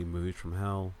 usually Movies from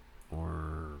Hell,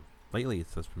 or lately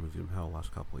it's just been Movies from Hell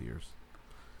last couple of years.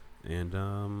 And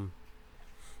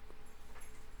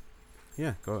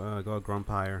yeah, go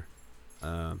Grumpire.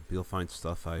 You'll find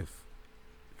stuff I've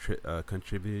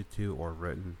contributed to or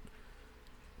written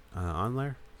on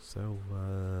there. So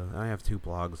I have 2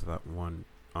 blogs, about one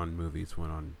on movies,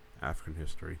 one on African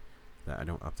history, that I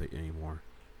don't update anymore,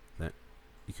 that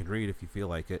you can read if you feel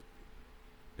like it.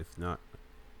 If not,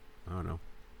 I don't know,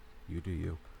 you do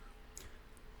you.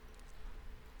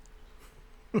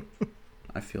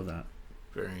 I feel that.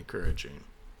 Very encouraging.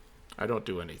 I don't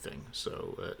do anything,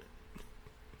 so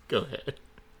go ahead.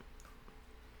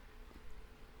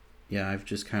 Yeah, I've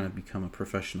just kind of become a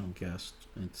professional guest.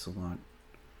 It's a lot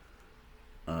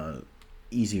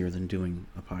easier than doing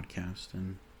a podcast,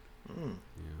 and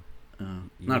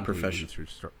not professional.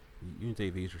 You and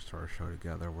Dave should start a show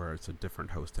together where it's a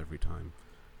different host every time.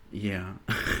 Yeah.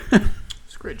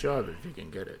 It's a great job if you can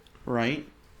get it. Right?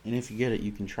 And if you get it,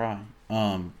 you can try.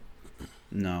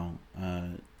 No.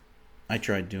 I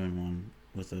tried doing one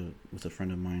with a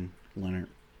friend of mine, Leonard,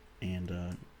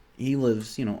 and he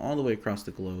lives, all the way across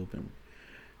the globe, and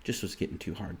just was getting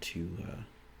too hard to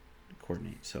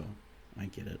coordinate. So I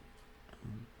get it.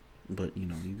 But you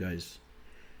guys,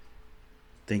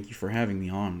 thank you for having me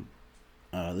on.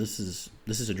 This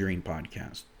is a dream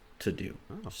podcast to do.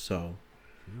 Oh, so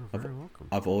you're very welcome.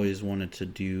 I've always wanted to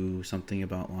do something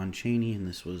about Lon Chaney, and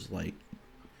this was like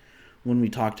when we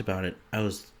talked about it. I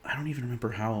don't even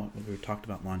remember how we talked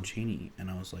about Lon Chaney, and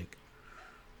I was like,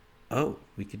 oh,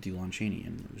 we could do Lon Chaney,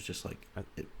 and it was just like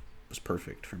it was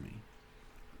perfect for me.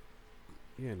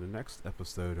 Yeah, in the next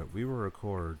episode we will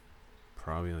record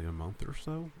probably like a month or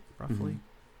so, roughly.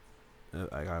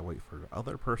 Mm-hmm. I gotta wait for the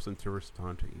other person to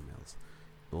respond to emails.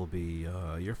 It'll be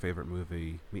your favorite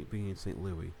movie, Meet Me in St.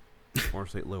 Louis, or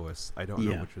St. Louis. I don't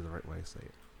know which is the right way to say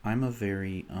it. I'm a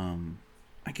very,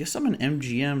 I guess I'm an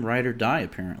MGM ride or die,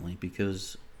 apparently,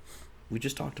 because we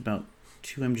just talked about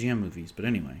 2 MGM movies, but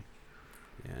anyway.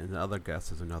 Yeah, and the other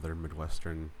guest is another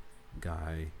Midwestern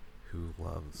guy who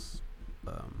loves,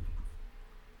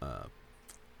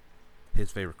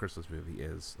 his favorite Christmas movie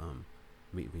is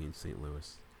Meet Me in St.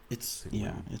 Louis. It's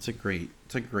a great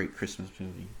Christmas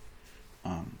movie.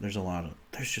 There's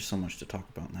just so much to talk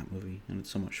about in that movie, and it's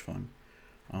so much fun.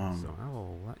 So I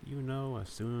will let you know as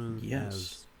soon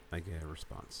as I get a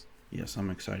response. Yes, I'm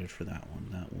excited for that one.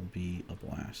 That will be a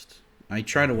blast. I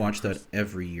try to watch that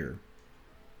every year.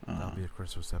 That'll be a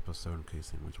Christmas episode, in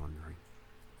case anyone's wondering.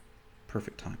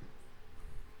 Perfect time.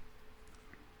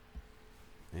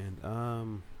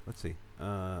 And let's see.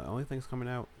 Only things coming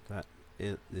out that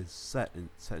it is set in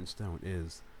stone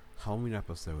is Halloween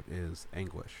episode is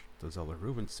Anguish, the Zelda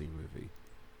Rubinstein movie.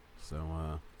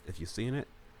 So if you've seen it,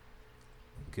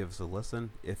 give us a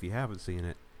listen. If you haven't seen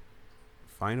it,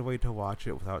 find a way to watch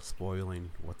it without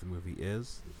spoiling what the movie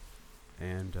is,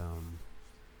 and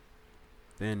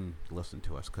then listen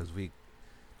to us, because we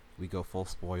go full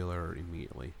spoiler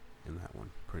immediately in that one,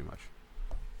 pretty much.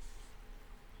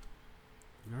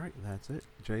 Alright, that's it.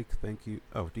 Jake, thank you.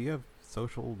 Oh, do you have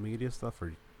social media stuff,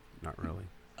 or not really?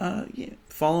 Yeah.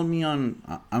 Follow me on,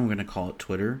 I'm going to call it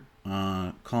Twitter.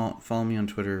 Follow me on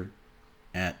Twitter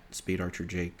at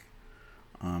SpadeArcherJake.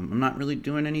 I'm not really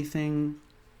doing anything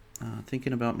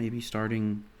thinking about maybe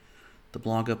starting the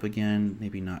blog up again.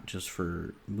 Maybe not just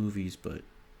for movies, but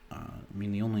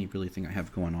the only really thing I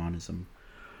have going on is I'm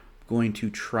going to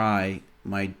try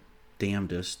my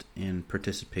damnedest and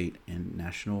participate in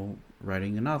National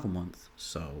Writing a Novel Month.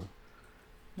 So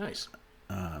nice.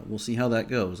 We'll see how that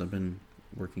goes. I've been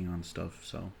working on stuff,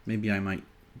 so maybe I might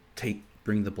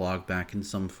bring the blog back in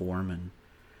some form and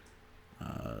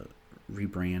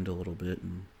rebrand a little bit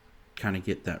and kind of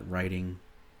get the writing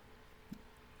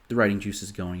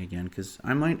juices going again, because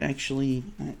I might actually,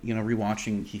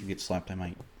 rewatching He Could Get Slapped, I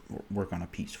might work on a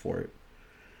piece for it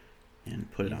and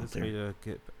put it out there.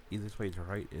 Easiest way to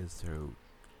write is to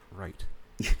write.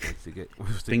 Once you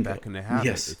get back in the habit,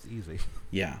 yes. It's easy.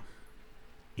 Yeah.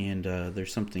 And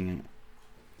there's something,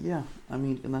 yeah,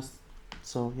 and that's,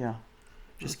 so yeah.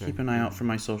 Just keep an eye out for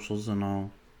my socials, and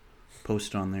I'll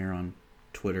post on there on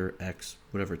Twitter, X,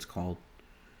 whatever it's called.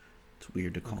 It's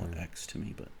weird to call it X to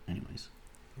me, but anyways.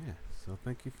 Yeah, so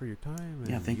thank you for your time.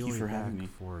 And thank you for having me.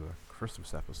 For the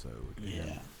Christmas episode. Yeah.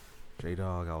 And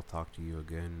J-Dog, I'll talk to you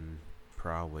again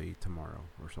probably tomorrow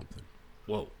or something.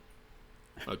 Whoa.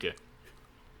 Okay.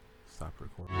 Stop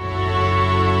recording.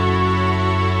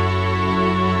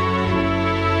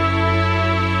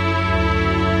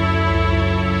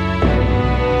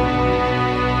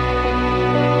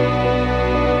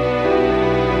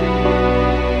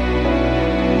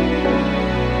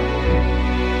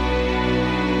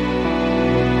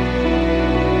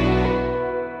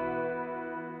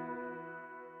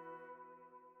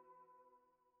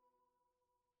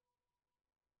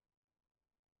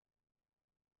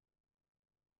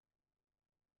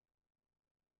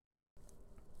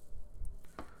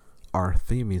 Our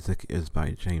theme music is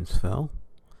by James Fell.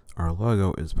 Our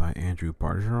logo is by Andrew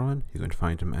Bargeron. You can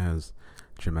find him as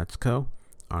Jametzko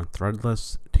on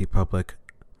Threadless, TeePublic,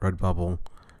 Redbubble,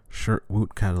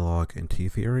 Shirtwoot Catalog, and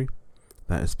T-Theory.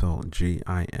 That is spelled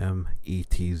Gimetzco.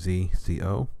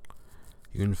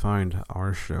 You can find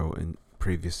our show in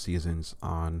previous seasons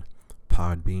on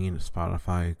Podbean,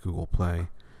 Spotify, Google Play,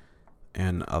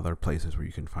 and other places where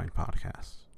you can find podcasts.